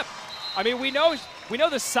Kendall Kipp. I mean, we know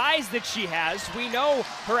the size that she has. We know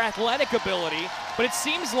her athletic ability. But it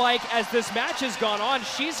seems like as this match has gone on,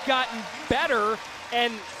 she's gotten better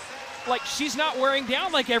and like she's not wearing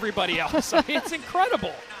down like everybody else. I mean, it's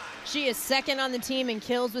incredible. She is 2nd on the team in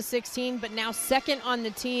kills with 16, but now 2nd on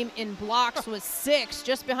the team in blocks with 6,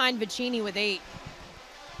 just behind Vicini with 8.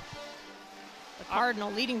 The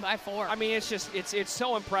Cardinal leading by 4. I mean, it's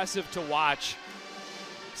so impressive to watch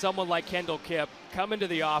someone like Kendall Kipp come into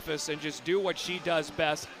the office and just do what she does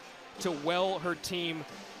best to will her team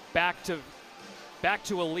back to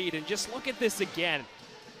a lead. And just look at this again.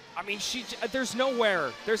 I mean,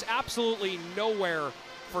 there's absolutely nowhere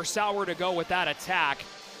for Sauer to go with that attack.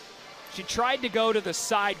 She tried to go to the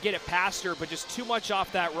side, get it past her, but just too much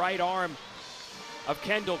off that right arm of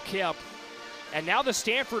Kendall Kipp. And now the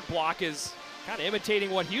Stanford block is kind of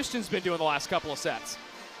imitating what Houston's been doing the last couple of sets.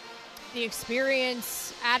 The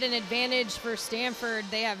experience at an advantage for Stanford.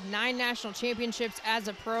 They have 9 national championships as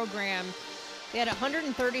a program. They had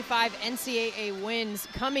 135 NCAA wins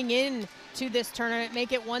coming in to this tournament,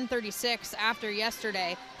 make it 136 after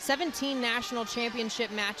yesterday. 17 national championship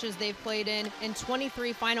matches they've played in and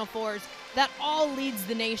 23 Final Fours. That all leads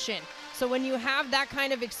the nation. So when you have that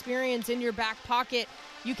kind of experience in your back pocket,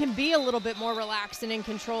 you can be a little bit more relaxed and in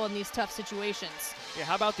control in these tough situations. Yeah,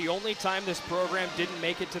 how about the only time this program didn't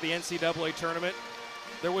make it to the NCAA tournament?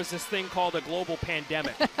 There was this thing called a global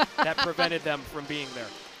pandemic that prevented them from being there.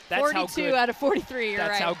 That's 42 how good, out of 43, you're right.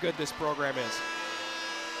 That's how good this program is.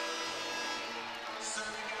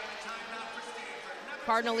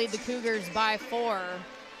 Cardinal lead the Cougars by 4.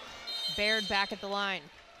 Baird back at the line.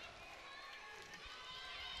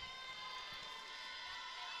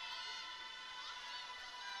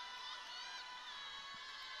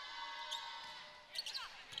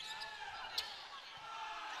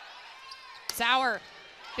 Sauer,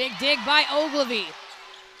 big dig by Ogilvy.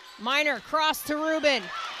 Minor cross to Rubin.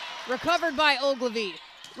 Recovered by Ogilvy.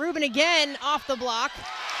 Rubin again off the block.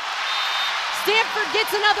 Stanford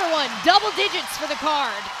gets another one. Double digits for the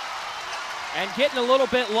Card. And getting a little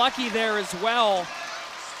bit lucky there as well.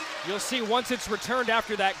 You'll see once it's returned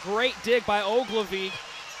after that great dig by Ogilvy,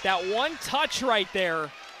 that one touch right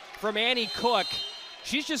there from Annie Cook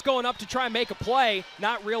She's just going up to try and make a play,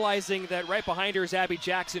 not realizing that right behind her is Abby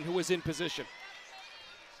Jackson, who was in position.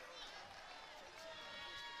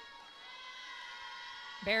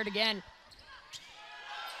 Baird again.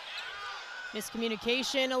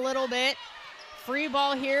 Miscommunication a little bit. Free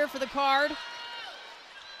ball here for the Card.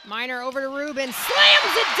 Minor over to Rubin,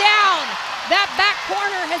 slams it down! That back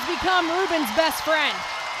corner has become Rubin's best friend.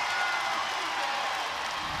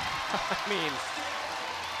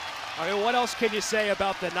 I mean, what else can you say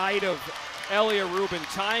about the night of Elia Rubin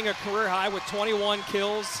tying a career high with 21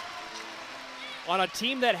 kills on a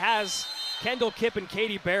team that has Kendall Kipp and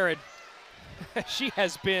Katie Barrett? She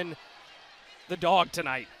has been the dog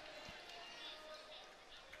tonight.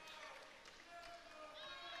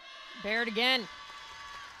 Baird again.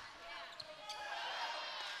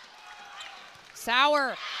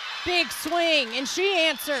 Sauer, big swing, and she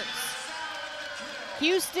answers.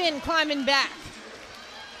 Houston climbing back.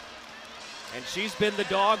 And she's been the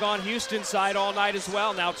dog on Houston's side all night as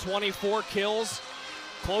well. Now 24 kills,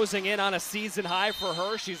 closing in on a season high for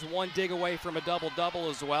her. She's one dig away from a double-double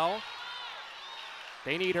as well.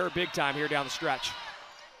 They need her big time here down the stretch.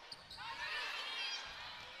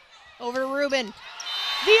 Over to Rubin.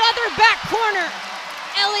 The other back corner.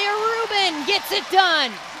 Elia Rubin gets it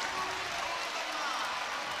done.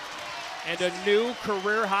 And a new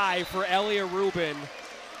career high for Elia Rubin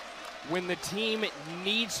when the team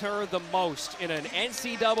needs her the most in an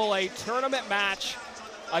NCAA tournament match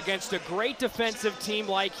against a great defensive team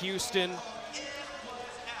like Houston.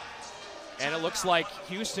 And it looks like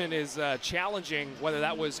Houston is challenging whether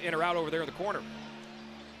that was in or out over there in the corner.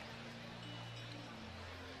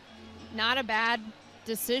 Not a bad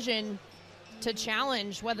decision to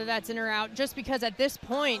challenge whether that's in or out, just because at this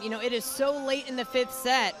point, you know, it is so late in the fifth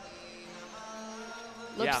set.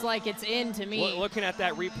 Looks like it's in to me. Looking at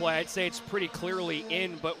that replay, I'd say it's pretty clearly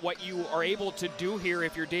in, but what you are able to do here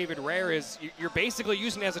if you're David Rare is you're basically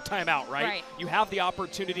using it as a timeout, right? You have the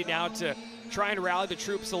opportunity now to try and rally the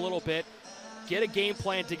troops a little bit, get a game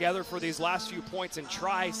plan together for these last few points, and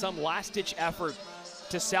try some last-ditch effort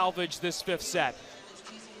to salvage this fifth set.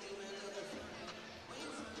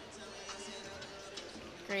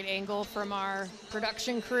 Great angle from our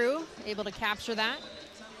production crew, able to capture that.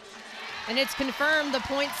 And it's confirmed the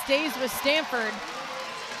point stays with Stanford.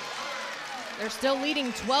 They're still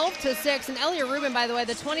leading 12-6. And Elia Rubin, by the way,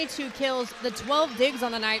 the 22 kills, the 12 digs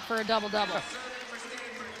on the night for a double-double.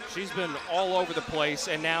 She's been all over the place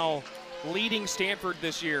and now leading Stanford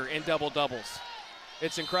this year in double-doubles.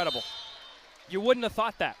 It's incredible. You wouldn't have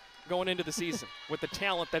thought that going into the season with the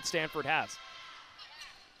talent that Stanford has.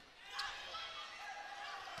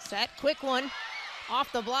 Set, quick one,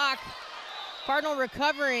 off the block. Cardinal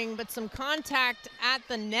recovering, but some contact at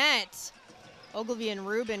the net. Ogilvie and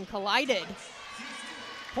Rubin collided.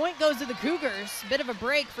 Point goes to the Cougars. Bit of a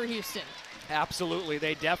break for Houston. Absolutely,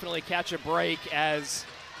 they definitely catch a break as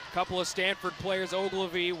a couple of Stanford players,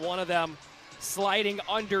 Ogilvie, one of them sliding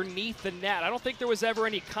underneath the net. I don't think there was ever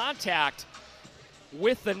any contact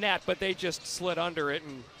with the net, but they just slid under it,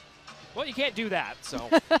 and, well, you can't do that, so.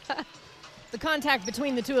 The contact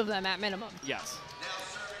between the two of them at minimum. Yes.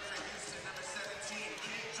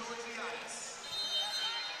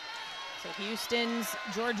 So Houston's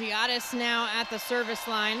Georgiadis now at the service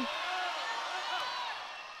line.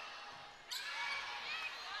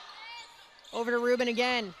 Over to Rubin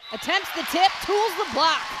again. Attempts the tip, tools the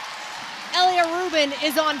block. Elia Rubin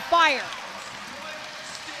is on fire.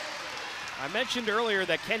 I mentioned earlier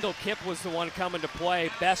that Kendall Kipp was the one coming to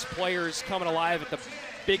play. Best players coming alive at the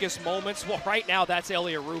biggest moments. Well, right now that's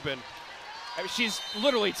Elia Rubin. I mean, she's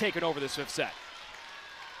literally taken over this fifth set.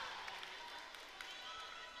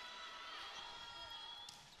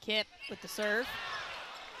 Kipp with the serve.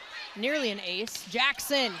 Nearly an ace.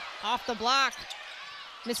 Jackson off the block.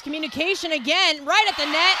 Miscommunication again, right at the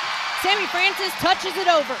net. Sammy Francis touches it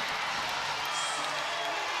over.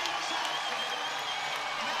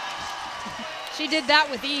 She did that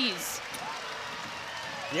with ease.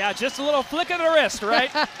 Yeah, just a little flick of the wrist, right?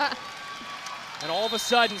 And all of a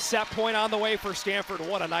sudden, set point on the way for Stanford.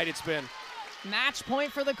 What a night it's been. Match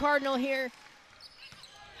point for the Cardinal here.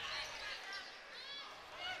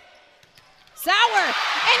 Sauer,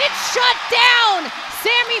 and it's shut down!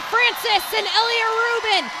 Sammy Francis and Elia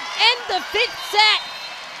Rubin end the fifth set.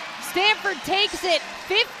 Stanford takes it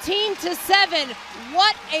 15-7.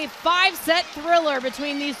 What a five-set thriller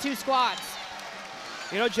between these two squads.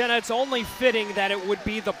 You know, Jenna, it's only fitting that it would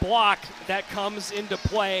be the block that comes into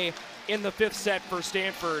play in the fifth set for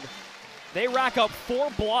Stanford. They rack up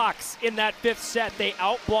 4 blocks in that fifth set. They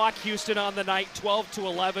outblock Houston on the night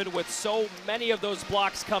 12-11 with so many of those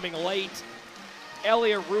blocks coming late.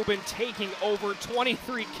 Elia Rubin taking over,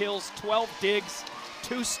 23 kills, 12 digs,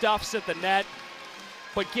 2 stuffs at the net.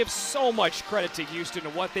 But give so much credit to Houston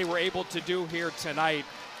and what they were able to do here tonight.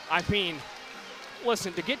 I mean,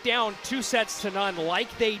 listen, to get down 2-0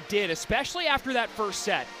 like they did, especially after that first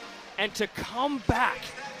set, and to come back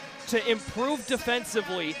to improve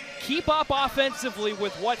defensively, keep up offensively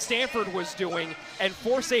with what Stanford was doing, and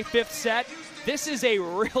force a 5th set, this is a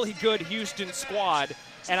really good Houston squad.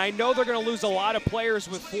 And I know they're going to lose a lot of players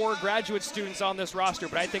with 4 graduate students on this roster,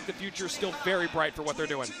 but I think the future is still very bright for what they're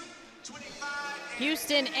doing.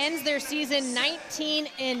 Houston ends their season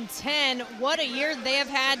 19-10. What a year they have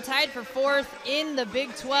had, tied for 4th in the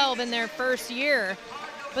Big 12 in their first year.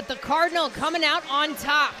 But the Cardinal coming out on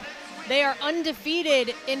top. They are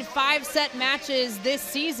undefeated in 5-set matches this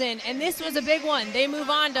season, and this was a big one. They move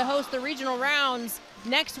on to host the regional rounds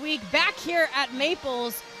next week back here at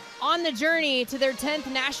Maples on the journey to their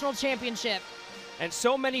 10th national championship. And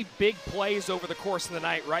so many big plays over the course of the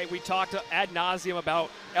night, right? We talked ad nauseum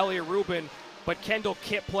about Elia Rubin, but Kendall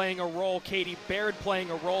Kipp playing a role, Katie Baird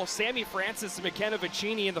playing a role, Sammy Francis and McKenna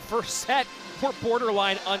Vicini in the first set were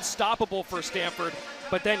borderline unstoppable for Stanford.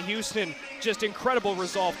 But then Houston, just incredible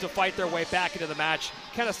resolve to fight their way back into the match.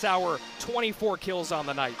 Kenna Sauer, 24 kills on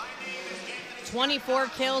the night. 24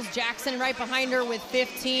 kills, Jackson right behind her with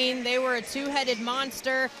 15. They were a 2-headed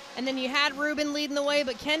monster. And then you had Rubin leading the way,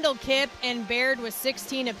 but Kendall Kipp and Baird was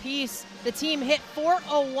 16 apiece. The team hit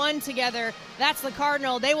 .401 together. That's the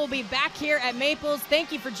Cardinal. They will be back here at Maples.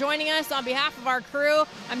 Thank you for joining us. On behalf of our crew,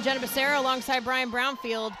 I'm Jenna Becerra alongside Brian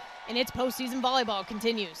Brownfield, and it's postseason volleyball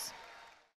continues.